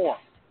reform.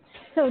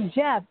 So,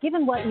 Jeff,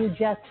 given what you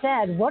just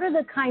said, what are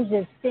the kinds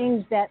of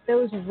things that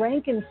those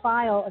rank and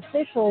file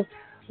officials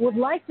would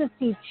like to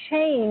see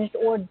changed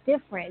or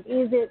different?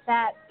 Is it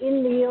that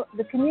in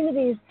the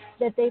communities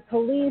that they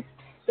police,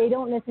 they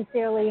don't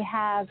necessarily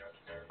have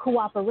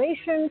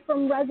cooperation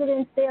from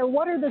residents there?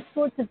 What are the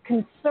sorts of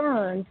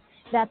concerns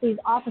that these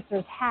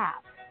officers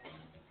have?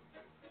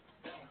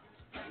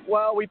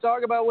 Well, we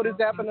talk about what has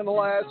happened in the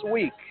last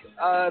week,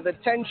 the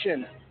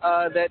tension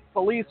that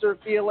police are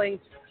feeling,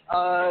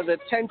 the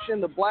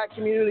tension the black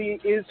community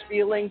is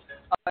feeling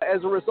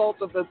as a result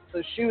of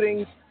the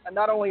shootings,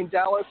 not only in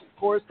Dallas, of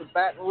course, but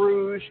Baton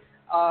Rouge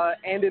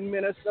and in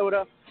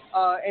Minnesota.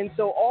 And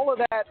so all of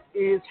that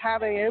is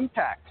having an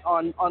impact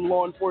on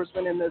law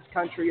enforcement in this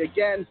country.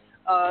 Again,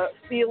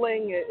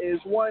 feeling is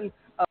one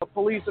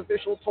police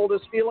official told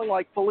us, feeling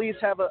like police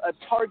have a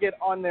target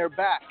on their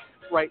back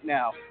right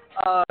now.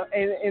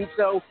 And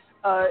so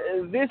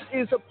this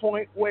is a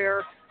point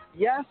where,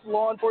 yes,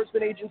 law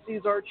enforcement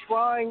agencies are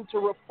trying to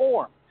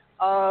reform.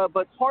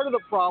 But part of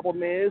the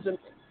problem is, and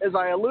as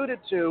I alluded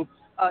to,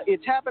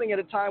 it's happening at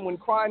a time when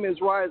crime is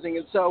rising.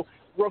 And so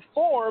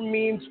reform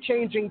means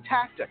changing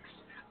tactics.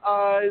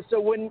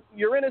 So when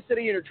you're in a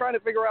city and you're trying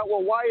to figure out,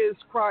 well, why is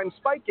crime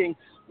spiking?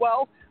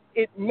 Well,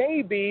 it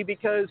may be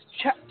because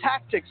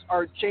tactics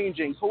are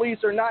changing. Police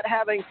are not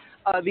having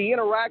the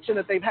interaction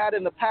that they've had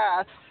in the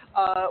past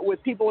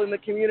with people in the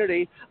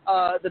community,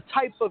 the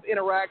type of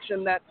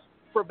interaction that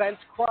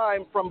prevents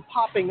crime from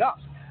popping up.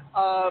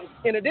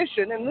 In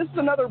addition, and this is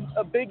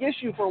a big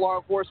issue for law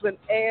enforcement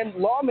and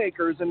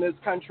lawmakers in this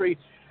country,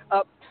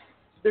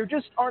 there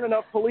just aren't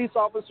enough police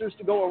officers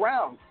to go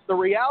around. The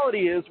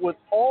reality is, with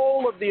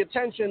all of the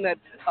attention that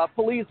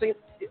policing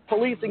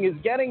is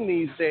getting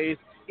these days,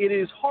 it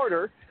is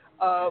harder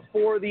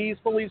for these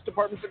police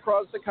departments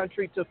across the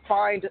country to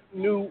find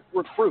new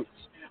recruits.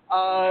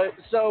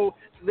 So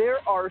there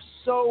are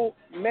so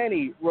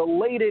many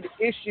related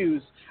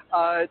issues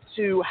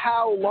to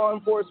how law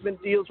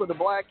enforcement deals with the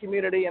black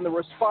community and the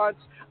response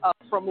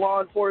from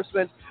law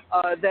enforcement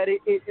that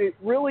it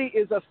really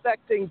is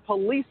affecting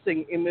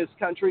policing in this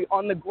country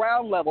on the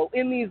ground level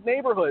in these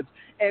neighborhoods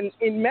and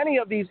in many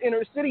of these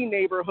inner city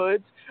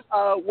neighborhoods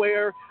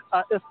where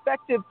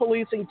effective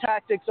policing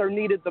tactics are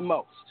needed the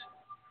most.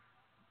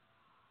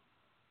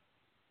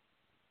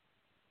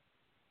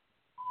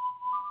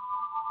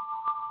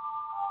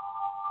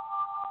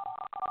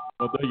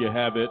 Well, there you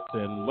have it.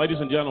 And ladies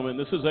and gentlemen,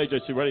 this is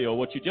AJC Radio.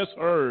 What you just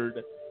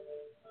heard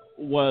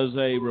was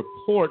a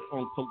report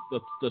on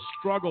the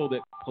struggle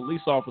that police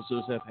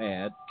officers have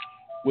had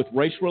with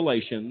race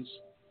relations,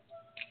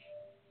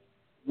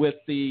 with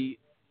the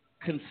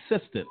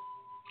consistent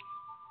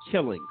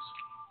killings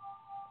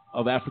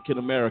of African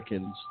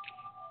Americans,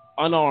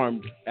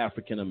 unarmed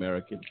African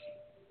Americans,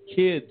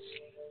 kids,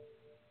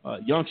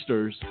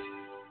 youngsters,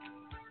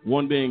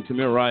 one being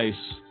Tamir Rice,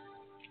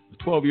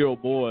 a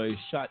 12-year-old boy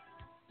shot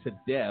to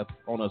death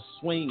on a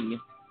swing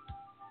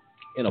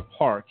in a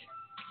park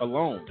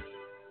alone.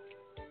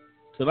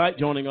 Tonight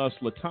joining us,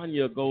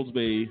 LaTanya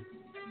Goldsby,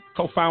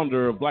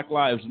 co-founder of Black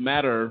Lives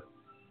Matter,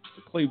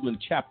 the Cleveland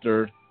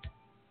chapter,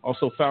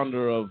 also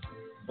founder of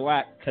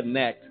Black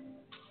Connect.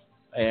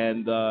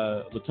 And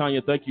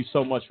LaTanya, thank you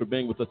so much for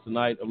being with us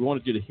tonight. We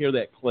wanted you to hear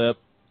that clip.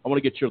 I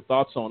want to get your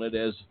thoughts on it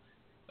as,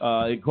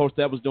 of course,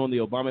 that was during the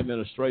Obama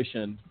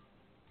administration.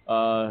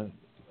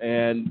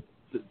 And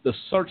the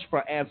search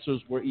for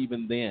answers were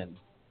even then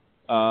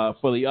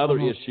for the other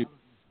issues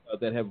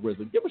that have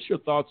risen. Give us your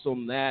thoughts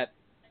on that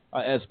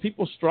as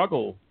people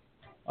struggle.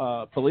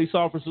 Police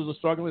officers are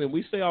struggling, and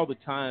we say all the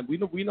time,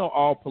 we know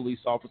all police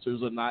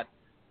officers are not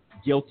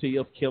guilty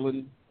of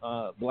killing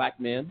black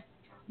men,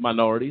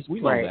 minorities.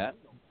 We know that.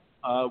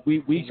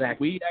 We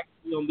actually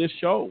on this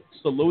show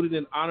saluted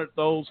and honored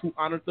those who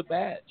honored the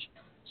badge.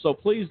 So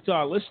please, to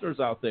our listeners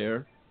out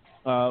there,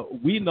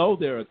 we know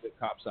there are good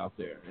cops out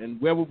there, and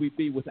where would we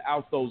be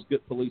without those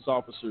good police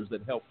officers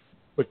that help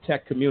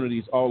protect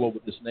communities all over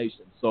this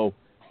nation? So,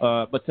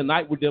 but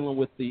tonight we're dealing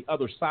with the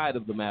other side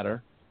of the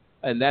matter,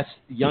 and that's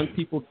young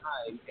people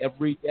dying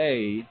every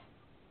day,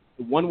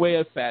 one way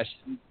or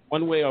fashion,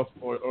 one way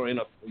or in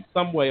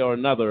some way or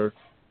another,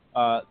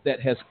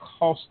 that has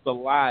cost the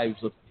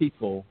lives of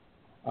people,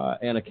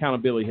 and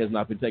accountability has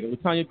not been taken.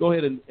 LaTanya, go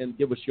ahead and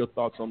give us your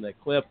thoughts on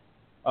that clip.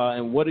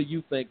 And what do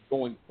you think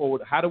going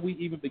forward? How do we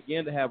even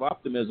begin to have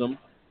optimism?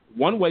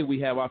 One way we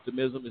have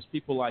optimism is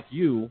people like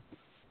you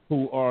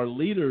who are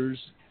leaders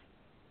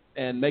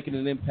and making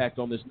an impact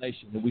on this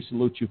nation. And we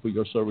salute you for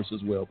your service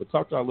as well. But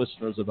talk to our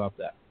listeners about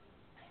that.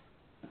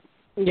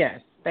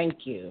 Yes,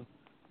 thank you.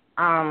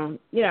 I'm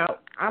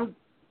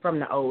from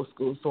the old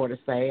school, sort of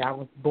say. I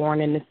was born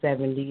in the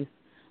 70s.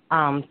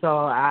 So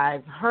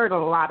I've heard a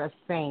lot of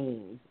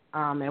sayings.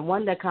 And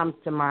one that comes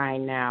to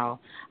mind now,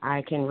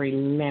 I can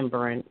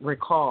remember and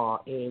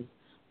recall, is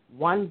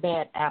one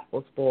bad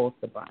apple spoils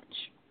the bunch.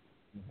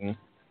 Mm-hmm.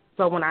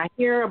 So when I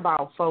hear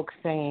about folks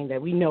saying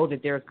that we know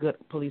that there are good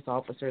police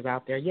officers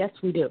out there, yes,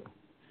 we do.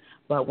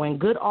 But when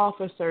good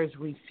officers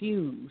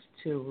refuse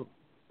to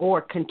or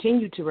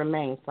continue to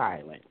remain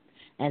silent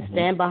and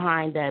stand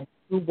behind that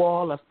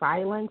wall of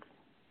silence,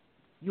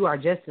 you are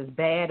just as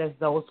bad as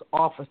those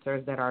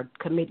officers that are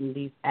committing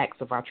these acts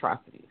of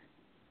atrocities.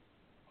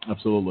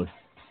 Absolutely.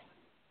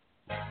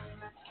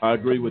 I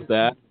agree with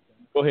that.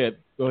 Go ahead.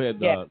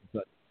 Yes.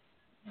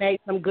 Made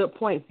some good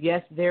points.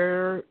 Yes,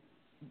 there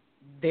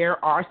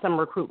are some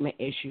recruitment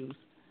issues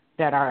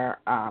that are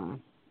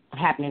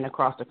happening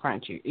across the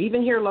country.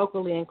 Even here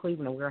locally in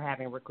Cleveland, we're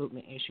having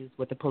recruitment issues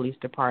with the police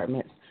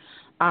departments.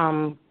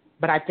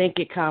 But I think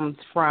it comes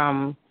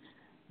from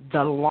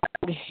the long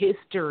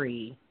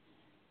history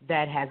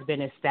that has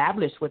been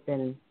established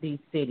within these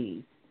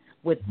cities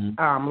with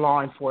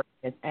law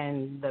enforcement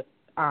and the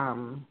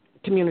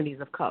communities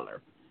of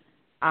color.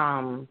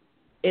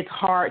 It's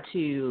hard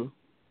to,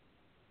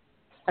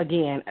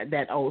 again,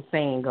 that old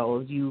saying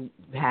goes, you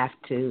have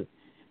to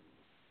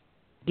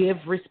give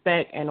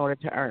respect in order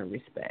to earn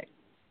respect.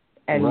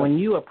 And when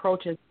you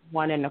approach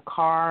someone in a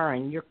car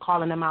and you're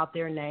calling them out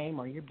their name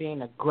or you're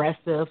being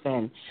aggressive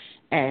and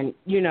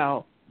you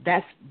know,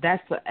 that's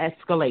an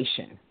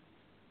escalation.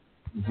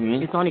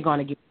 It's only going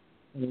to get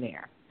in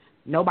there.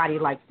 Nobody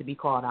likes to be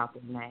called out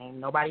their name.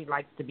 Nobody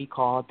likes to be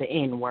called the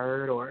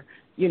N-word or,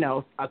 you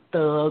know, a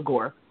thug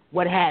or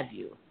what have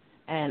you.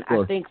 And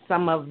I think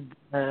some of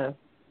the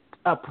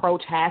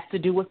approach has to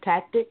do with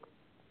tactics.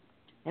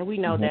 And we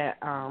know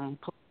that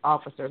police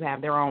officers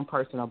have their own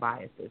personal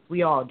biases.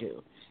 We all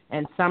do.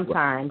 And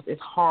sometimes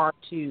it's hard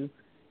to,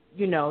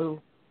 you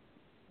know,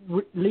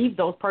 leave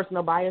those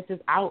personal biases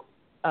out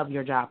of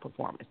your job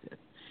performances.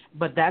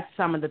 But that's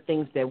some of the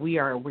things that we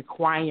are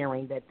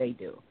requiring that they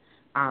do.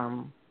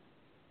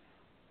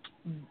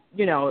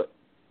 You know,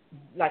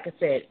 like I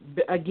said,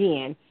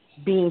 again,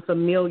 being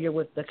familiar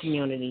with the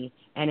community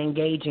and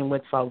engaging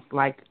with folks,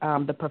 like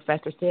the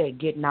professor said,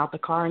 getting out the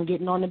car and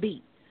getting on the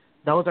beat.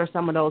 Those are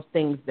some of those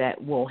things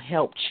that will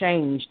help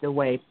change the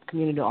way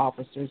community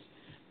officers,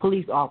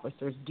 police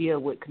officers deal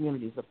with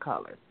communities of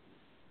color.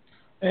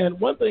 And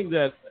one thing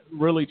that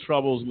really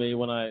troubles me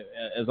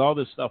as all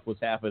this stuff was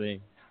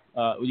happening,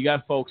 you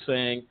got folks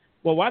saying,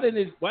 well, why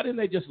didn't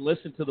they just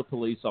listen to the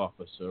police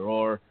officer?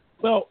 Or,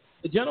 well,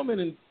 the gentleman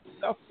in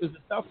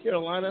South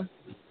Carolina,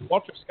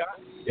 Walter Scott?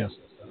 Yes.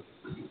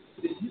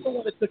 Is he the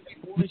one that took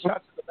the warning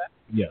shots to the back?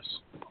 Yes.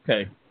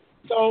 Okay.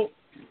 So,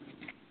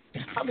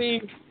 I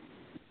mean,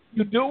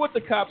 you do what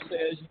the cop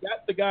says. You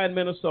got the guy in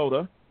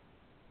Minnesota.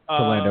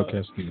 Philando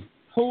Castile.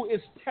 Who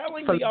is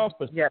telling the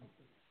officer,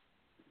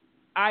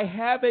 I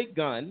have a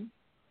gun.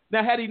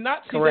 Now, had he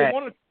not seen, they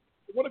want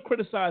to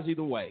criticize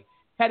either way.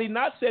 Had he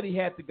not said he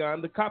had the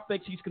gun, the cop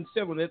thinks he's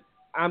concealing it.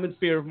 I'm in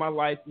fear of my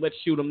life. Let's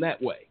shoot him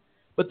that way.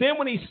 But then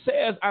when he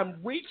says, I'm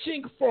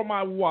reaching for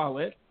my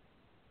wallet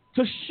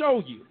to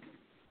show you,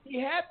 he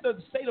had the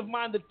state of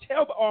mind to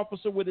tell the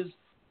officer with his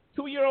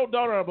 2-year-old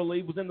daughter, I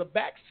believe, was in the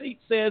back seat,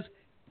 says,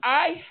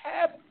 I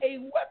have a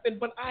weapon,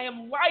 but I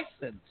am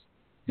licensed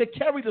to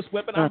carry this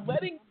weapon. I'm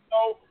letting you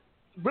know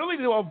really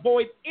to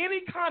avoid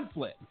any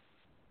conflict.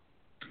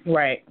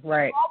 Right. The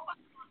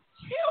officer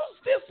kills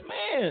this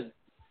man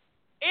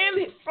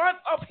in front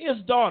of his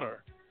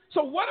daughter.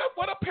 So what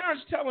are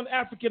parents telling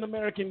African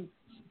American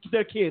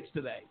their kids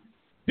today?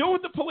 Do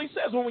what the police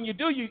says. Well, when you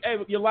do,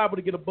 you're liable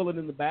to get a bullet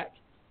in the back.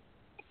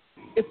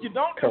 If you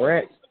don't,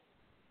 correct.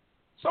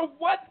 So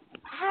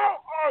how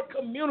are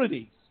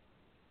communities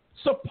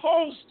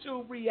supposed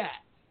to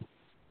react?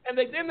 And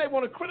then they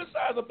want to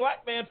criticize a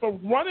black man for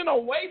running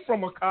away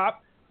from a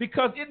cop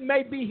because it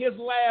may be his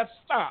last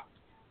stop.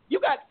 You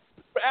got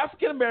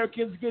African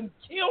Americans getting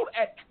killed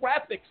at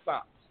traffic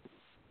stops.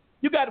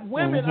 You got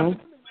women up in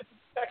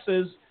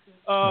Texas.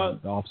 The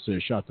officer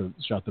shot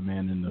the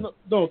man in the.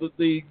 No,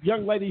 the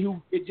young lady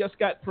who just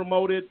got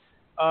promoted.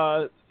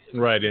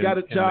 Right, got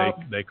a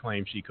job. They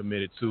claim she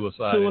committed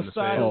suicide in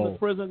the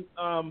prison.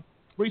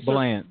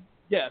 Bland.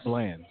 Yes.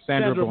 Bland.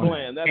 Sandra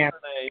Bland. That's her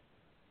name.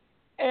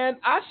 And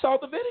I saw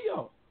the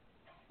video.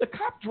 The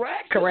cop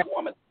dragged this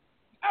woman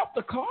out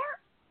the car,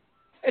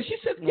 and she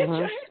said, "Get your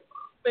hands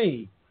off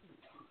me.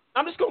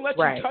 I'm just going to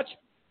let you touch me."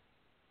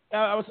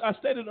 I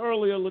stated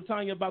earlier,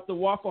 LaTanya, about the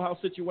Waffle House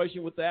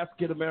situation with the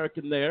African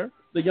American there,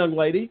 the young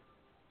lady.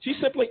 She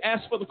simply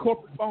asked for the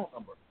corporate phone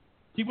number.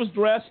 She was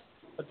dressed.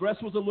 The dress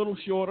was a little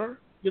shorter,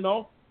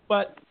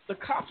 but the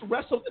cops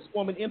wrestled this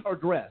woman in her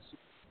dress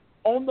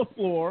on the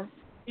floor.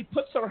 He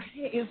puts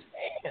his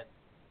hand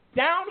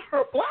down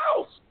her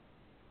blouse.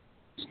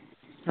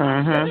 What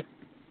are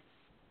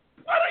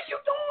you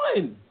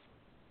doing?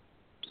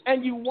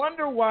 And you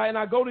wonder why, and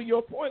I go to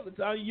your point,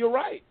 LaTanya, you're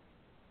right.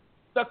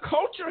 The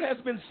culture has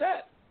been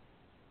set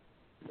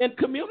in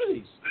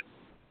communities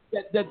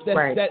that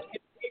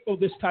enable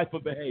this type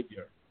of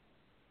behavior.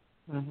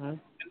 And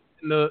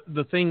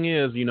the thing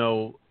is,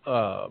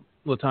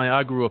 LaTanya,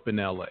 I grew up in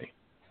L.A.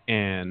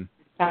 and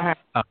back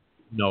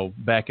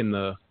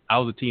I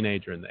was a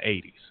teenager in the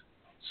 80s,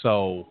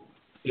 so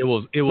it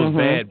was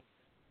bad.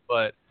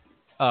 But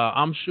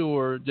I'm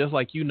sure, just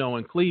like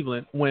in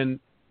Cleveland, when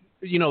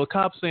the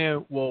cops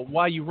saying, "Well,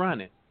 why are you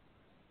running?"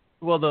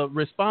 Well, the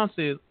response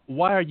is,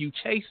 "Why are you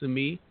chasing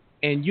me?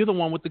 And you're the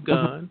one with the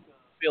gun,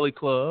 Billy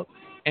Club.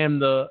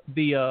 and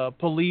the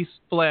police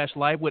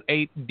flashlight with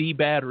 8 D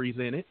batteries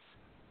in it.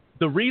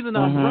 The reason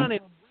I'm running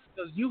is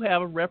because you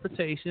have a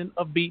reputation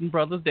of beating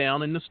brothers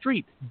down in the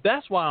street.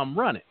 That's why I'm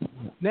running.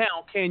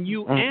 Now, can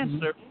you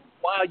answer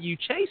why you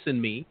chasing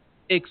me,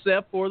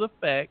 except for the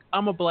fact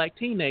I'm a black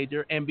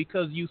teenager, and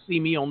because you see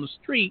me on the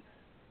street,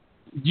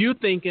 you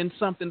thinking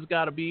something's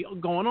got to be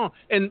going on.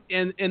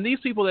 And these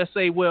people that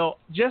say, well,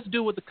 just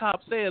do what the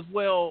cop says,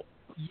 well,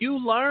 you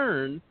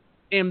learn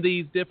in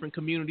these different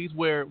communities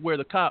where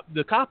the cop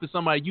is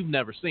somebody you've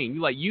never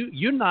seen.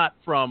 You're not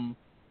from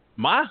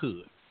my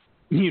hood.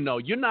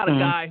 You're not a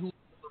guy who's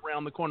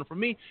around the corner from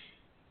me.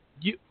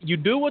 You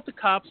do what the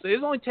cop says.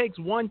 It only takes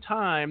one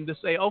time to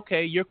say,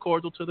 okay, you're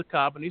cordial to the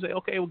cop, and he say,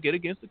 okay, we'll get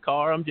against the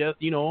car. I'm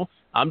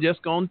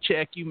just going to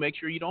check you, make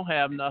sure you don't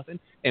have nothing,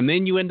 and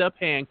then you end up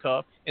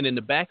handcuffed and in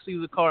the backseat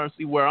of the car and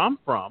see where I'm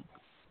from.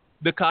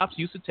 The cops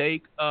used to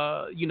take,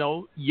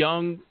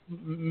 young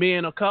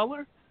men of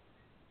color.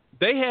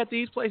 They had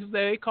these places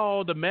that they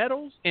called the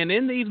meadows, and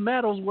in these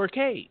meadows were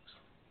caves.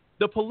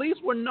 The police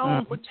were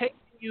known for taking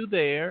you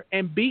there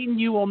and beating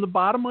you on the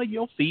bottom of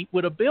your feet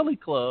with a billy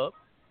club,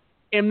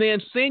 and then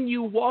send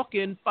you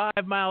walking 5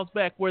 miles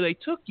back where they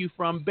took you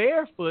from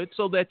barefoot,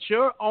 so that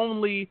you're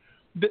only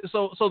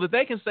so that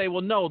they can say,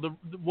 well, no,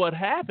 what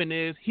happened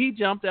is he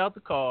jumped out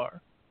the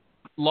car,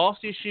 lost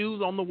his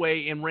shoes on the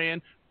way, and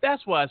ran.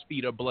 That's why his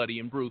feet are bloody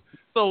and bruised.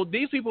 So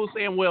these people are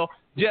saying, well,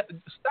 just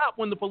stop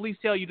when the police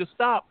tell you to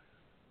stop.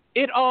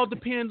 It all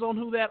depends on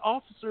who that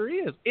officer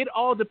is. It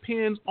all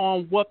depends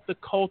on what the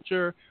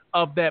culture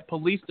of that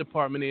police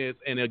department is.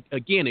 And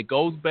again, it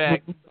goes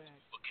back to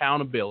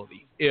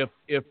accountability. If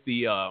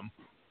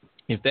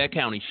that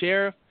county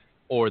sheriff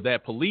or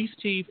that police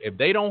chief, if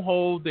they don't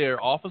hold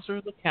their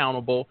officers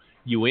accountable,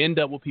 you end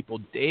up with people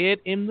dead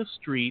in the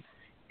street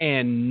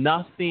and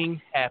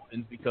nothing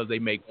happens because they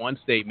make one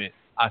statement,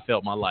 I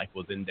felt my life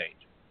was in danger.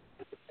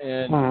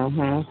 And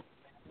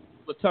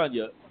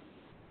LaTanya,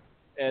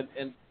 and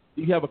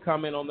do you have a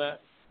comment on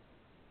that?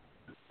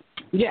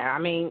 Yeah, I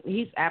mean,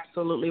 he's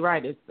absolutely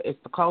right. It's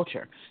the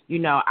culture.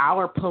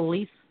 Our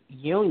police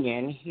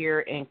union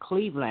here in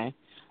Cleveland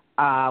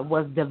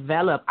was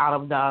developed out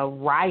of the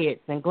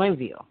riots in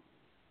Glenville.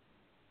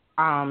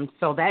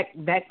 So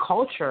that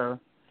culture,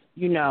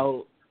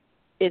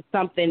 is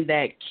something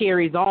that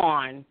carries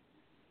on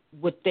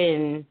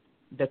within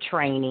the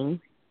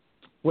training,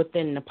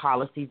 within the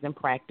policies and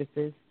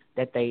practices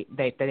that they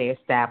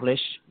establish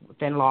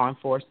within law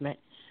enforcement.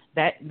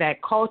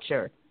 That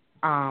culture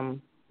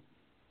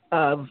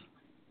of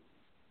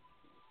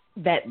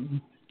that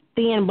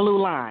thin blue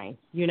line,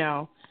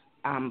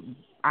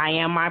 I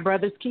am my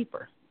brother's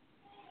keeper.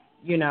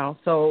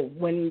 So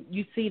when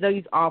you see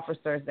these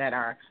officers that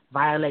are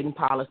violating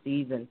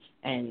policies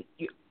and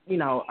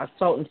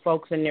assaulting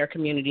folks in their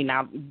community,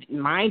 now,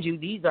 mind you,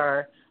 these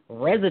are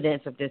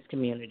residents of this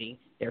community.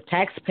 They're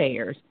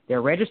taxpayers.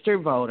 They're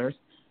registered voters.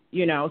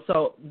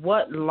 So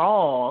what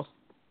laws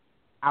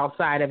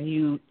outside of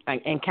you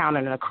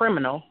encountering a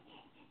criminal,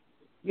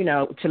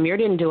 Tamir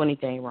didn't do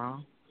anything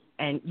wrong.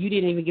 And you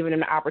didn't even give him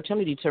an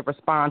opportunity to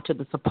respond to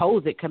the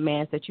supposed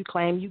commands that you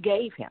claim you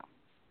gave him.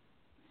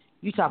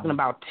 You're talking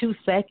about 2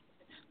 seconds.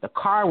 The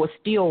car was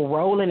still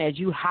rolling as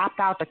you hopped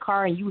out the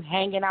car and you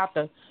hanging out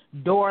the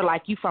door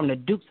like you from the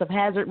Dukes of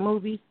Hazzard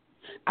movies.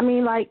 I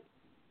mean, like,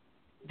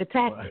 the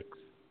tactics.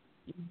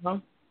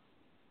 Right.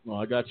 Well,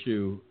 I got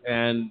you.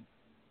 And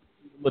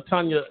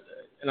LaTanya,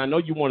 and I know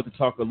you wanted to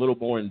talk a little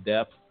more in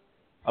depth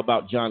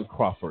about John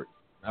Crawford.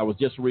 I was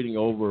just reading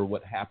over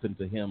what happened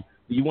to him.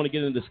 Do you want to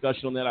get into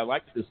discussion on that? I'd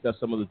like to discuss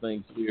some of the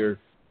things here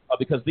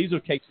because these are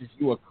cases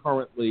you are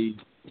currently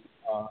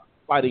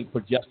fighting for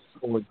justice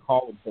for and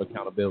calling for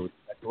accountability. Is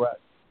that correct?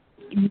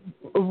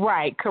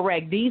 Right,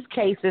 correct. These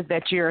cases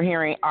that you're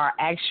hearing are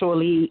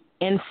actually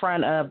in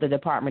front of the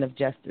Department of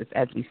Justice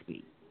as we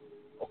speak.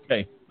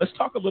 Okay. Let's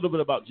talk a little bit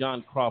about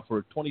John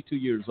Crawford, 22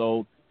 years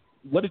old.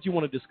 What did you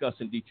want to discuss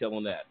in detail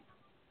on that?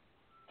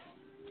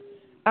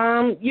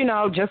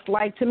 Just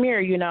like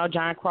Tamir,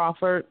 John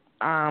Crawford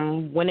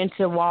went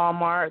into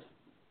Walmart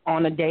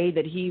on a day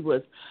that he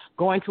was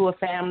going to a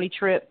family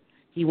trip.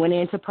 He went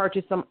in to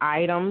purchase some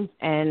items,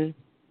 and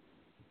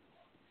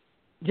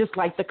just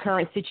like the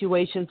current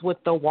situations with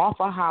the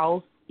Waffle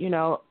House,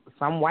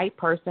 some white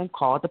person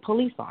called the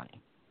police on him.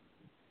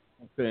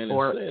 Okay,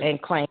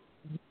 and claimed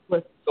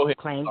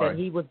that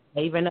he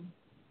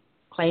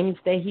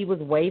was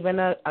waving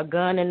a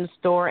gun in the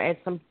store at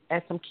some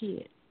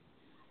kids.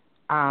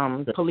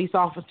 Police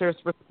officers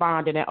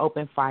responded and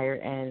opened fire,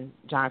 and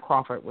John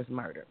Crawford was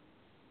murdered.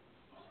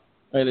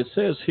 And it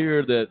says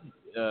here that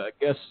I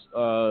guess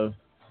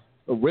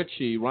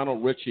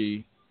Ronald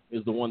Ritchie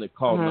is the one that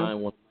called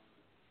 911.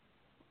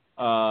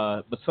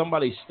 But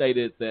somebody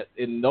stated that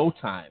in no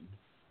time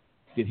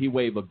did he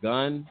wave a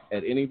gun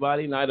at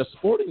anybody. Now, at a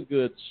sporting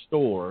goods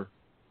store,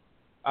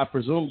 I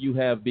presume you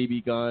have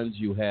BB guns,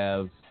 you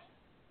have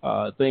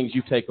things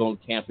you take on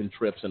camping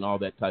trips and all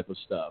that type of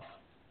stuff.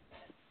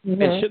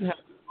 Mm-hmm. And shouldn't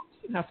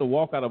have to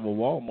walk out of a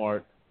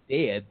Walmart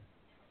dead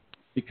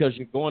because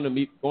you're going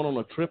on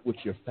a trip with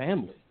your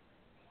family.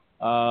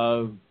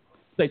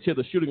 States here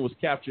the shooting was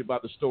captured by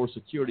the store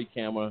security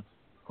camera.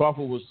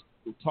 Crawford was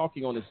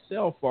talking on his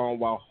cell phone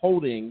while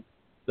holding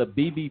the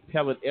BB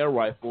pellet air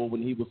rifle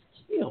when he was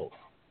killed.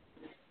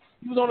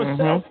 He was on a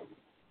cell phone,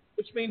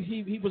 which means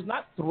he was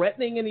not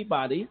threatening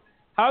anybody.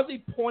 How is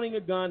he pointing a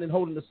gun and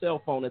holding the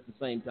cell phone at the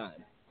same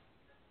time?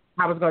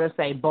 I was going to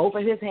say both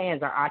of his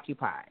hands are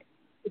occupied.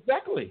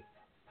 Exactly.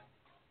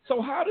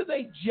 So how do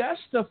they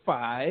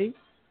justify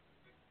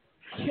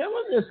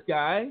killing this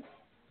guy?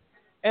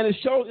 And it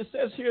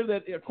says here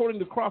that according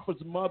to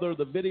Crawford's mother,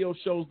 the video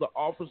shows the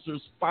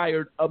officers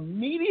fired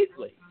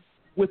immediately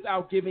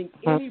without giving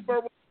any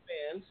verbal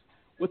commands,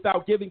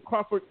 without giving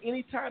Crawford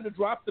any time to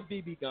drop the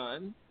BB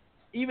gun.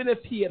 Even if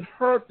he had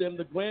hurt them,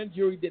 the grand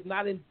jury did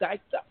not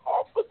indict the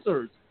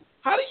officers.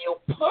 How do you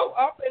pull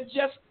up and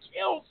just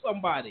kill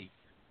somebody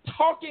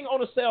talking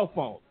on a cell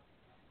phone?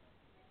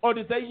 Or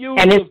did they use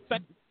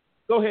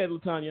Go ahead,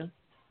 LaTanya.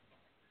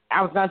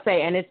 I was going to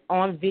say, and it's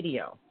on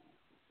video.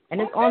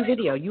 And it's on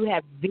video. You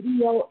have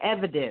video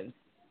evidence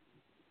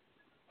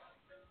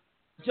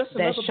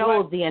that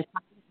shows the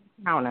entire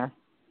encounter.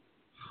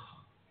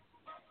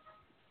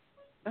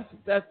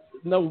 That's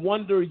no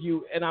wonder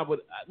you and I would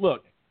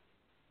look.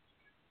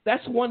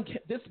 That's one.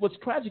 What's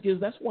tragic is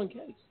that's one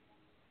case.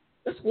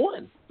 That's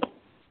one.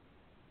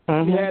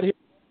 You had here.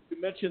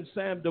 You mentioned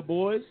Sam Du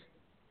Bois,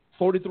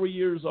 43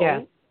 years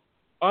old,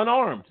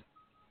 unarmed,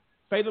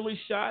 fatally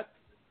shot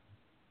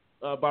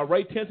by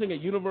Ray Tensing, a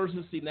University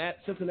of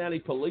Cincinnati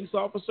police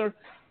officer.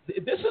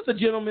 This is a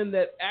gentleman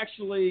that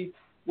actually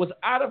was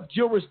out of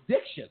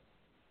jurisdiction.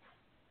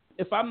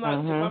 If I'm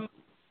not,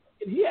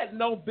 he had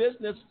no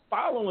business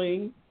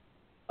following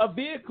a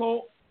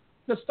vehicle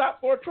to stop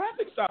for a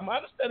traffic stop. My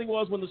understanding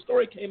was when the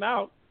story came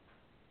out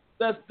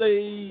that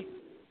the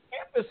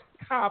campus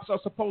cops are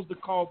supposed to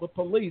call the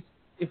police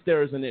if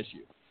there is an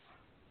issue.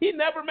 He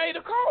never made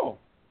a call.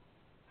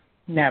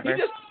 Never.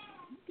 He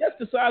just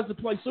decides to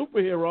play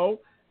superhero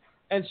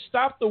and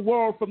stop the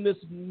world from this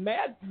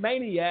mad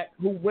maniac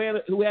who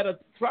had a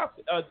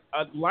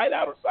light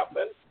out or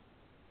something.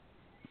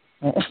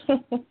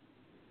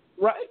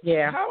 Right?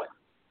 Yeah. How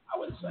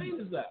insane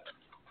is that?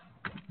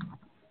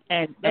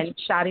 And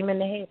shot him in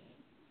the head.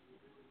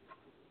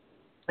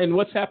 And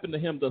what's happened to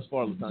him thus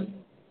far, LaTanya?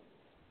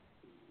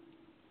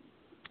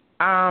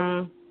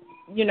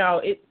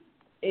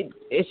 It's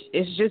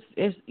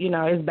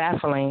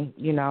baffling,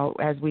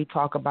 as we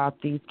talk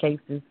about these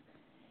cases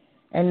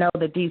and know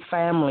that these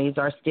families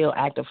are still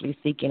actively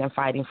seeking and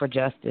fighting for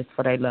justice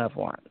for their loved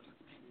ones.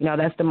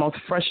 That's the most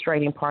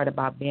frustrating part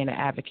about being an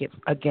advocate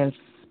against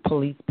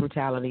police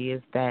brutality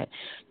is that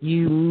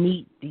you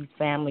meet these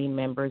family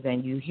members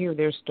and you hear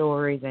their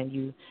stories and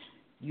you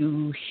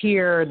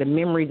hear the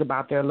memories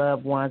about their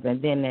loved ones,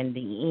 and then in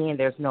the end,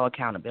 there's no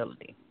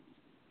accountability.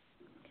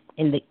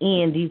 In the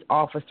end, these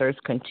officers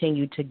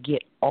continue to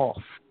get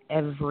off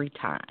every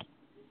time.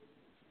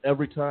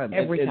 Every time.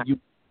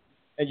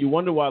 And you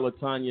wonder why,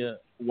 LaTanya,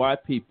 why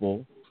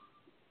people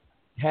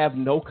have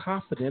no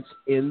confidence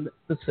in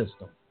the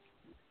system.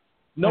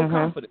 No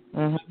confidence.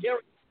 I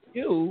guarantee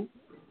you,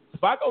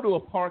 if I go to a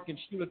park and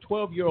shoot a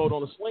 12-year-old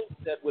on a swing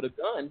set with a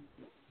gun,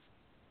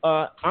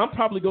 I'm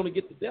probably going to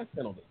get the death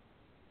penalty.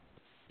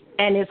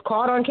 And it's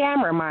caught on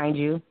camera, mind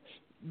you.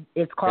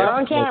 It's caught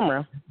on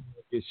camera.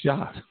 Get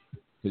shot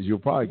because you'll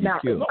probably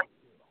get killed.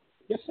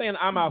 Just saying,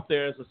 I'm out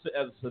there as a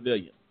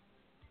civilian,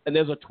 and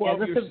there's a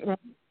 12-year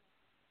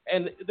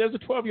and there's a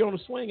 12-year on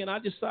a swing, and I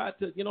decide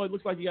to, it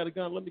looks like you got a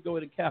gun. Let me go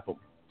ahead and cap him.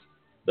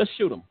 Let's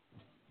shoot him.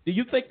 Do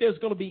you think there's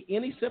going to be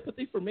any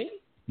sympathy for me?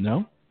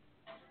 No.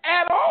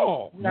 At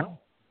all. No.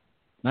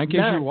 Not in case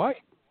you're white.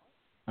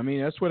 I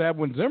mean, that's what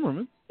happened with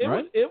Zimmerman,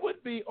 right? It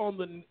would be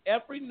on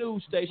every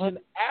news station,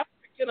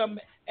 African,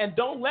 and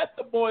don't let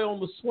the boy on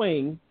the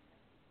swing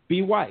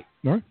be white.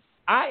 Right.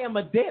 I am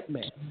a dead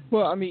man.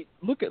 Well, I mean,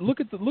 look at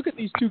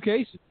these two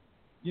cases.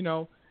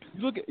 You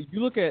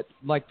look at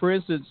like, for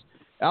instance,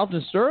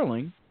 Alton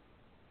Sterling.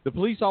 The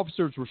police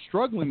officers were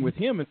struggling with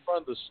him in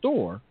front of the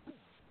store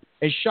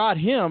and shot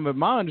him. And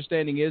my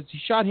understanding is he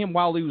shot him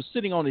while he was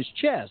sitting on his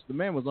chest. The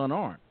man was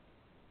unarmed.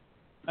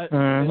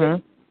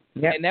 And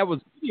that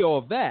was video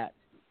of that.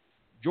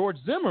 George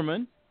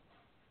Zimmerman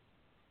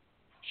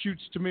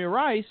shoots Tamir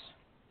Rice.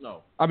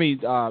 No. I mean,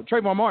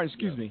 Trayvon Martin,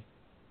 excuse me.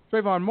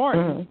 Trayvon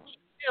Martin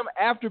shot him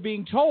after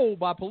being told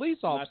by police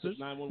officers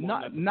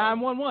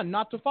 911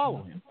 not to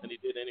follow him. And he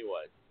did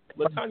anyway.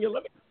 LaTanya,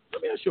 let me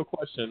ask you a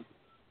question.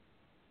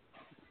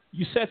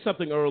 You said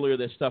something earlier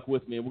that stuck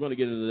with me, and we're going to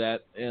get into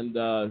that. And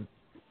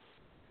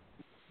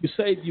you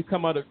say you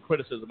come under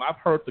criticism. I've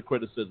heard the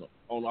criticism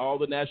on all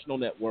the national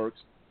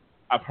networks.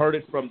 I've heard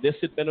it from this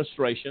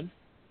administration.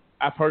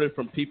 I've heard it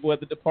from people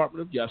at the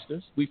Department of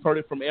Justice. We've heard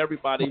it from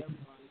everybody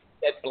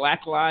that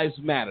Black Lives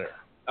Matter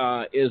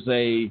is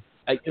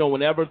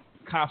whenever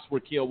cops were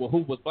killed, well,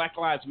 who was Black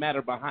Lives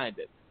Matter behind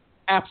it?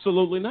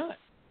 Absolutely not.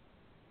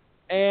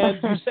 And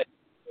you said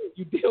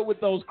you deal with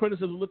those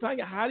criticisms.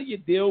 LaTanya, how do you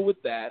deal with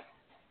that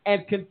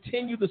and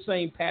continue the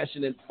same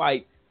passion and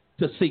fight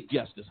to seek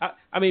justice?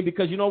 I mean,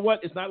 because you know what?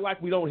 It's not like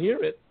we don't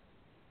hear it.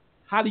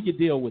 How do you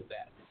deal with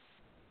that?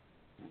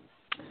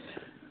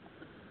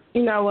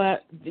 You know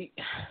what?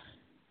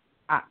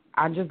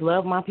 I just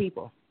love my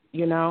people,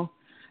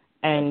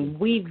 and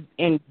we've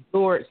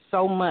endured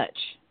so much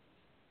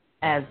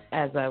as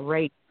a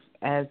race,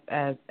 as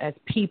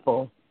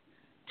people,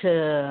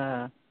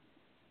 to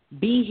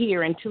be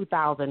here in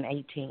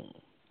 2018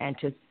 and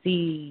to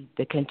see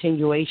the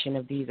continuation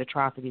of these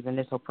atrocities and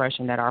this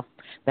oppression that our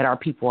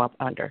people are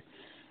under.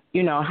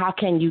 How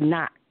can you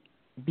not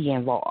be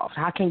involved?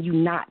 How can you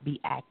not be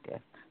active?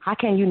 How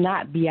can you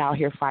not be out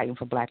here fighting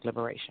for Black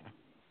liberation?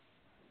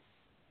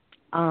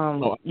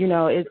 I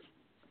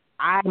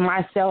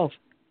myself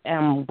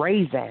am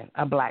raising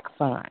a Black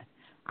son.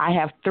 I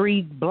have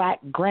 3 Black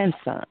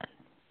grandsons.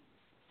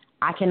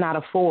 I cannot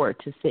afford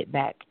to sit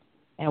back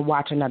and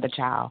watch another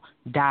child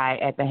die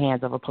at the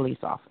hands of a police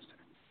officer.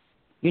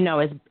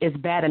 It's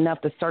bad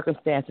enough the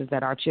circumstances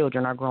that our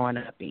children are growing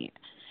up in.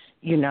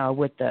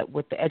 With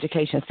the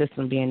education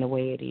system being the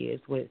way it is,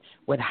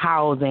 with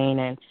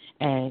housing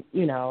and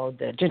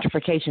the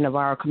gentrification of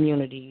our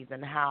communities,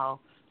 and how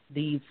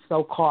these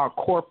so-called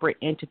corporate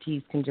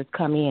entities can just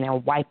come in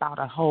and wipe out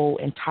a whole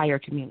entire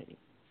community.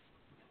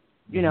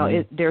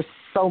 There's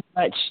so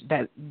much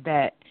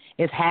that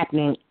is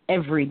happening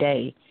every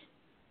day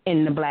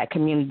in the Black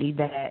community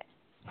that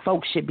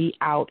folks should be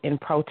out in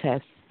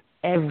protest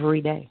every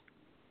day.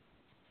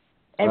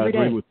 Every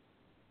day.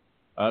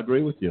 I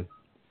agree with you.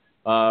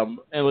 And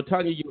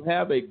LaTanya, you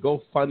have a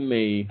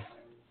GoFundMe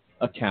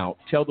account.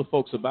 Tell the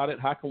folks about it.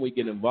 How can we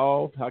get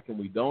involved? How can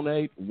we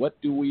donate? What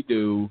do we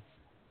do?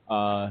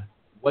 How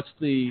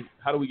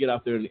do we get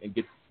out there and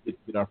get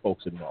our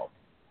folks involved?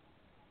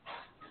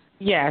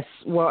 Yes.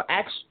 Well,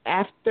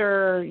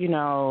 after,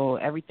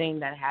 everything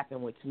that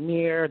happened with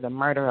Tamir, the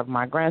murder of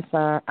my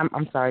grandson,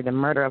 the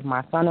murder of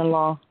my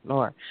son-in-law,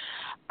 Lord,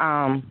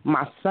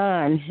 my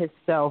son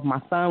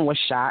was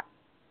shot.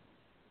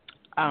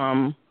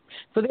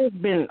 So there's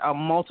been a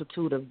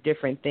multitude of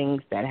different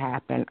things that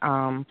happened.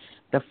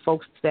 The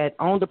folks that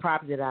owned the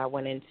property that I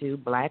went into,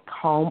 Black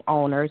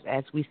homeowners,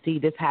 as we see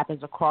this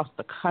happens across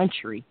the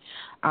country,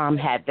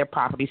 had their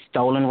property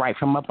stolen right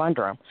from up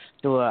under them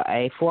through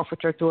a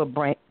forfeiture through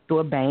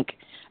a bank,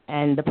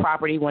 and the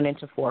property went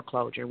into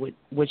foreclosure,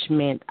 which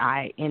meant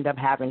I end up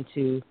having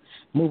to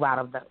move out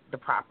of the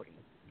property.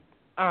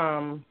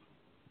 So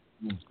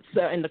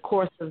in the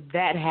course of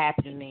that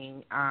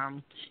happening,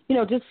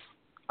 just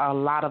a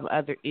lot of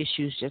other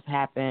issues just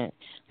happened.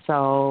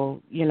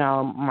 So,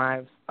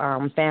 my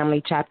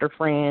family, chapter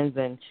friends,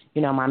 and,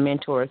 my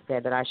mentors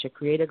said that I should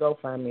create a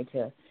GoFundMe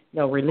to,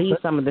 relieve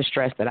some of the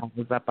stress that I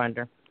was up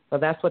under. So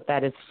that's what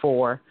that is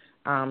for,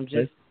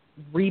 just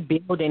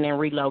rebuilding and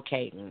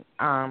relocating.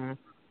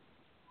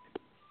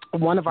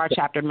 One of our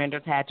chapter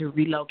members had to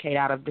relocate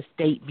out of the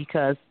state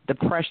because the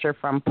pressure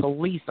from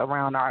police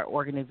around our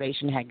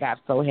organization had got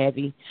so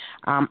heavy.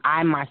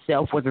 I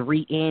myself was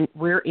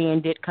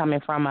rear-ended coming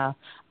from a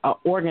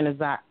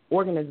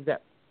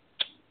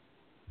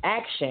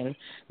action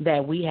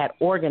that we had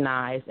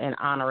organized in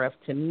honor of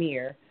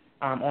Tamir.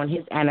 On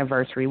his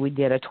anniversary, we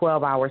did a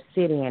 12-hour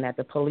sit-in at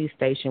the police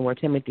station where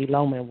Timothy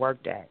Loman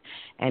worked at.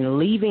 And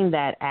leaving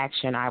that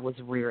action, I was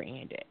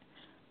rear-ended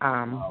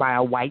by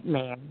a white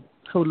man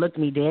who looked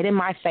me dead in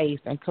my face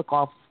and took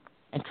off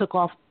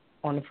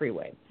on the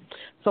freeway.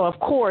 So, of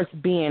course,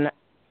 being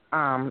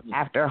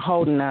after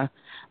holding a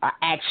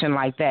action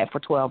like that for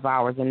 12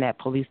 hours in that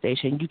police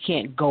station, you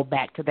can't go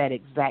back to that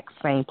exact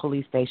same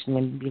police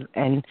station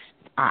and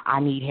I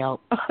need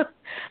help.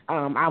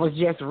 I was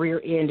just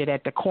rear-ended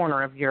at the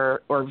corner of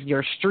your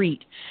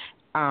street,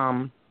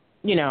 so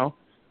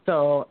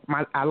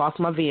I lost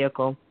my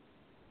vehicle.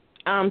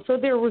 So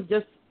there was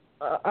just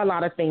a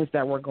lot of things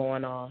that were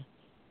going on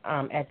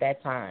at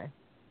that time.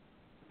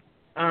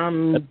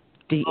 Go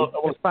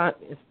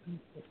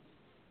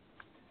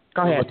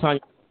ahead.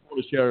 Tanya, I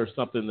want to share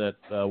something that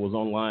was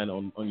online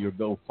on your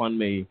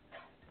GoFundMe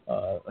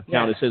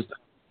account. It says,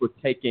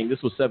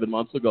 this was 7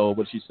 months ago,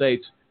 but she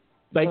states,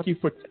 thank you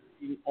for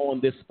taking on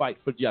this fight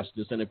for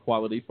justice and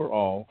equality for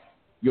all.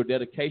 Your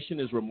dedication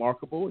is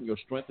remarkable and your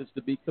strength is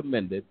to be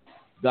commended.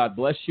 God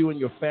bless you and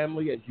your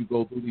family as you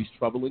go through these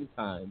troubling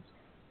times.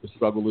 The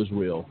struggle is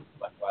real.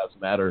 Black Lives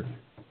Matter.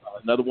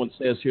 Another one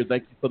says here,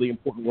 thank you for the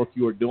important work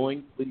you are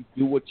doing. Please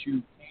do what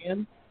you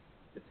can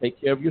to take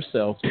care of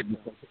yourself. So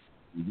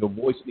your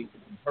voice needs to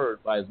be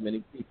heard by as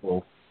many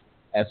people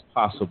as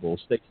possible.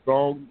 Stay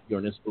strong. You're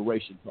an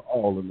inspiration to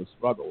all in the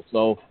struggle.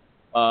 So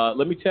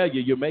let me tell you,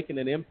 you're making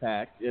an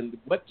impact. And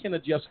what can a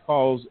Just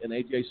Cause and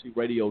AJC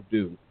Radio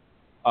do?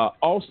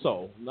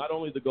 Also, not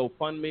only the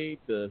GoFundMe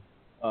to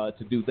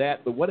do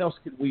that, but what else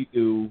can we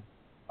do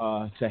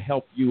to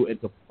help you and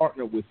to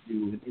partner with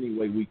you in any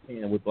way we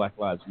can with Black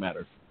Lives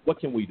Matter? What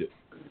can we do?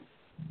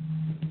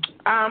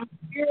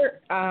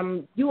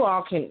 You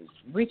all can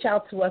reach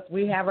out to us.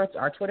 We have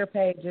our Twitter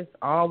page is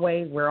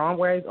we're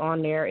always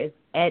on there. It's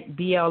at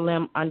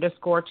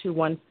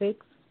BLM_216.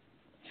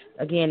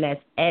 Again,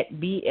 that's at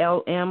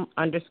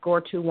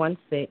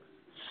BLM_216.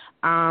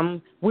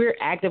 We're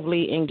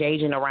actively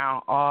engaging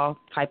around all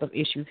type of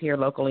issues here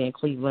locally in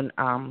Cleveland.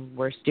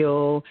 We're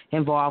still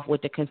involved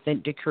with the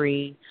consent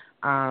decree.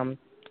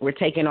 We're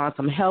taking on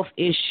some health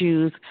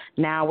issues.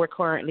 Now we're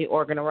currently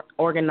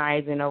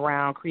organizing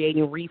around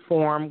creating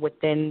reform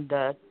within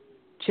the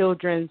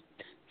Children's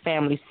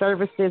Family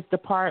Services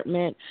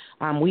Department.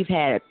 We've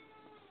had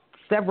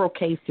several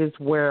cases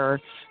where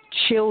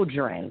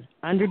children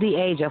under the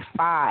age of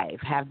 5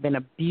 have been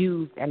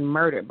abused and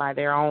murdered by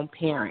their own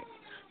parents.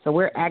 So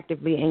we're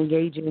actively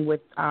engaging with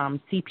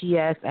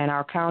CPS and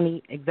our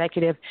county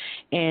executive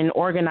in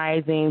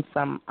organizing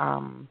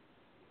some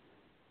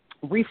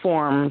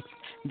reforms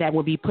that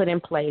will be put in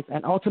place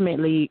and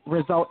ultimately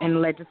result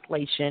in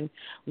legislation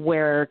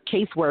where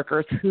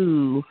caseworkers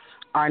who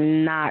are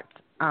not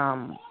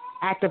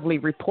actively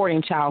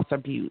reporting child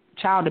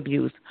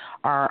abuse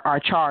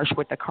are charged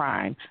with a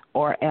crime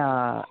or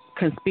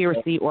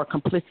conspiracy or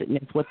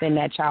complicitness within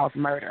that child's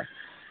murder.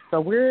 So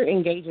we're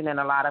engaging in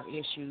a lot of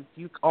issues.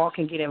 You all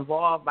can get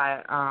involved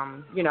by,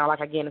 like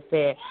again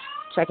said,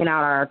 checking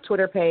out our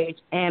Twitter page,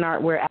 and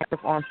we're active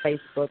on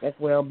Facebook as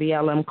well,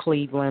 BLM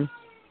Cleveland,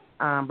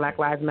 Black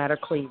Lives Matter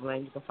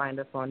Cleveland. You can find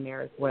us on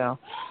there as well.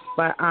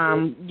 But,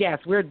 yes,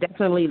 we're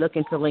definitely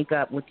looking to link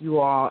up with you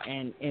all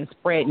and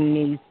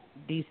spreading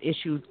these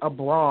issues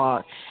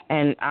abroad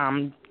and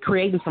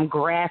creating some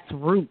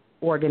grassroots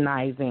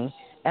organizing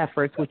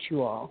efforts with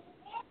you all.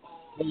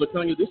 Well,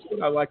 Latonya, this is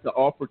what I'd like to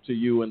offer to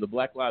you in the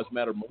Black Lives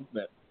Matter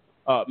movement.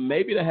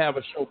 Maybe to have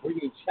a show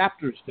bringing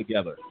chapters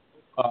together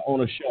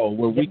on a show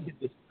where we can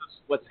discuss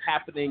what's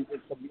happening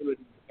in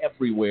communities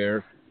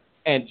everywhere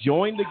and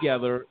join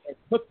together and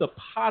put the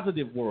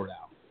positive word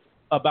out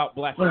about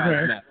Black Lives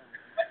Matter.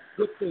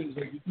 Good things.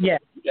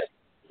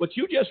 What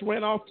you just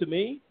ran off to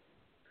me,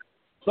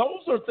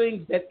 those are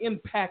things that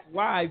impact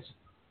lives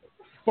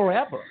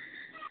forever.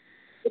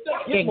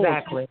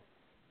 Exactly.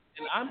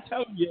 And I'm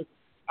telling you,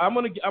 I'm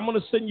gonna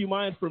send you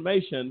my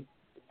information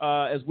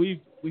as we've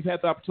had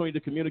the opportunity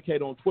to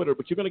communicate on Twitter.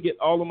 But you're gonna get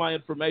all of my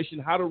information,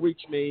 how to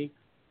reach me,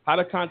 how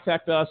to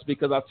contact us.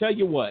 Because I'll tell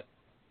you what,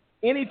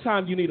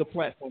 anytime you need a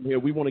platform here,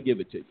 we want to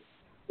give it to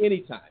you.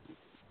 Anytime.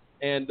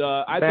 And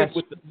I think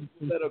with the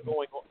that are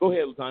going on, go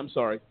ahead, Latonya. I'm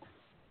sorry.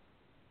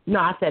 No,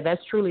 I said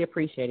that's truly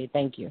appreciated.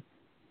 Thank you.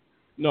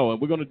 No,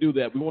 and we're going to do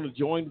that. We want to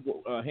join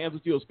hands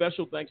with you. A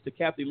special thanks to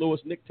Kathy Lewis,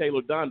 Nick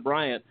Taylor, Don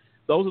Bryant.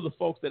 Those are the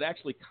folks that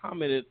actually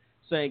commented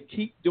saying,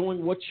 keep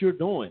doing what you're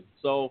doing.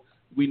 So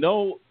we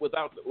know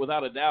without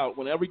a doubt,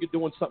 whenever you're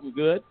doing something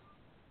good,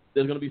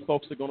 there's going to be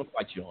folks that are going to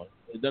fight you on it.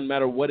 It doesn't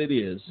matter what it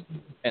is.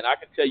 And I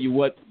can tell you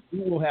what,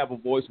 you will have a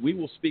voice. We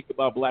will speak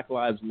about Black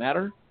Lives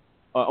Matter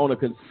on a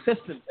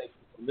consistent basis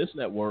on this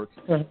network.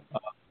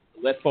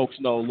 Let folks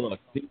know, look,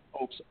 these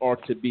folks are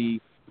to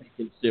be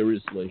taken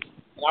seriously.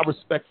 And I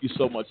respect you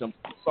so much. I'm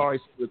sorry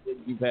for the things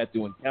you've had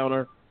to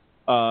encounter,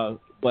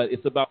 but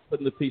it's about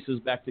putting the pieces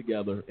back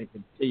together and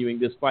continuing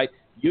this fight.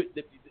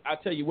 I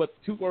tell you what,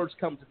 2 words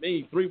come to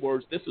me, 3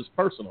 words, this is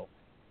personal.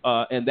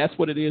 And that's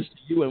what it is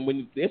to you. And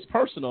when it's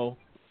personal,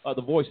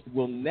 the voice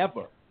will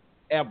never,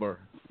 ever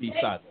be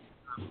silent.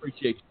 I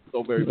appreciate you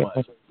so very much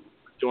for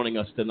joining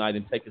us tonight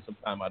and taking some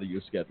time out of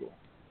your schedule.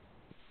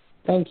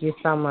 Thank you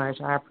so much.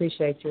 I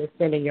appreciate you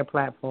extending your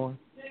platform.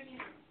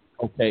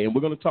 Okay, and we're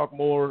going to talk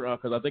more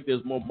because I think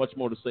there's much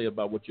more to say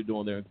about what you're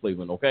doing there in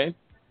Cleveland, okay?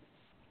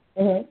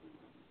 Mm-hmm.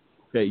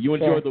 Okay, you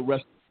enjoy the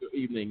rest of your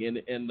evening,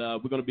 and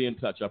we're going to be in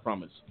touch, I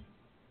promise.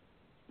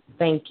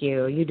 Thank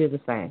you. You do the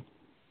same.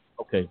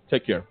 Okay,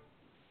 take care.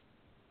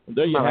 And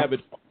there you Bye-bye. have it.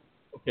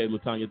 Okay,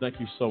 Latonya, thank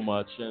you so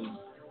much. And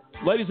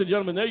ladies and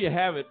gentlemen, there you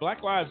have it.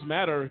 Black Lives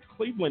Matter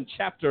Cleveland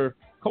chapter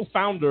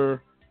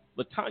co-founder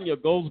Latonya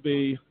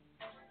Goldsby.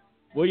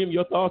 William,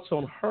 your thoughts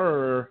on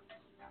her?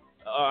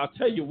 I'll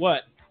tell you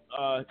what.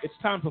 It's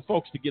time for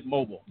folks to get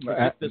mobile, to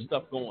get this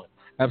stuff going.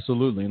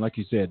 Absolutely, and like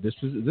you said, this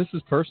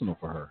is personal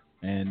for her,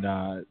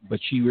 and but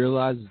she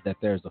realizes that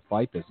there's a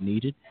fight that's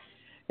needed,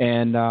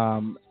 and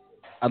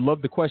I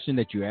love the question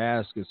that you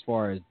asked as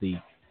far as the,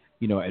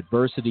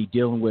 adversity,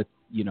 dealing with,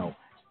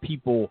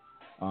 people,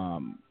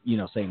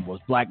 saying, was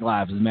Black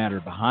Lives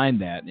Matter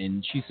behind that?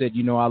 And she said,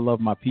 I love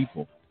my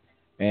people,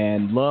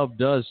 and love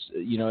does,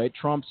 it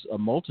trumps a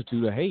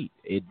multitude of hate.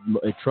 It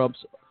trumps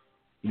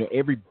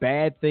every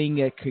bad thing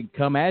that could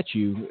come at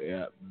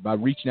you by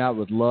reaching out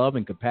with love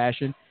and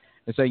compassion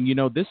and saying,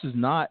 this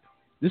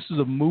is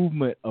a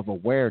movement of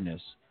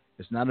awareness.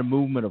 It's not a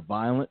movement of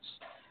violence.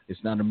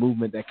 It's not a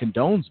movement that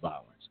condones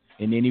violence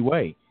in any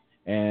way.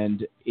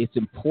 And it's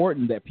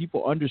important that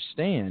people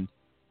understand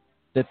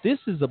that this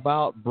is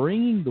about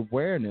bringing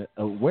the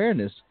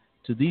awareness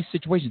to these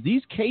situations,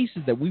 these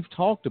cases that we've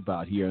talked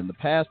about here in the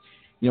past.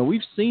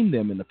 We've seen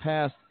them in the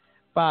past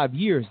 5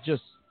 years,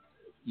 just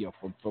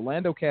from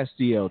Philando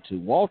Castillo to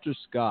Walter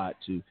Scott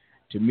to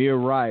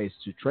Tamir Rice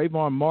to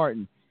Trayvon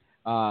Martin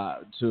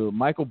to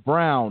Michael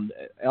Brown,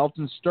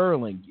 Elton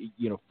Sterling,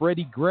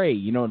 Freddie Gray.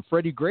 In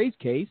Freddie Gray's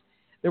case,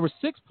 there were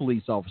 6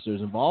 police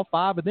officers involved.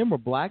 5 of them were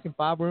black and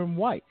 5 were in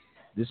white.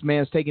 This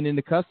man's taken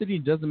into custody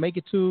and doesn't make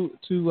it to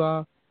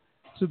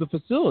the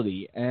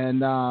facility.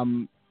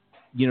 And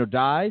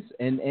dies,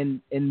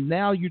 and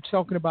now you're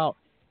talking about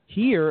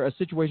here a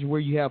situation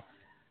where you have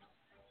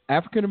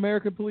African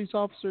American police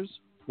officers,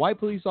 white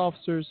police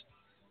officers.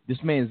 This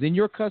man's in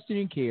your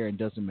custody and care and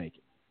doesn't make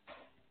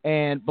it.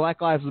 And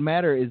Black Lives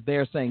Matter is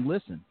there saying,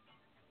 listen,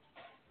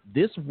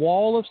 this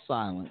wall of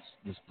silence,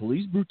 this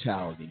police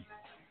brutality,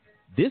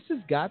 this has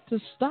got to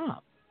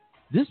stop.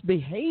 This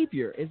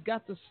behavior has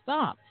got to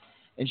stop.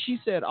 And she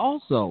said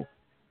also,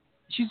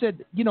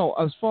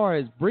 as far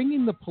as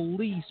bringing the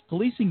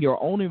policing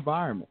your own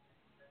environment,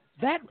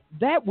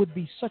 that would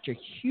be such a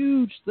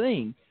huge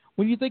thing.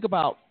 When you think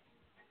about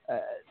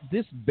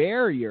this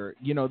barrier,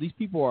 these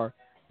people are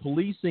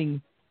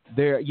policing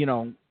their,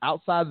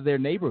 outside of their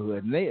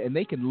neighborhood, and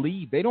they can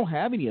leave. They don't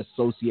have any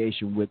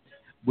association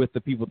with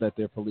the people that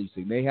they're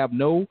policing. They have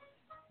no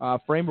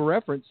frame of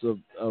reference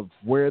of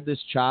where this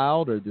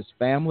child or this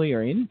family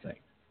or anything.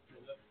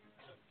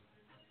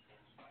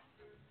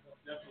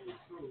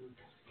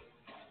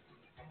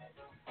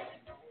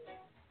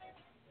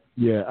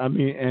 Yeah, I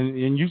mean,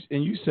 and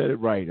you said it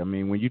right. I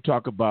mean, when you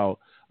talk about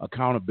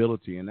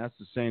accountability, and that's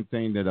the same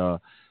thing that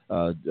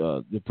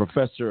the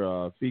Professor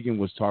Fegan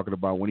was talking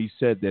about when he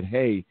said that,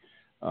 hey,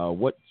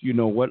 what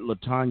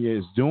LaTanya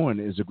is doing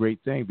is a great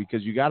thing,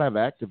 because you got to have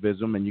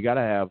activism and you got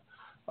to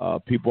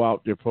have people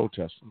out there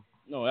protesting.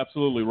 No,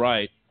 absolutely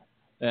right.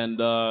 And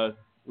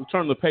we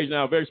turn the page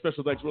now. Very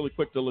special thanks really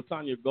quick to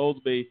LaTanya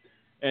Goldsby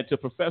and to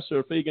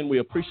Professor Fegan. We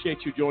appreciate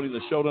you joining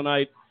the show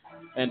tonight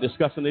and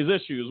discussing these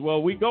issues.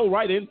 Well, we go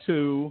right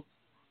into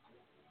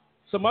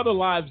some other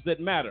lives that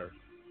matter.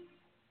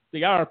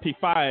 The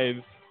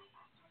IRP5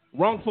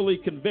 wrongfully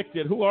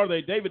convicted. Who are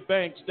they? David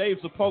Banks, Dave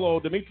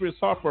Zappolo, Demetrius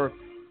Harper,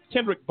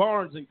 Kendrick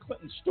Barnes, and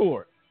Clinton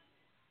Stewart.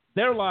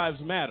 Their lives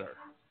matter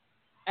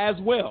as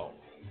well.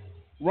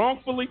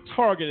 Wrongfully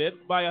targeted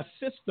by a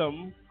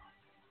system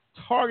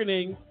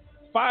targeting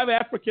 5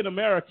 African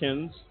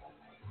Americans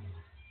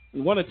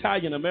and 1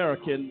 Italian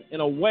American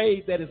in a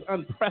way that is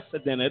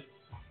unprecedented,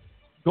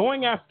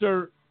 going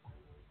after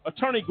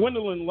Attorney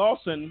Gwendolyn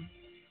Lawson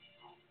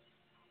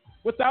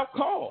without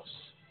cause.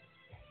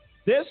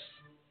 This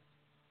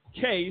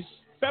case,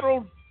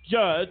 federal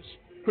judge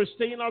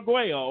Christine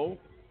Arguello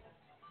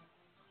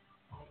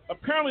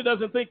apparently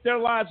doesn't think their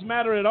lives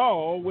matter at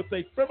all, with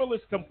a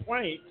frivolous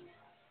complaint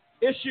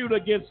issued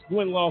against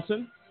Gwen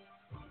Lawson,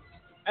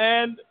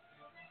 and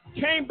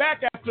came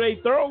back after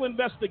a thorough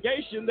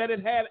investigation that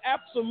it had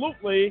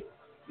absolutely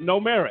no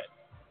merit.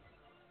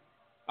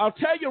 I'll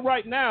tell you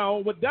right now,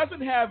 what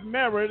doesn't have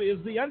merit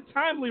is the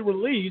untimely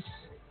release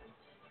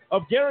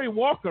of Gary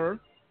Walker,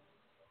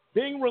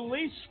 being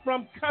released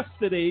from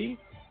custody,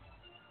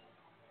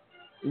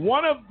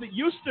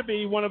 used to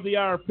be one of the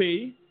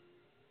IRP,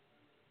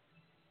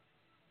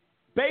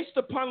 based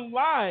upon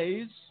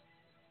lies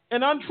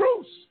and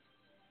untruths.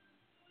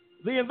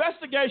 The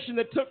investigation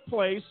that took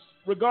place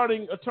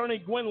regarding attorney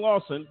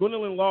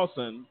Gwendolyn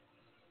Lawson,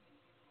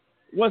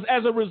 was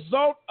as a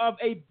result of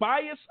a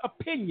biased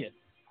opinion,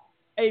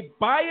 a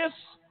biased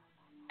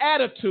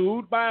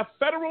attitude by a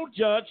federal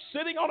judge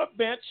sitting on a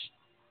bench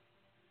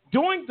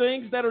doing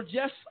things that are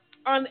just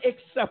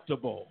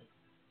unacceptable.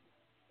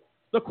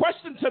 The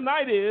question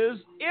tonight is,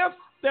 if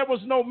there was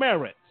no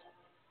merit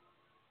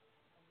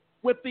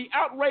with the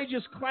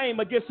outrageous claim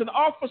against an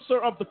officer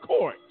of the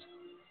court,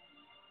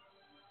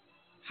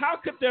 how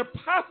could there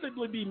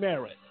possibly be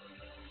merit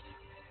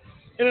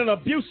in an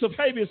abuse of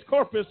habeas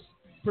corpus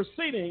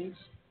proceedings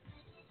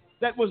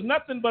that was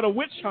nothing but a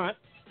witch hunt,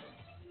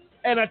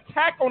 an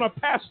attack on a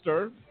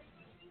pastor,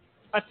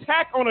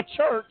 attack on a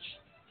church,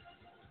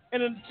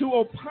 and to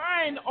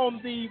opine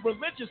on the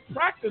religious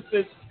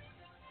practices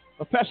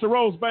of Pastor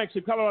Rose Banks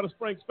of Colorado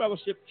Springs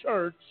Fellowship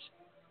Church,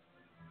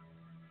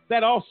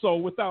 that also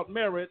without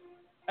merit,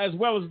 as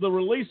well as the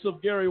release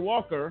of Gary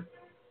Walker?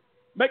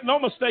 Make no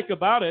mistake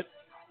about it,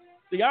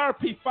 the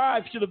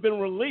IRP5 should have been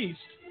released,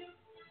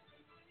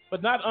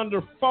 but not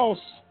under false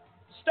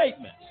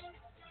statements.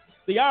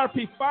 The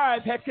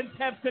IRP5 have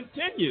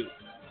continued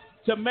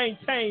to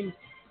maintain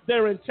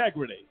their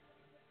integrity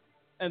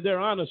and their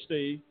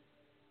honesty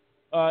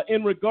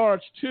in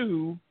regards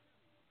to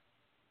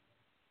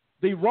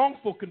the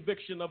wrongful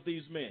conviction of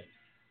these men.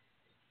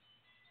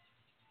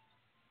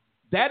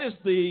 That is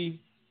the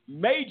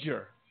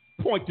major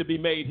point to be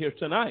made here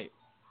tonight.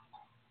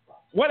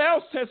 What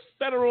else has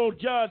federal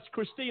judge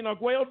Christine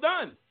Arguello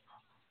done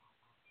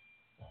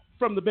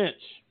from the bench?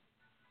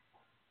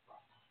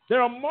 There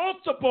are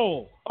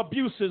multiple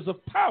abuses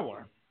of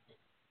power,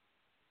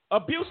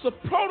 abuse of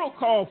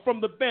protocol from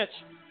the bench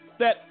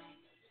that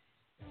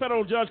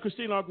federal judge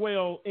Christine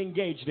Arguello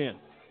engaged in.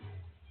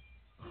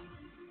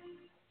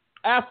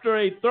 After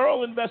a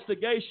thorough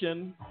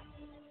investigation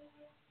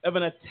of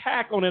an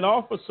attack on an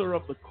officer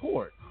of the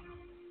court,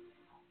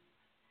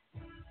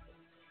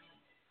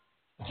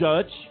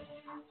 Judge,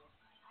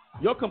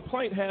 your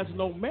complaint has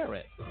no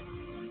merit.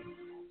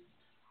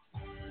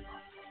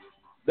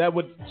 That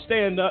would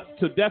stand up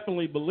to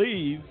definitely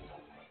believe,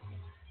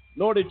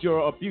 nor did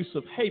your abuse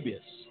of habeas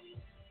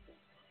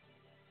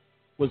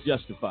was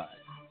justified.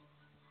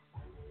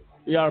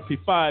 The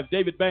RP5,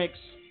 David Banks,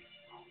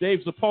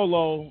 Dave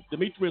Zappolo,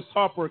 Demetrius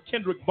Harper,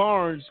 Kendrick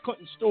Barnes,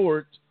 Clinton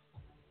Stewart.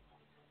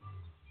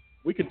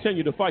 We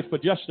continue to fight for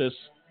justice.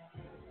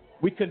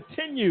 We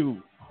continue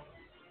to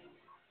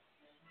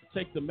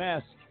take the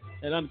mask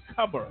and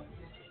uncover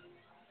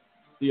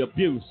the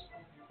abuse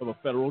of a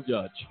federal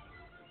judge.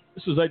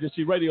 This is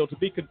Agency Radio, to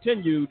be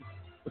continued,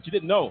 what you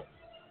didn't know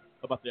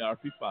about the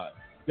RP5.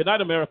 Good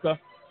night, America.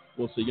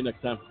 We'll see you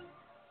next time.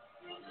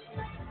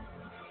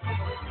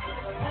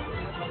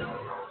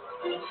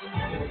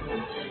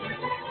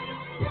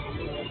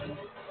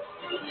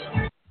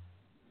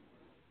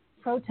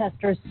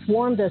 Protesters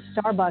swarmed a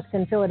Starbucks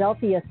in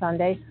Philadelphia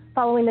Sunday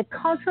following the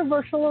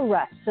controversial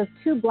arrests of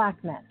two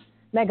black men.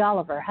 Meg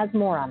Oliver has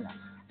more on this.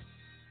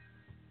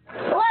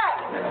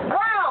 Black,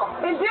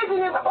 brown,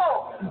 indigenous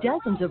folk.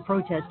 Dozens of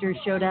protesters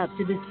showed up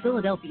to this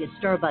Philadelphia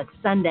Starbucks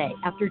Sunday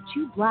after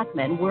two black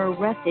men were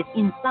arrested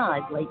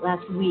inside late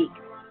last week.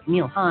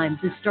 Neil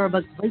Himes is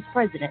Starbucks Vice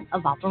President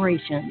of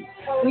Operations.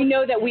 We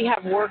know that we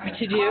have work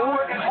to do.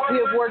 We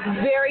have worked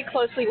very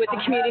closely with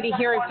the community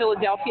here in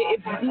Philadelphia.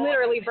 It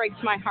literally breaks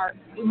my heart.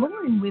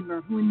 Lauren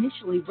Wimmer, who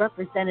initially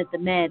represented the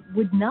men,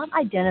 would not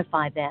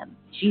identify them.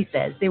 She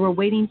says they were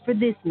waiting for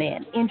this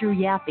man, Andrew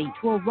Yaffe,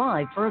 to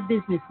arrive for a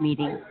business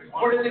meeting.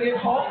 Where did they get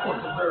called for?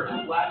 There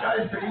are two black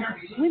guys sitting here.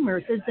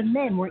 Wimmer says the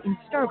men were in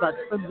Starbucks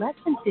for less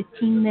than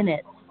 15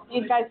 minutes.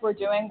 These guys were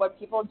doing what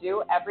people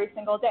do every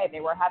single day. They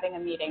were having a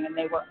meeting, and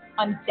they were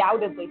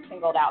undoubtedly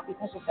singled out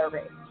because of their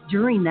race.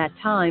 During that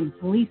time,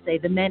 police say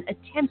the men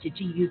attempted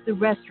to use the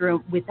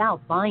restroom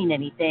without buying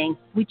anything,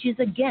 which is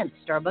against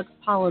Starbucks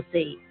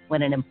policy.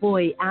 When an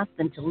employee asked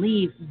them to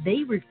leave,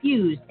 they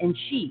refused, and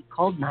she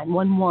called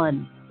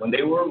 911. When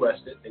they were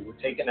arrested, they were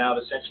taken out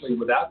essentially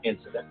without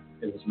incident.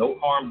 There was no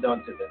harm done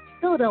to them.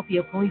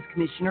 Philadelphia Police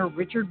Commissioner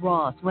Richard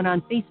Ross went on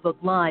Facebook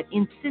Live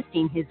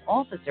insisting his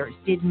officers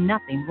did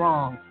nothing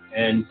wrong.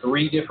 And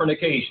 3 different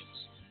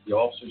occasions, the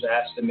officers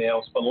asked the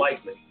males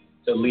politely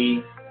to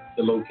leave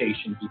the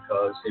location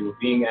because they were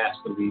being asked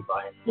to leave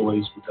by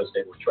employees because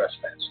they were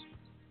trespassing.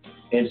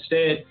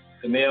 Instead,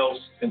 the males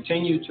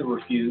continued to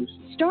refuse.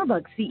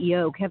 Starbucks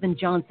CEO Kevin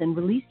Johnson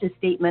released a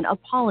statement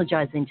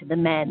apologizing to the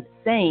men,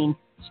 saying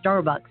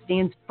Starbucks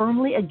stands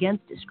firmly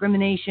against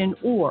discrimination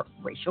or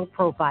racial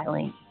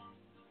profiling.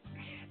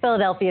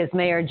 Philadelphia's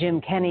Mayor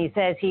Jim Kenney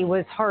says he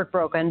was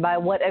heartbroken by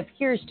what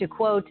appears to,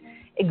 quote,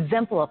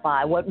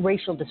 exemplify what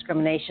racial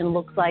discrimination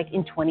looks like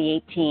in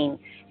 2018.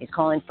 He's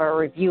calling for a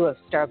review of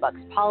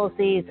Starbucks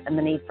policies and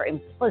the need for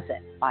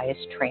implicit bias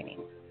training.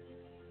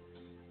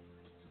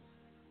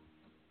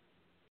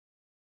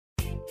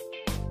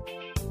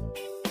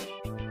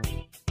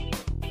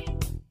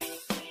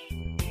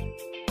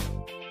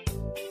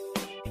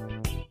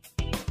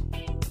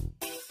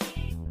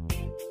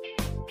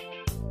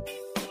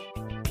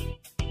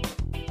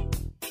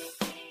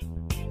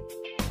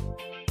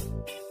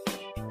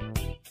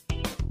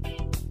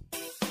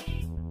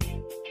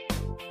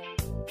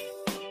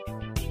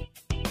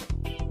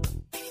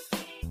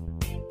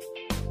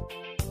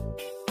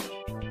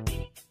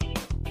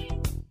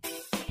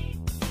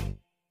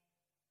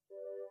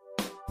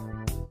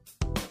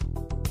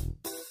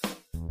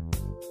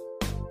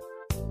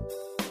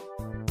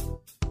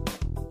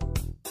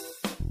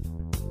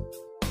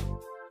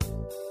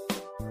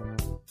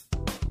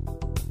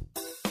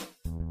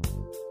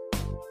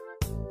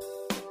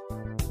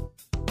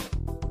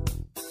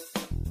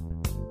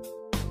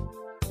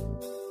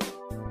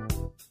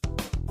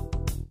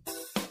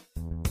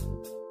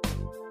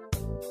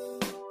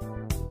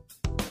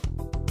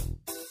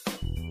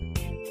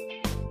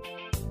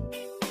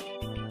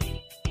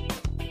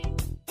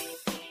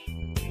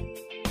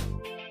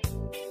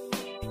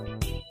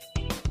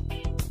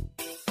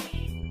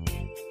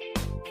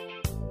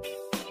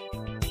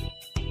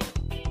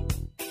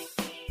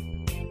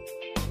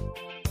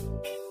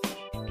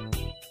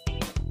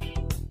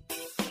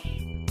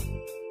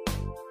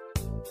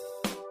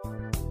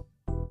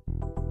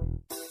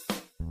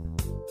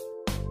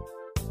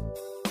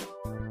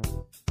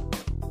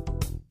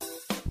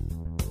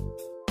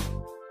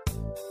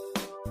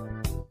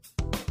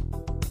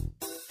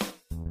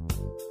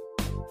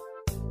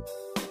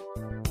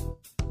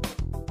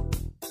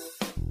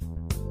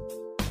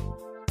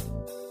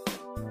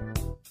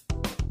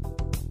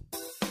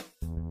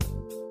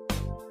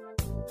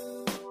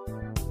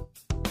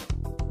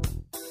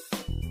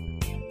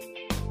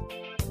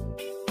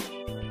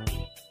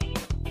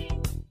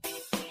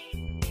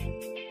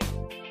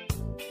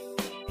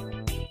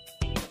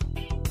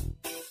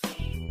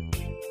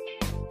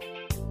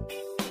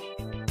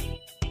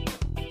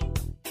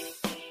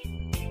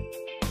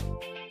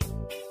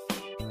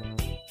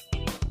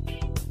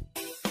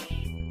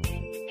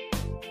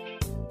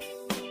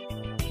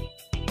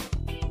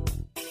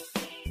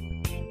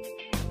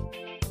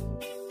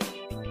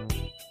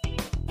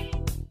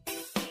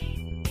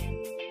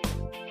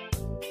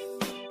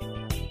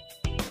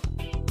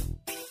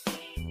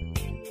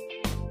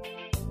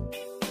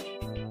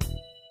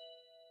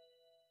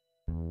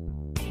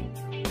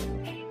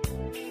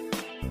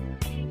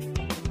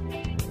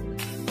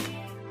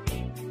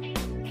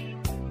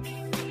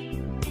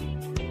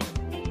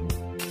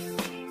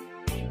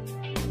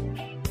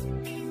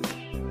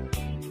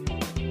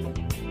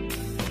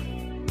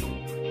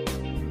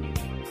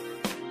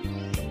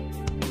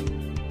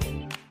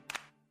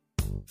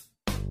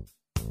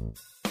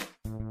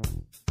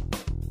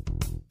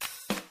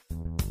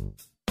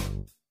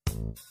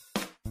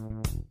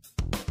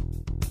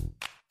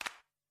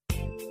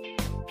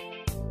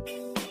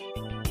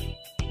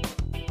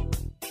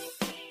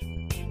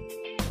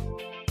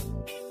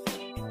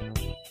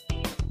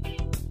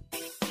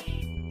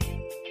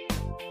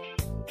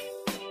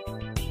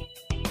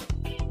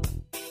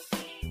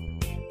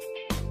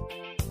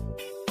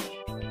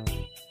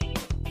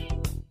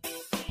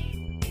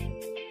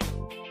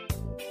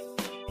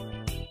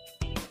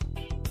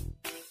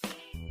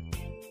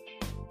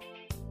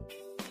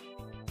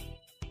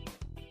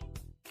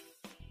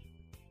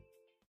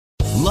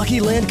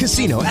 Lucky Land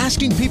Casino,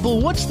 asking people,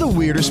 what's the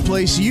weirdest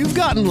place you've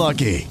gotten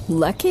lucky?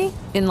 Lucky?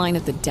 In line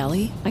at the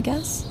deli, I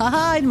guess?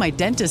 Aha, in my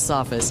dentist's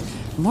office.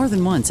 More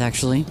than once,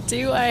 actually.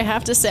 Do I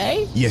have to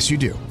say? Yes, you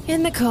do.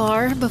 In the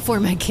car before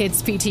my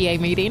kids' PTA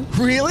meeting.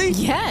 Really?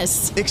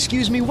 Yes.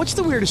 Excuse me, what's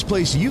the weirdest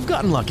place you've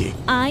gotten lucky?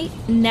 I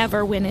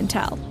never win and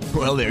tell.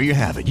 Well, there you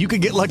have it. You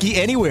can get lucky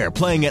anywhere,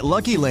 playing at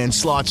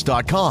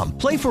LuckyLandSlots.com.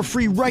 Play for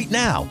free right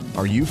now.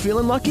 Are you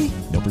feeling lucky?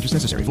 No purchase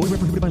necessary. Void where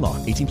prohibited by law.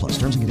 18+.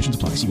 Terms and conditions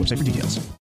apply. See website for details.